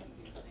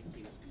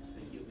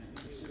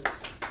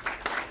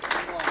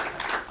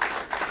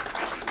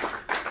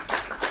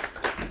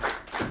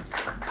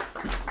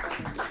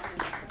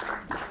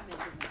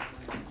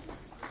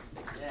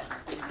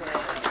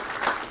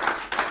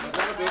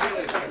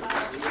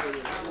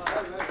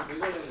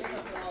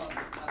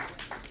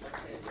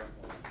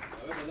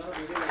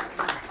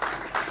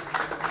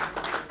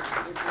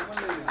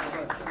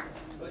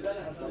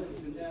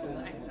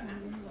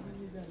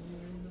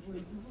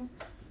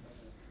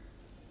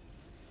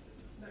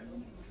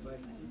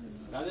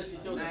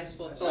 Nice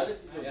photo.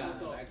 Yeah,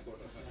 nice photo.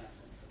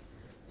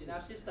 In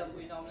our system,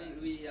 we normally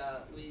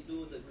we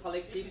do the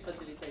collective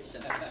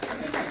facilitation.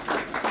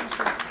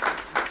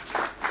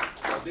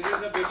 So this is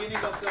the beginning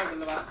of the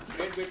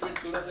trade between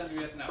Surat and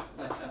Vietnam.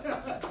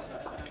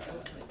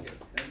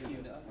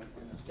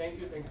 Thank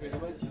you very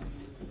much.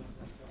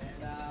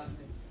 And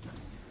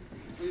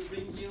we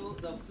bring you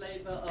the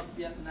flavor of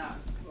Vietnam.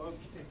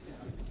 Okay.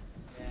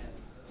 Yes.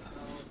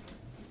 So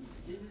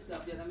this is the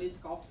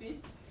Vietnamese coffee.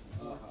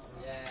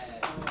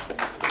 Yes.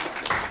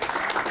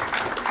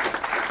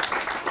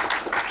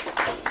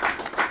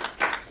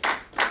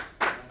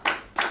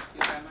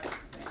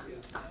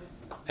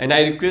 And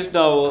I request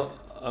now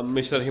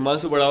Mr.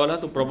 Himanshu Badawala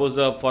to propose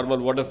the formal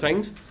vote of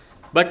thanks.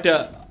 But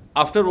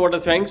after vote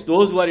of thanks,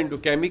 those who are into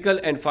chemical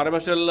and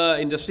pharmaceutical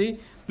industry,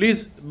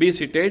 please be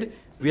seated.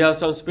 We have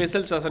some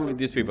special session with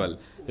these people.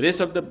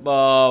 Rest of the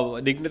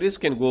dignitaries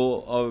can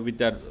go with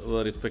their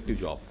respective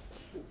job.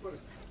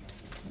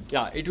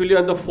 Yeah, it will be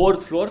on the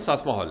 4th floor,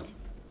 Sasma Hall.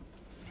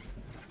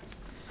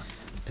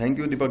 Thank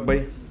you, Deepak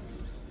Bhai.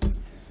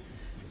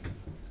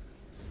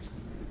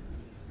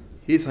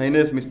 His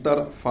Highness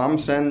Mr. Pham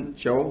San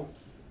Chow,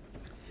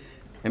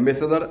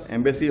 Ambassador,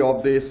 Embassy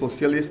of the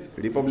Socialist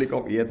Republic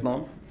of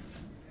Vietnam,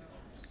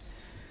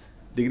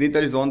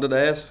 dignitaries on the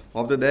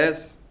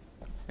dais,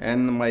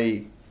 and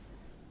my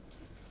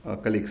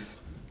colleagues.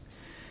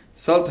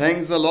 Sir,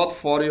 thanks a lot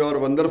for your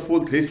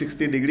wonderful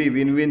 360-degree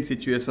win-win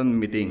situation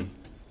meeting.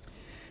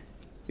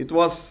 It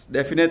was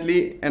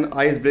definitely an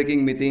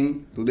ice-breaking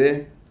meeting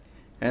today,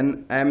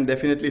 and I am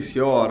definitely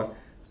sure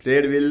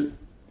trade will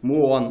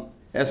move on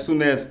as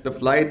soon as the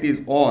flight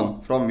is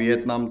on from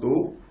Vietnam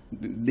to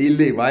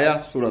Delhi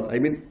via Surat. I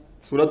mean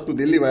Surat to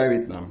Delhi via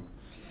Vietnam.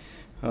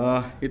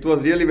 It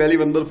was really very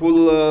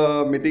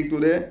wonderful meeting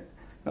today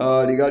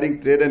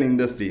regarding trade and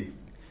industry.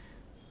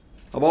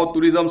 About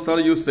tourism, sir,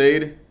 you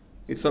said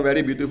it's a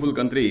very beautiful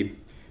country.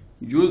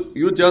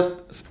 You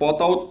just spot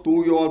out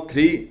 2 or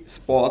 3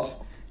 spots,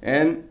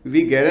 and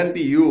we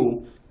guarantee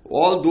you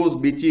all those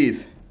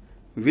beaches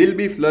will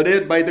be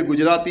flooded by the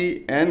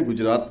Gujarati and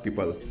Gujarat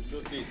people.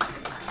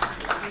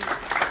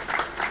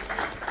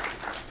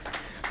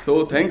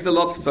 So thanks a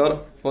lot, sir,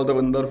 for the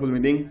wonderful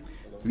meeting.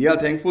 We are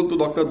thankful to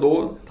Dr.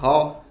 Do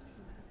Thao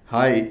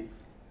Hai,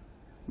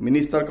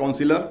 Minister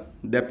Councillor,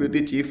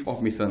 Deputy Chief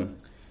of Mission,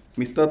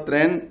 Mr.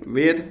 Tran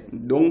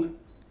Ved Dung,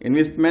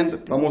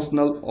 Investment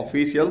Promotional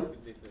Official,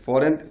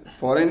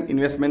 Foreign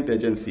Investment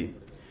Agency,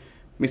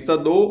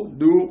 Mr. Do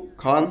Du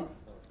Khan,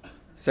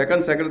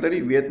 Second Secretary,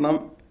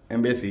 Vietnam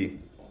Embassy,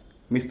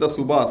 Mr.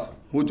 Subhas,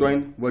 who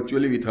joined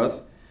virtually with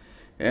us,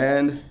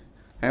 and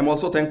I am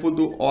also thankful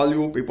to all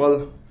you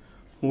people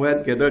who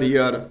had gathered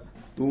here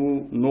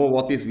to know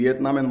what is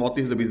Vietnam and what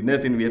is the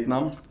business in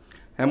Vietnam.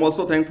 I am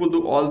also thankful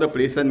to all the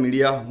press and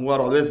media who are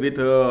always with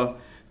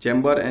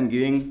chamber and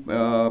giving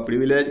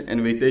privilege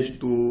and weightage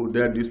to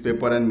their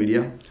newspaper and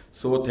media.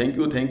 So thank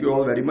you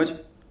all very much.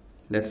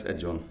 Let's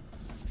adjourn.